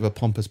probably a bit of a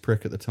pompous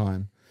prick at the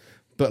time.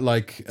 But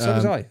like, So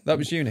was I. That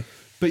was uni.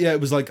 But yeah,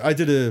 it was like I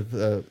did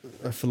a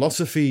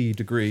philosophy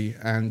degree,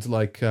 and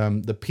like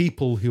the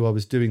people who I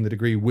was doing the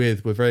degree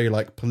with were very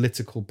like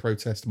political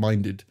protest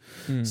minded.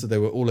 So they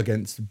were all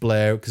against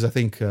Blair, because I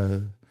think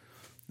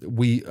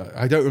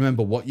I don't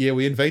remember what year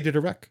we invaded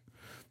Iraq,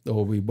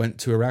 or we went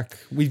to Iraq.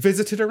 We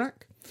visited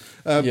Iraq.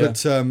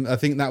 But I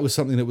think that was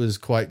something that was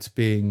quite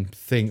being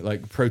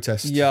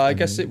protest. Yeah, I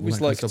guess it was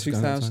and like that kind of stuff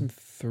going on at the time.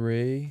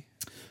 2003.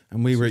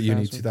 And we were at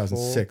uni 2004.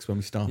 2006 when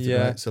we started,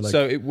 Yeah, right?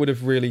 so it would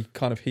have really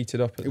kind of heated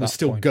up at that it was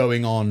still point.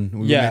 going on.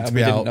 We Yeah, were meant to and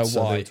be we didn't out, know so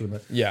they why. were talking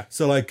about- Yeah.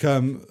 So like,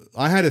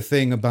 I had a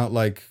thing about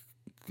like,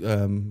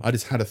 I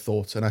just had a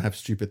thought, and I have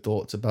stupid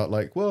thoughts about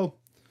like, well,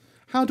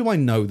 how do I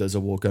know there's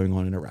a war going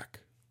on in Iraq?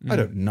 I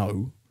don't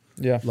know.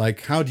 Yeah.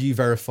 Like, how do you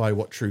verify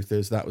what truth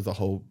is? That was the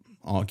whole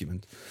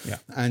argument. Yeah.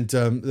 And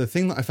the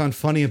thing that I found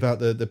funny about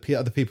the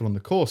other people on the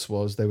course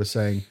was they were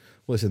saying,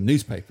 well, it's in the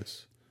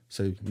newspapers,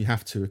 so you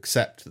have to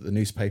accept that the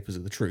newspapers are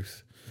the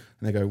truth.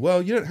 And they go,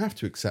 well, you don't have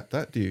to accept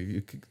that, do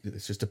you?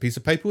 It's just a piece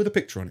of paper with a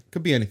picture on it.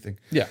 Could be anything.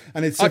 Yeah.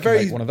 And it's I a can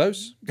very make one of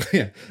those.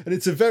 yeah, and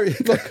it's a very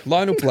Look,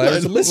 Lionel Blair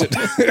is a lizard.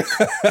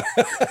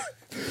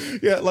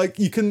 yeah, like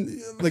you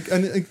can like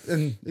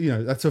and you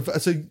know that's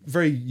a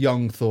very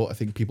young thought I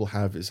think people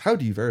have is how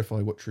do you verify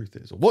what truth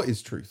is, or what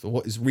is truth, or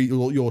what is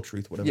real, or your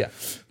truth, whatever. Yeah.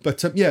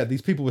 But yeah,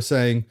 these people were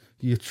saying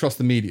you trust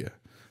the media,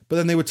 but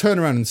then they would turn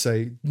around and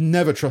say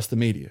never trust the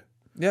media.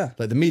 Yeah.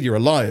 Like the media are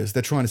liars.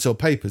 They're trying to sell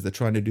papers. They're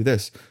trying to do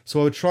this. So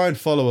I would try and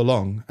follow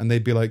along, and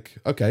they'd be like,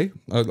 "Okay,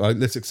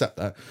 let's accept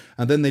that."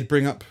 And then they'd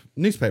bring up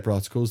newspaper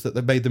articles that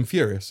made them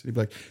furious. You'd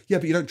be like, "Yeah,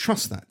 but you don't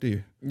trust that, do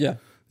you?" Yeah.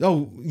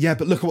 Oh, yeah,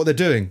 but look at what they're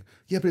doing.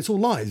 Yeah, but it's all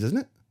lies, isn't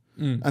it?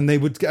 And they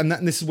would, and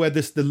this is where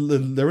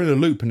they're in a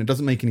loop, and it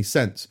doesn't make any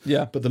sense.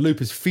 Yeah. But the loop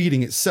is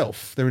feeding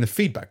itself. They're in a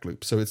feedback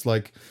loop. So it's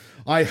like,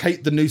 I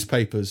hate the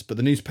newspapers, but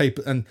the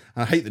newspaper, and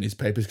I hate the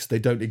newspapers because they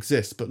don't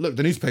exist. But look,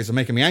 the newspapers are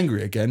making me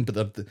angry again,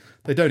 but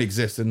they don't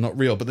exist and not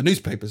real. But the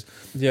newspapers,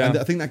 Yeah. and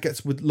I think that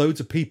gets with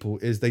loads of people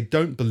is they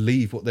don't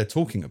believe what they're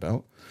talking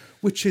about,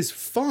 which is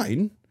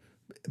fine,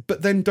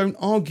 but then don't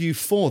argue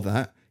for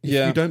that if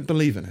Yeah. you don't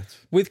believe in it.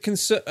 With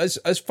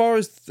as far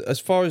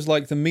as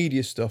like the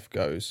media stuff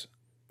goes,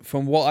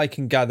 from what I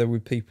can gather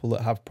with people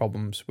that have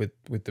problems with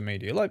the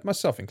media, like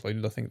myself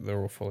included, I think they're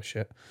all full of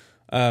shit.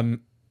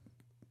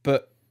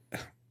 But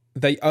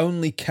they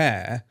only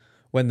care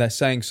when they're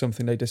saying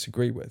something they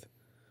disagree with.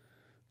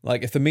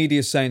 Like if the media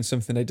is saying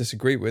something they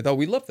disagree with, oh,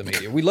 we love the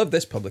media, we love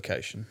this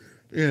publication.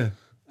 Yeah.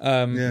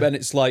 Then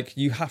it's like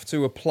you have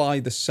to apply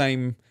the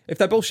same. If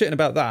they're bullshitting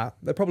about that,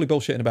 they're probably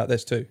bullshitting about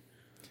this too.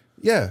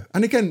 Yeah,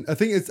 and again, I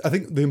think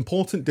the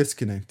important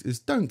disconnect is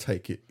don't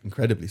take it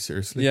incredibly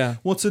seriously. Yeah.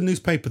 What's a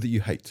newspaper that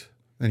you hate?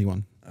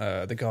 Anyone?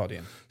 The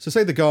Guardian. So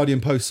say the Guardian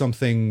posts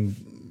something,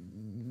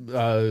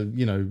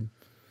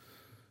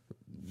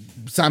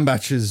 Sam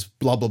Batch's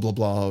blah blah blah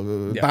blah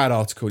bad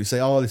article. You say,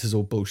 oh, this is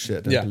all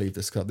bullshit. Don't believe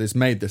this. This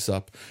made this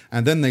up.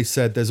 And then they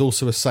said there's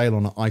also a sale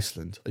on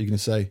Iceland. Are you going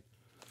to say?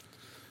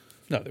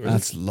 No, there isn't.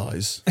 That's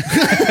lies.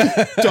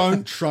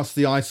 Don't trust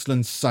the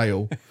Iceland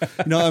sale. You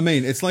know what I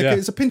mean? It's like Yeah.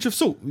 it's a pinch of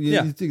salt.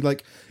 Yeah. You think,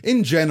 like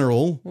in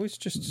general, Well, it's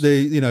just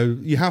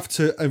you have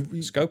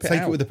to Scope it take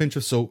out. it with a pinch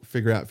of salt.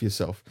 Figure it out for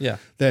yourself. Yeah.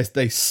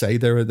 They say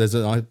there's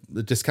a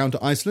discount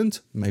at Iceland.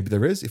 Maybe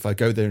there is. If I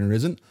go there and there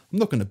isn't, I'm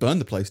not going to burn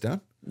the place down.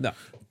 no.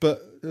 But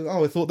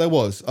I thought there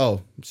was.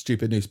 Oh,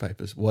 stupid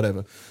newspapers,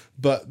 whatever.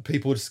 But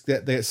people just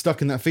they get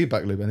stuck in that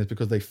feedback loop, and it's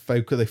because they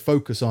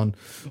focus on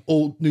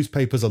all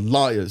newspapers are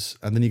liars,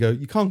 and then you go,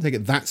 you can't take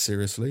it that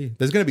seriously.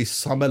 There's going to be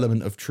some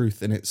element of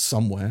truth in it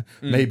somewhere.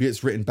 Maybe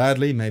it's written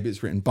badly, maybe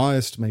it's written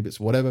biased, maybe it's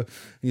whatever. And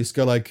you just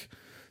go like,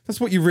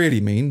 that's what you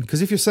really mean.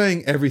 Because if you're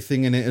saying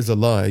everything in it is a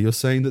lie, you're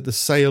saying that the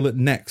sale at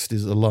Next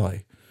is a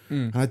lie,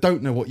 and I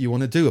don't know what you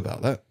want to do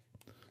about that.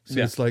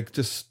 So it's like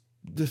just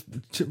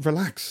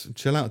relax,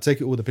 chill out,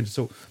 take it all with a pinch of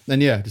salt.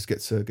 Then just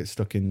get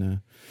stuck in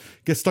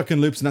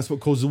loops, and that's what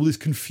causes all this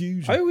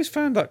confusion. I always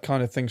found that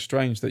kind of thing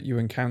strange that you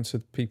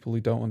encountered people who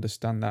don't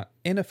understand that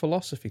in a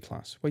philosophy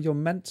class where you're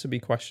meant to be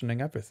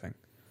questioning everything.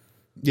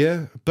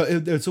 Yeah, but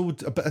it's all.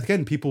 But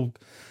again, people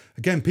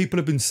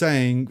have been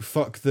saying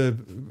fuck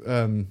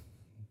the.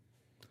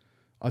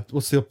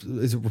 What's the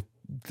is it?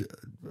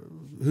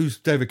 Who's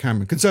David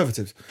Cameron?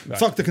 Conservatives. Right.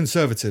 Fuck the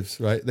conservatives.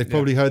 Right? They've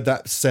probably heard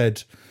that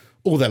said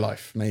all their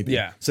life, maybe.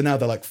 Yeah. So now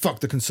they're like, fuck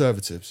the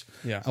conservatives.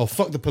 Yeah. Oh,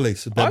 fuck the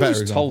police. I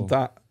was told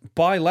that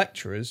by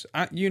lecturers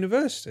at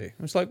university.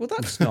 I was like, well,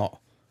 that's not.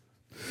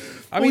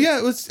 I mean,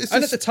 it's and just,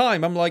 at the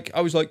time,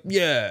 I was like,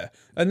 yeah.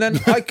 And then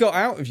I got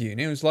out of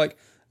uni and was like,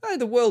 hey,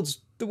 the world's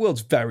The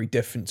world's very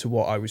different to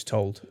what I was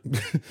told.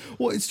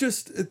 Well, it's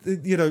just,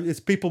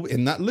 it's people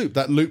in that loop.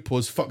 That loop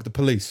was fuck the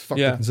police, fuck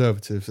the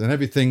Conservatives, and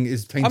everything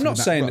is tainted. I'm not with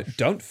that saying rush. that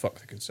don't fuck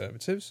the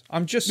Conservatives.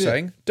 I'm just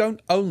saying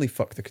don't only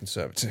fuck the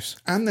Conservatives.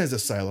 And there's a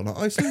sale on it,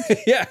 Iceland.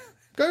 Yeah.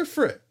 Go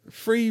for it.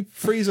 Free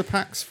freezer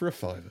packs for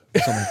 $5 or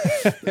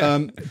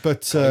something.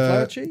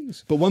 Cauliflower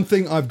cheese. But one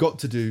thing I've got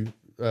to do,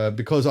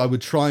 because I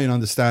would try and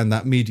understand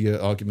that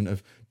media argument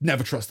of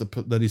never trust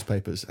the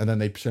newspapers, and then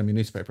they show me a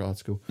newspaper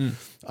article.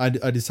 I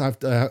just have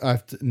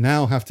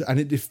to, and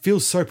it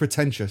feels so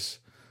pretentious,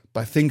 but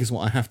I think is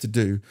what I have to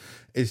do,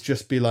 is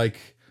just be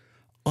like,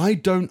 I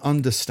don't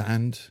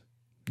understand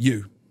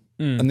you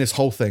and this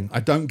whole thing.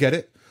 I don't get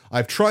it.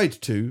 I've tried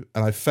to,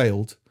 and I've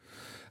failed.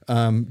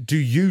 Do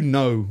you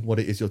know what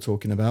it is you're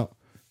talking about?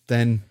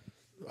 Then,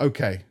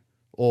 okay.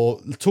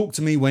 Or talk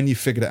to me when you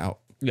figured it out.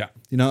 Yeah.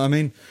 You know what I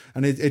mean?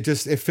 And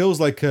it feels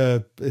like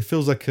a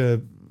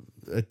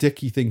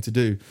dicky thing to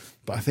do.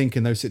 But I think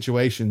in those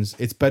situations,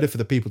 it's better for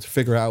the people to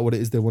figure out what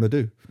it is they want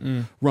to do.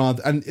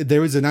 And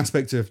there is an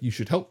aspect of you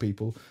should help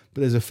people,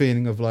 but there's a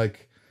feeling of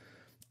like,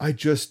 I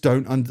just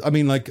don't.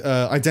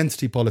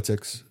 Identity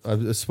politics. I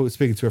was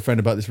speaking to a friend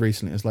about this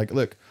recently. It's like,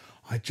 look,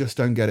 I just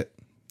don't get it.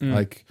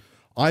 Like,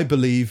 I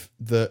believe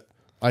that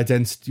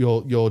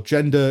your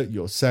gender,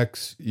 your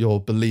sex, your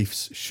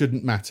beliefs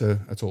shouldn't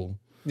matter at all.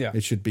 Yeah.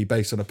 It should be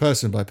based on a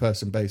person by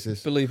person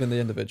basis. Believe in the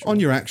individual. On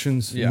your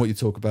actions and what you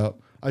talk about.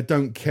 I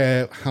don't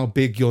care how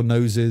big your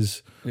nose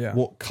is,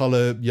 what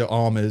color your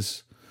arm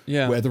is,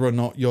 whether or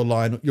not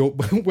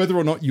whether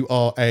or not you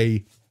are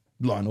a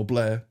Lionel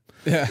Blair,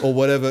 or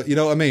whatever. You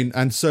know what I mean?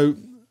 And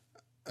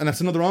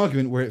that's another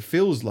argument where it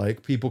feels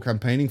like people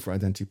campaigning for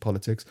identity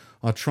politics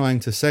are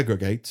trying to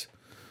segregate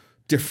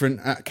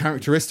different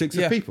characteristics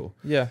of people.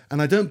 Yeah.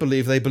 And I don't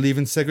believe they believe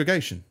in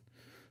segregation.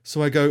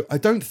 So I go, I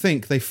don't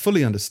think they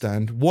fully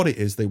understand what it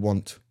is they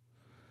want.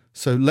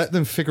 So let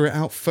them figure it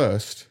out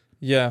first.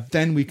 Yeah.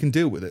 Then we can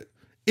deal with it.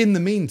 In the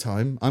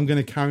meantime, I'm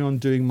going to carry on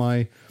doing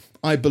my,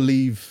 I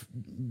believe,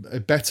 a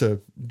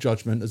better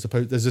judgment as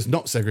opposed, there's just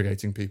not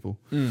segregating people.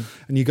 And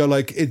you go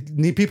like,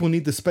 people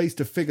need the space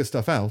to figure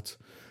stuff out,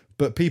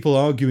 but people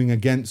arguing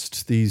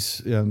against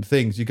these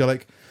things, you go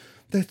like,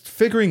 they're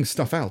figuring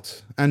stuff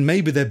out, and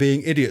maybe they're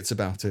being idiots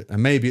about it,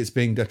 and maybe it's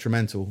being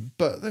detrimental,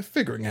 but they're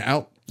figuring it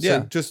out. So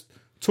just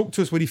talk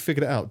to us when you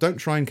figured it out. Don't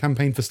try and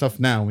campaign for stuff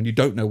now when you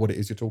don't know what it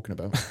is you're talking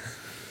about.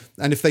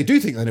 And if they do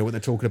think they know what they're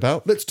talking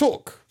about, let's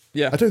talk.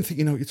 Yeah. I don't think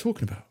you know what you're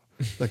talking about.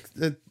 Like,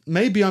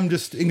 maybe I'm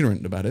just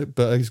ignorant about it,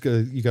 but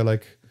you go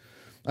like,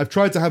 I've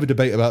tried to have a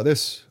debate about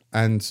this,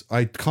 and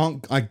I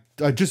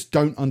just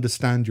don't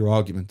understand your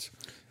argument.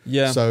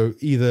 Yeah. So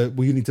either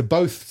we need to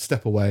both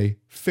step away,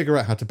 figure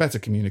out how to better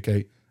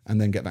communicate,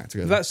 and then get back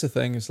together. That's the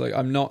thing. It's like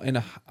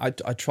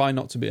I try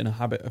not to be in a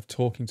habit of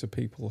talking to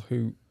people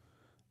who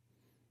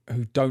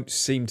don't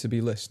seem to be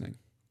listening.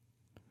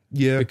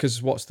 Yeah.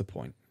 Because what's the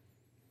point?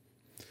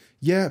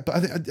 Yeah, but I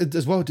think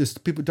as well,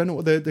 just people don't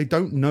know they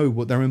don't know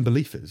what their own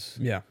belief is.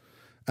 Yeah.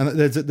 And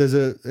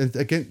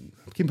again,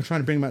 I keep trying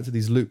to bring back to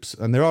these loops,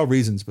 and there are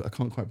reasons, but I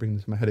can't quite bring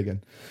them to my head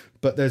again.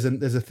 But there's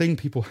a thing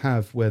people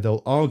have where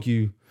they'll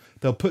argue.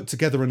 They'll put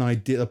together an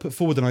idea, they'll put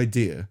forward an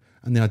idea,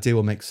 and the idea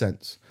will make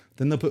sense.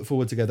 Then they'll put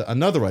forward together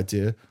another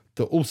idea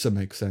that also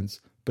makes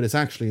sense, but it's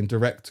actually in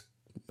direct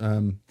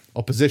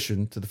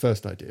opposition to the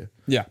first idea.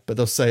 Yeah. But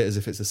they'll say it as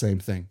if it's the same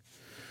thing.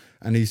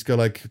 And he's go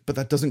like, but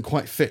that doesn't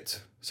quite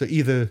fit. So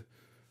either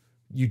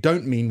you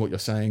don't mean what you're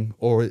saying,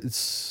 or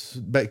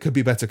it could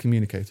be better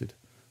communicated.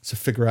 So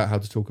figure out how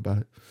to talk about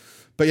it.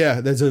 But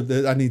yeah,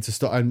 I need to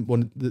start.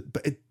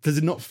 Does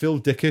it not feel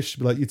dickish?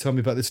 Like, you tell me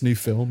about this new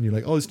film, you're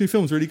like, oh, this new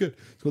film's really good.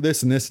 It's got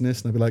this and this and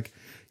this, and I'll be like,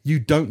 you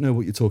don't know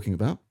what you're talking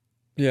about.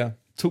 Yeah.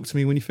 Talk to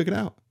me when you figure it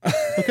out.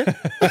 Okay.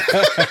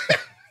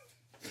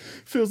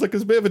 Feels like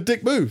it's a bit of a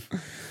dick move.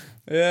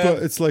 Yeah.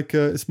 But it's like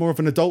it's more of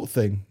an adult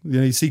thing. You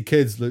know, you see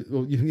kids, be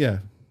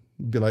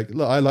like,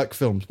 look, I like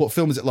films. What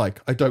film is it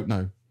like? I don't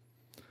know.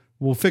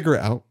 We'll figure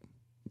it out,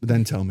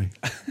 then tell me.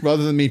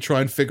 Rather than me try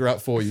and figure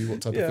out for you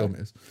what type of film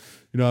it is.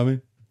 You know what I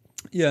mean?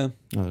 Yeah.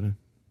 I don't know.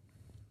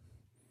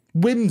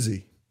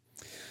 Whimsy.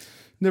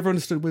 Never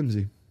understood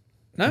whimsy.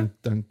 No?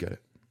 Don't get it.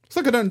 It's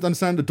like I don't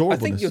understand adorableness. I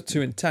think you're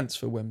too intense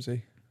for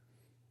whimsy.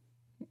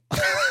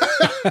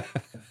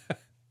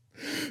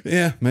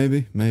 Yeah,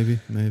 maybe.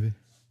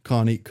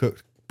 Can't eat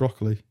cooked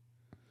broccoli.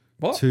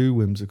 What? Too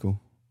whimsical.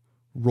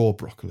 Raw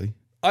broccoli.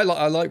 I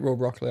like raw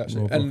broccoli,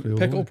 actually. Raw broccoli all and the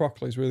pickled way.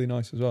 broccoli is really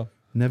nice as well.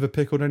 Never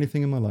pickled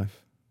anything in my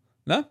life.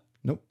 No?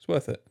 Nope. It's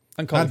worth it.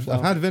 And cauliflower.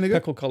 I've had vinegar.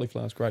 Pickled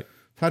cauliflower is great.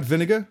 I've had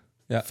vinegar.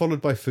 Yeah.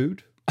 Followed by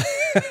food.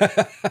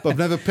 But I've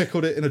never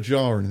pickled it in a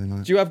jar or anything like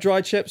that. Do you have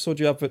dry chips or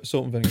do you have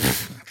salt and vinegar?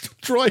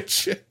 Dry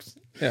chips.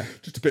 Yeah.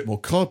 Just a bit more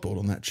cardboard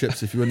on that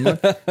chips, if you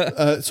wouldn't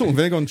mind. Salt and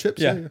vinegar on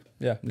chips. Yeah.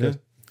 Good.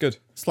 Good.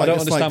 It's like, I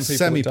don't understand people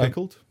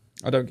semi-pickled.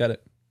 I don't get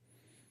it.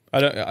 I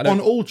don't. On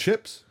all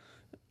chips.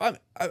 I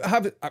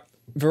have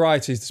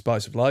variety is the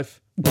spice of life.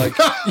 Like,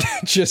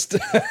 just.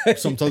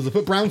 Sometimes I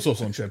put brown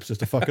sauce on chips just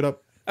to fuck it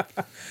up.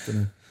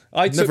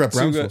 I Never had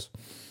brown to, sauce.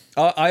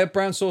 I have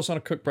brown sauce on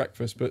a cooked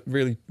breakfast, but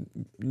really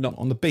not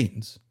On the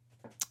beans.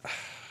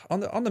 on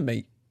the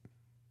meat.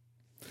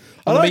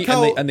 I On the like meat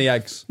how, and the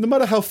eggs. no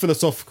matter how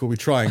philosophical we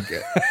try and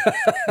get,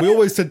 we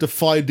always tend to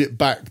find it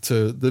back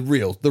to the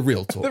real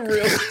talk. The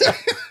real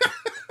stuff.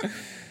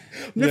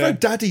 Never Yeah. had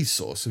daddy's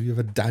sauce. Have you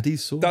ever had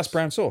daddy's sauce? That's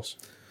brown sauce.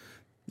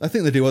 I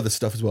think they do other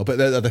stuff as well, but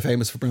they're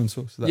famous for brown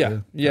sauce.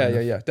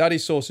 Yeah.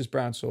 Daddy's sauce is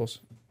brown sauce.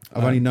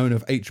 I've only known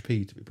of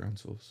HP to be brown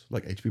sauce,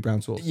 like HP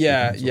brown sauce.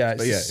 Yeah, brown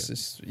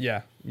sauce.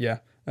 yeah, But yeah.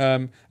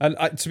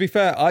 And to be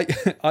fair,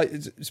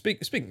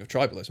 speaking of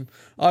tribalism,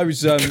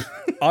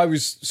 I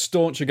was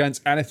staunch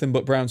against anything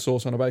but brown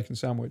sauce on a bacon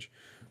sandwich,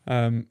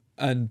 and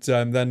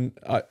then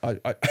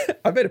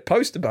I made a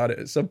post about it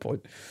at some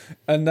point,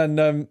 and then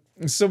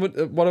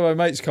one of my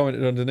mates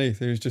commented underneath.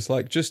 He was just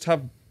like, "Just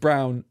have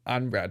brown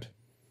and red,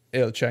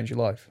 it'll change your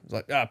life." I was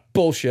like,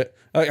 bullshit.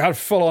 I had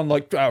full on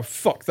like,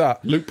 fuck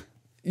that. Loop.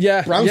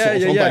 Yeah, Brown sauce on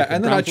bacon.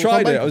 And then Brown I sauce on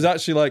tried it. bacon. I was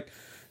actually like,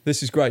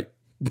 "This is great.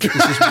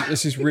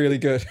 This is really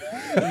good."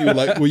 You were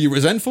like, were you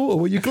resentful or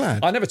were you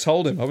glad? I never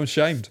told him. I'm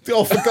ashamed.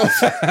 Oh, for God's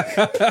sake.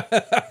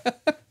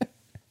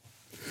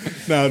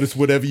 No, just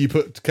whatever you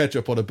put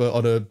ketchup on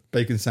a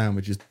bacon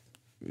sandwich is.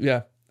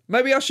 Yeah,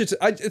 maybe I should.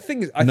 I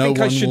think I No think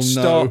I one should will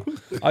start. know.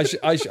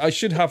 I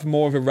should have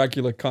more of a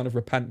regular kind of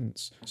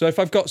repentance. So if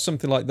I've got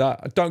something like that,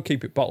 I don't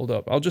keep it bottled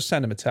up. I'll just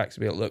send him a text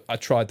and be like, "Look, I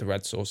tried the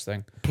red sauce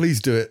thing."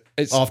 Please do it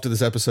It's- after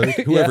this episode,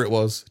 whoever Yeah. it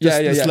was.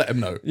 Yeah, Just yeah. let him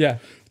know. Yeah,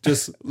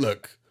 Just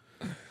look,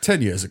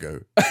 10 years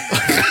ago,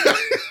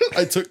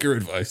 I took your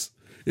advice.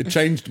 It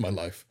changed my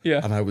life. Yeah.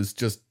 And I was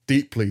just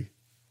deeply,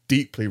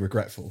 deeply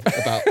regretful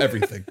about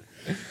everything.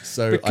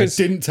 So Because-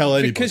 I didn't tell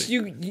anybody. because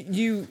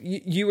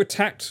you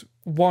attacked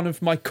one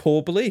of my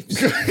core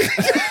beliefs,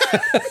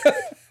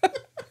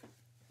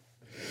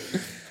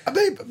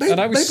 Maybe, and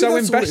I was maybe so that's all it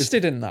is.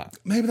 invested in that.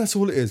 Maybe that's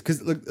all it is. Because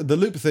the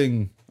loop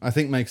thing, I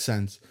think, makes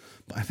sense.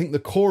 But I think the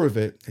core of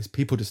it is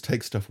people just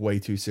take stuff way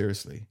too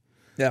seriously.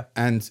 Yeah,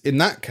 And in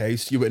that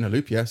case, you were in a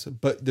loop, yes,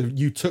 but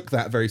you took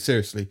that very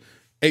seriously.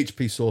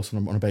 HP sauce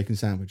on a bacon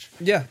sandwich.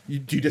 yeah.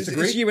 Do you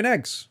disagree? It's you and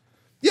eggs.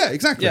 Yeah,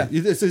 exactly. Yeah.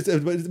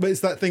 It's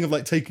that thing of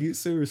like taking it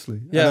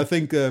seriously. Yeah. And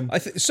I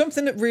think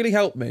Something that really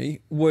helped me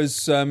was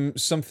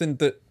something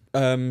that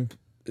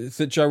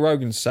Joe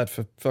Rogan said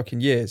for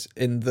fucking years,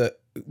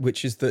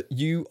 which is that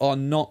you are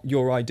not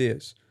your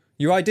ideas.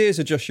 Your ideas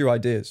are just your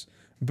ideas,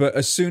 but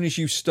as soon as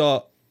you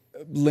start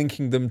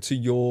linking them to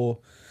your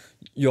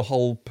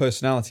whole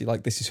personality,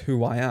 like this is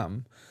who I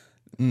am,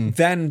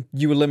 then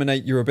you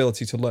eliminate your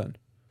ability to learn.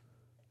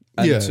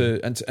 And Yeah.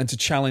 to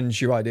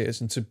challenge your ideas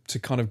and to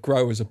kind of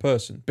grow as a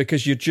person,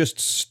 because you're just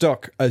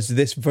stuck as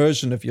this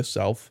version of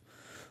yourself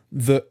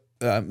that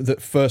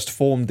first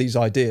formed these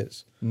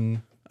ideas,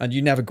 and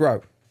you never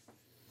grow.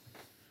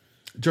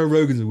 Joe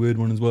Rogan's a weird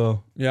one as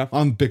well. Yeah.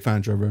 I'm a big fan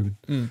of Joe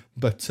Rogan.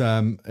 But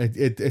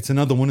it's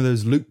another one of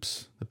those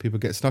loops that people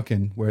get stuck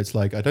in where it's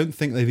like, I don't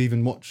think they've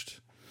even watched.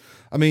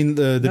 I mean,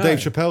 the No. Dave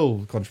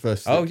Chappelle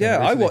controversy. Oh that came yeah,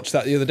 I recently. watched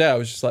that the other day. I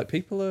was just like,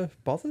 people are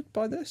bothered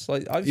by this.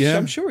 Like, Yeah.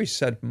 I'm sure he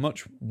said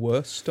much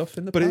worse stuff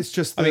in the But past. it's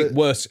just I mean, the-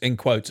 worse in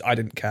quotes. I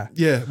didn't care.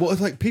 Yeah, well, it's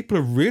like people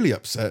are really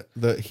upset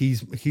that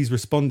he's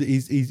responded.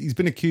 He's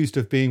been accused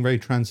of being very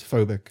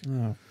transphobic,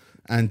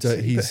 and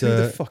he's Who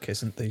the fuck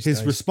isn't these his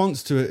days?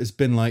 response to it has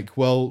been like,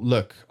 well,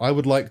 look, I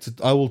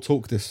will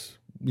talk this,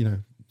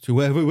 to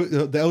whoever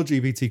the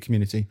LGBT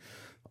community.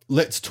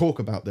 Let's talk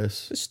about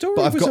this. The story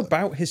But I've was got-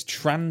 about his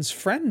trans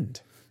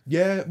friend.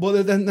 Yeah,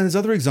 well, then there's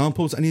other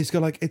examples, and he's go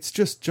like, it's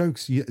just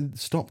jokes.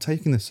 Stop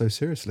taking this so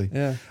seriously.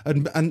 Yeah.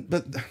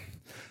 But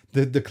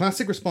the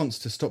classic response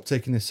to stop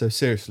taking this so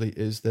seriously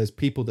is there's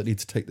people that need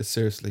to take this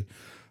seriously.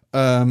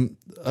 I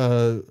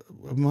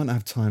might not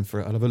have time for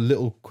it. I'll have a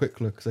little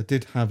quick look because I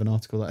did have an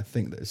article that I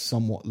think that is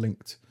somewhat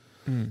linked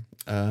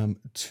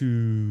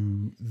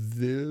to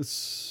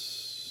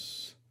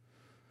this.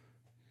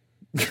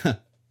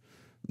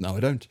 No, I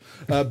don't.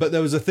 But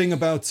there was a thing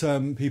about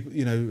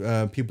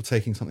people, people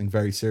taking something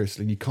very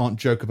seriously. And you can't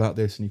joke about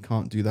this, and you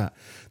can't do that.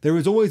 There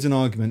is always an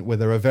argument where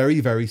there are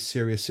very, very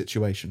serious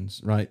situations,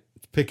 right?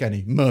 Pick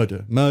any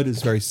murder. Murder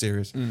is very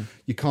serious.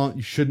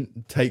 You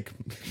shouldn't take.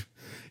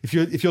 If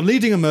you're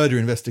leading a murder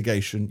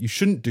investigation, you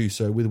shouldn't do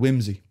so with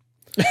whimsy,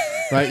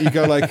 right? You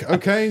go like,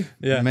 okay,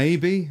 Yeah.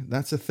 maybe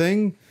that's a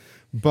thing,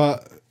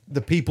 but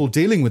the people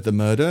dealing with the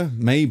murder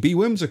may be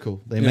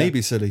whimsical. They may Yeah.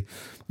 be silly.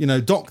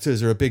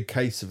 Doctors are a big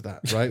case of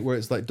that, right? Where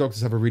it's like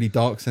doctors have a really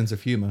dark sense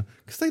of humor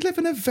because they live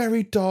in a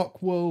very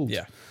dark world.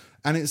 Yeah.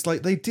 And it's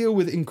like they deal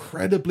with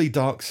incredibly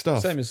dark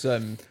stuff. Same as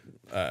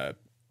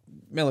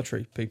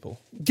military people.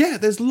 Yeah,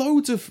 there's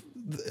loads of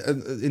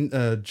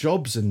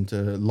jobs and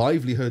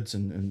livelihoods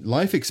and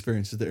life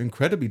experiences that are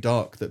incredibly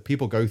dark that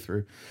people go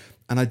through.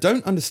 And I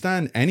don't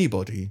understand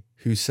anybody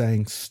who's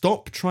saying,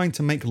 stop trying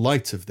to make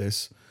light of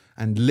this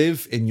and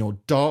live in your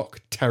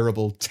dark,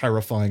 terrible,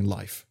 terrifying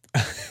life.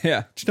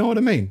 Yeah. Do you know what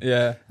I mean?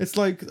 Yeah. It's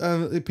like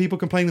people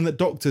complaining that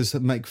doctors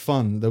make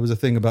fun. There was a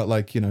thing about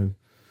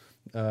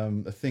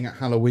a thing at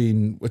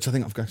Halloween, which I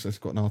think I've actually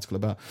got an article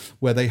about,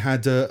 where they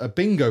had a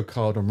bingo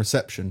card on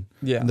reception.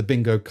 Yeah. And the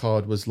bingo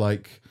card was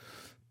like,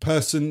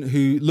 person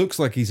who looks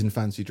like he's in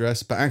fancy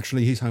dress, but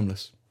actually he's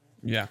homeless.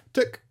 Yeah.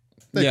 Tick.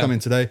 They Yeah. come in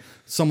today.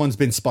 Someone's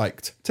been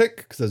spiked. Tick,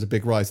 because there's a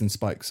big rise in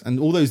spikes. And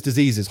all those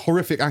diseases,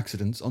 horrific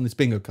accidents on this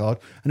bingo card.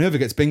 And whoever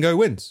gets bingo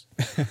wins.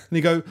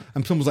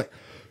 And someone's like,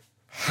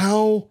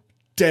 how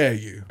dare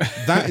you?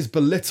 That is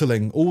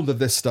belittling all of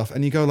this stuff.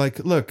 And you go like,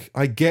 look,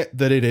 I get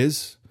that it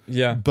is.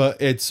 Yeah.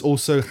 But it's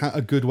also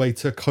a good way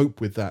to cope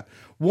with that.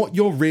 What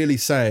you're really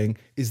saying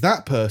is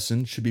that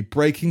person should be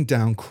breaking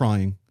down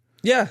crying.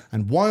 Yeah.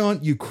 And why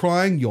aren't you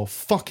crying your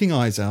fucking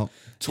eyes out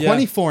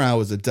 24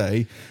 hours a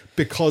day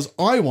because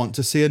I want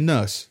to see a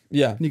nurse?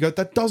 Yeah. And you go,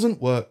 that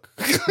doesn't work.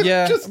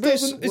 Yeah. Just But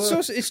doesn't it's work.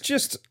 also, it's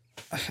just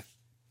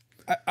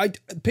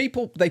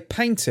people, they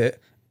paint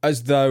it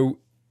as though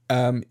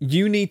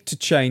you need to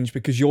change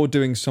because you're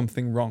doing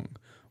something wrong.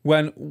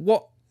 When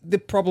what the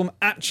problem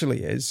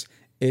actually is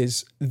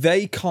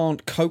they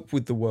can't cope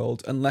with the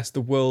world unless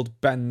the world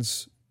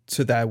bends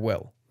to their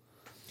will,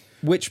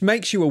 which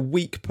makes you a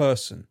weak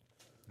person.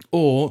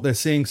 Or they're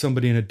seeing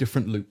somebody in a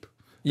different loop.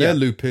 Their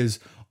loop is,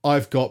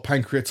 I've got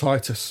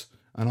pancreatitis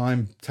and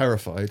I'm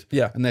terrified.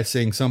 Yeah. And they're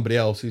seeing somebody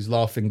else who's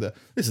laughing that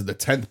this is the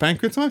 10th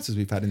pancreatitis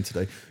we've had in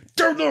today.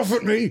 Don't laugh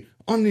at me.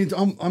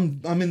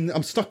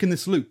 I'm stuck in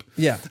this loop.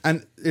 Yeah.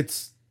 And I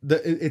think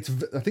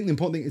the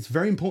important thing, it's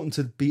very important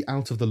to be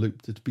out of the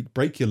loop, to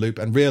break your loop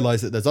and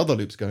realize that there's other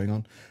loops going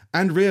on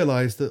and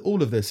realize that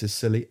all of this is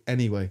silly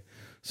anyway.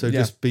 So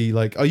just be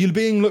like, are you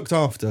being looked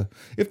after?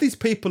 If these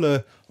people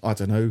are, I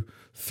don't know,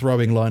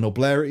 throwing Lionel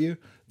Blair at you,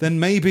 then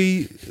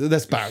maybe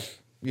that's bad.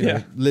 You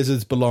know,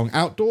 lizards belong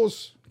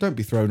outdoors. Don't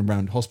be thrown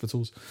around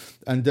hospitals.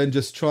 And then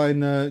just try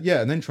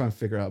and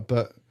figure out.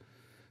 But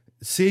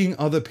seeing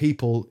other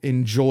people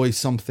enjoy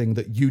something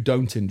that you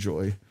don't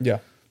enjoy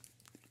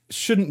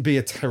shouldn't be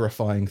a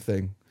terrifying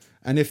thing.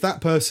 And if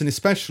that person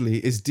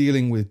especially is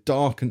dealing with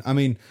dark and, I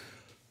mean,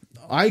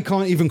 I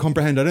can't even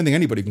comprehend, I don't think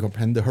anybody can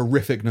comprehend the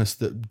horrificness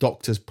that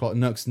doctors,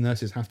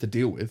 nurses have to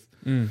deal with.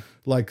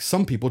 Like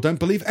some people don't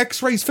believe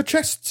x-rays for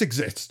chests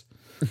exist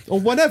or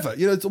whatever.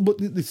 You know,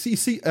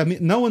 I mean,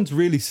 no one's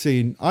really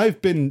seen,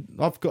 I've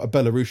got a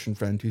Belarusian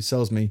friend who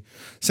sends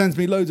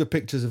me loads of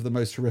pictures of the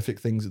most horrific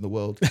things in the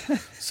world.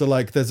 So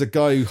like there's a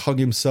guy who hung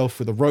himself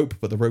with a rope,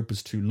 but the rope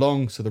was too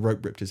long. So the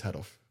rope ripped his head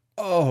off.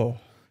 Oh,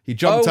 he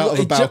jumped out of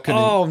a balcony.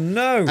 Oh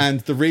no.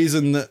 And the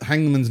reason that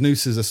hangman's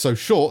nooses are so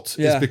short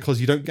is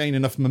because you don't gain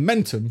enough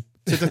momentum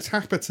to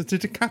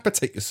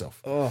decapitate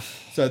yourself. Oh.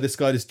 So this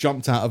guy just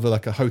jumped out of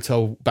a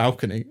hotel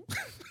balcony,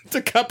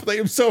 decapitate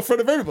himself in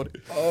front of everybody.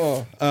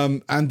 Oh.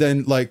 And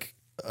then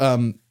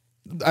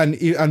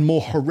and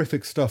more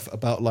horrific stuff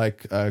about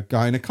like a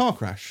guy in a car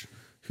crash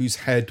whose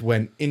head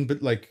went in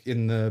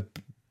the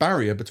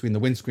barrier between the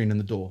windscreen and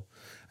the door.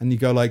 And you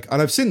go like,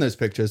 and I've seen those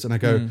pictures and I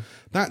go,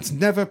 that's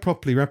never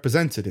properly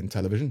represented in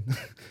television.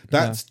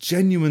 That's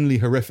genuinely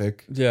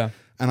horrific. Yeah.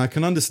 And I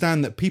can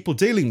understand that people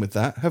dealing with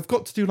that have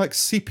got to do like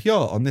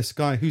CPR on this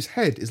guy whose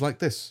head is like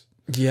this.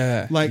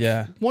 Yeah. Like,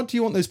 what do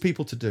you want those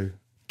people to do?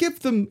 Give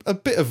them a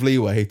bit of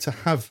leeway to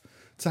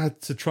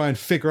try and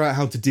figure out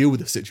how to deal with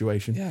the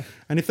situation. Yeah.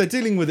 And if they're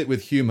dealing with it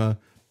with humor,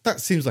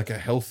 that seems like a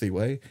healthy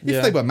way.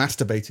 If they were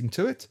masturbating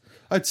to it,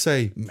 I'd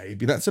say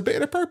maybe that's a bit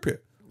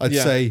inappropriate. I'd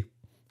say,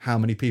 how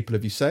many people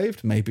have you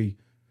saved? Maybe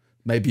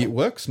it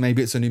works.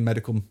 Maybe it's a new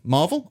medical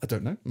marvel. I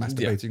don't know.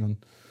 Masturbating on.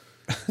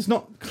 It's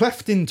not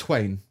cleft in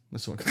twain.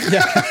 That's what.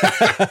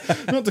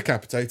 Not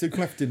decapitated.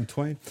 Cleft in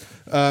twain.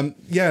 And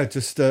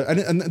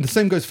the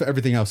same goes for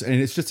everything else. And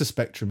it's just a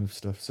spectrum of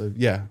stuff. So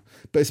yeah,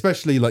 but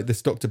especially like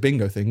this Dr.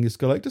 Bingo thing is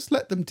go like, just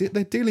let them.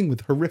 They're dealing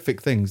with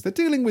horrific things. They're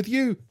dealing with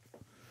you.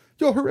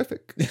 You're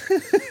horrific.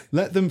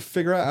 Let them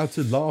figure out how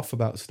to laugh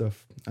about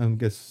stuff. I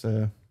guess.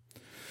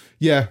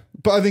 Yeah,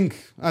 but I think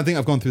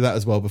I've gone through that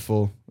as well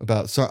before.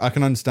 So I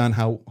can understand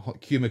how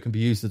humor can be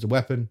used as a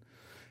weapon.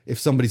 If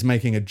somebody's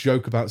making a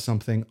joke about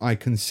something, I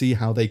can see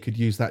how they could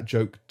use that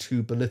joke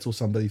to belittle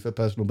somebody for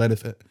personal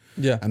benefit.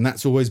 Yeah, and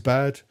that's always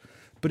bad.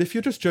 But if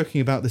you're just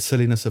joking about the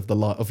silliness of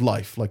of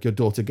life, like your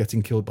daughter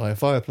getting killed by a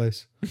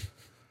fireplace,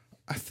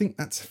 I think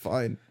that's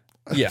fine.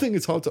 I think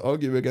it's hard to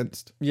argue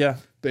against. Yeah,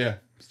 but yeah,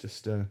 it's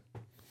just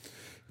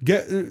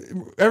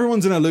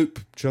everyone's in a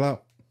loop. Chill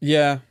out.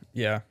 Yeah.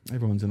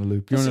 Everyone's in a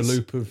loop. You're in a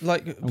loop of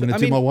like I'm going to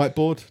do my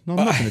whiteboard. No,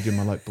 I'm not going to do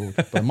my whiteboard.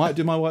 But I might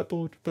do my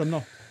whiteboard, but I'm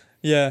not.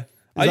 Yeah.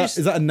 Is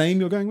that a name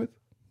you're going with?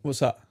 What's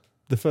that?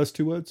 The first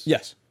two words?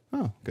 Yes.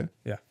 Oh, okay.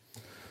 Yeah.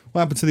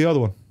 What happened to the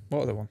other one?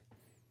 What other one?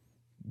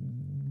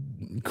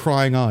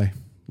 Crying eye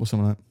or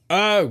something like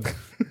that.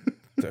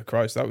 Oh,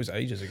 Christ, that was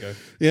ages ago.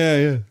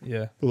 Yeah.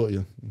 Yeah. I thought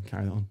you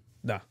carry that on.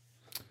 Nah.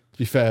 To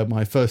be fair,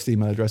 my first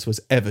email address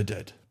was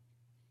Everdead.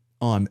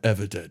 I'm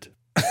Everdead.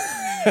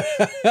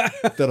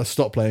 Then I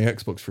stopped playing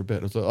Xbox for a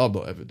bit. I was like, I'm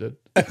not Everdead.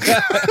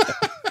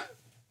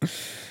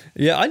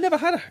 Yeah, I never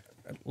had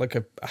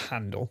a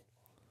handle.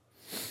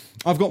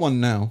 I've got one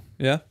now.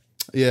 Yeah?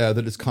 Yeah,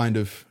 that has kind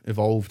of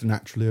evolved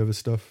naturally over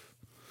stuff.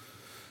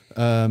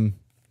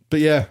 But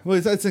yeah, well,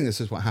 I think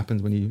this is what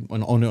happens when you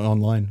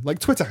online. Like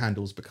Twitter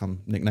handles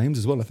become nicknames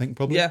as well, I think,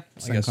 probably. Yeah,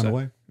 Same kind of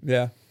way.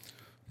 Yeah.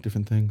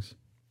 Different things.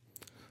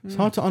 It's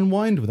hard to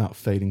unwind without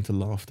fading to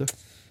laughter.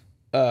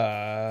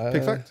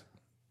 Pig fact?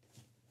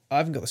 I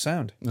haven't got the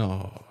sound.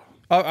 Oh.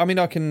 I mean,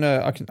 I'm not going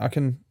to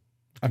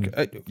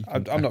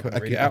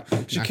read it out.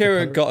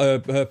 Shakira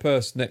got her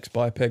purse nicked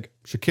by a pig.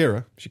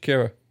 Shakira.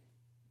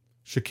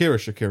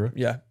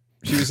 Yeah,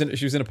 she was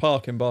in a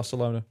park in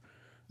Barcelona,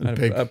 and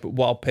a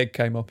wild pig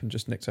came up and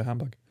just nicked her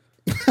handbag.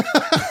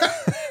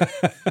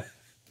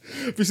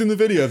 Have you seen the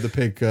video of the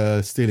pig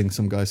stealing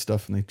some guy's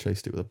stuff and they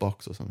chased it with a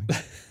box or something?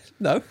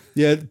 No.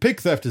 Yeah, pig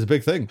theft is a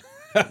big thing.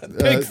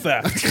 Pig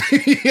theft.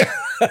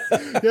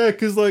 Yeah,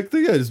 because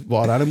there's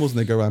wild animals and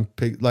they go around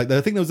pig. Like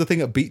I think there was a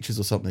thing at beaches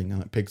or something, and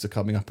like pigs are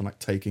coming up and like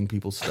taking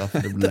people's stuff.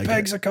 And The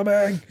pigs are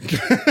coming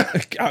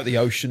out of the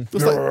ocean.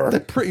 It's like, they're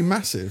pretty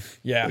massive.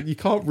 Yeah, like, you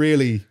can't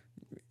really.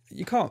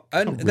 You can't,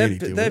 and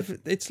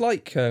it's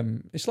like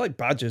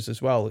badgers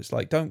as well. It's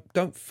like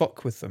don't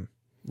fuck with them.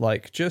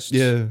 Like just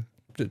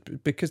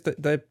because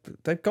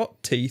they've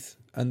got teeth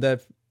and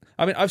they've.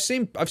 I mean, I've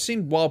seen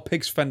wild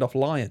pigs fend off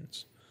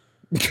lions.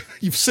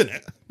 You've seen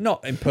it?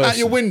 Not in person. At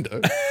your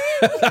window?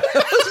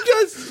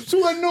 It's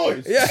all that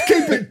noise. Yeah. Just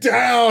keep it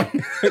down.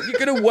 You're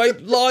going to wake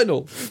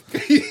Lionel.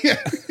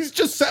 Yeah, he's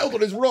just settled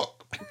on his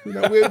rock.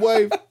 Weird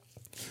wave.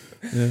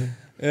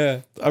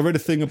 Yeah. I read a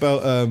thing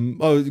about,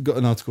 got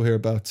an article here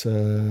about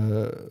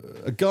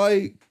a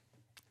guy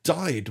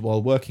died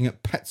while working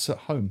at Pets at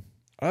Home.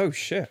 Oh,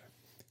 shit.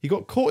 He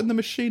got caught in the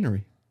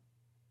machinery.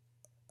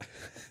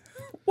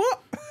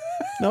 What?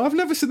 Now, I've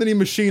never seen any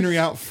machinery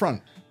out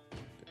front.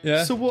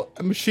 Yeah. So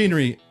what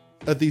machinery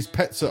are these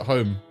Pets at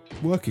Home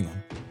working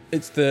on?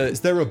 Is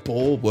there a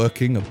ball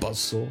working, a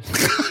buzzsaw?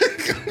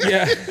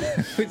 Yeah.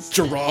 It's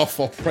giraffe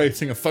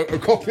operating a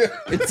photocopier.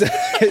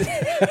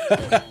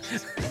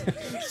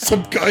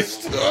 Some guy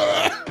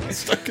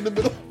stuck in the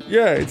middle.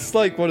 Yeah, it's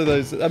like one of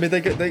those. I mean,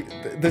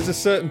 there's a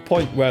certain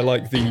point where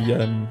like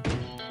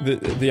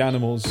the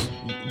animals,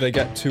 they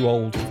get too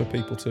old for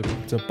people to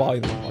buy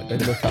them. Like they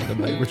look at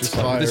them, they just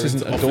like, this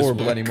isn't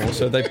adorable anymore.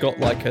 So they've got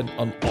like an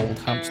old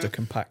hamster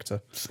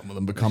compactor. Some of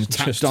them become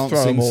tap Just throw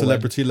dancing them all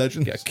celebrity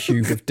legends. Get a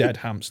cube of dead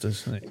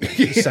hamsters. And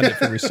send it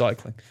for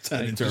recycling.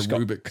 Turn into a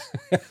Rubik's.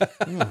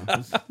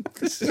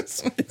 This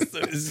is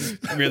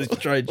really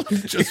strange.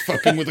 Just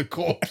fucking with a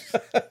corpse.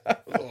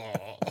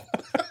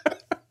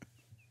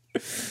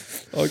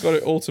 I got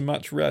it all to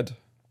match red.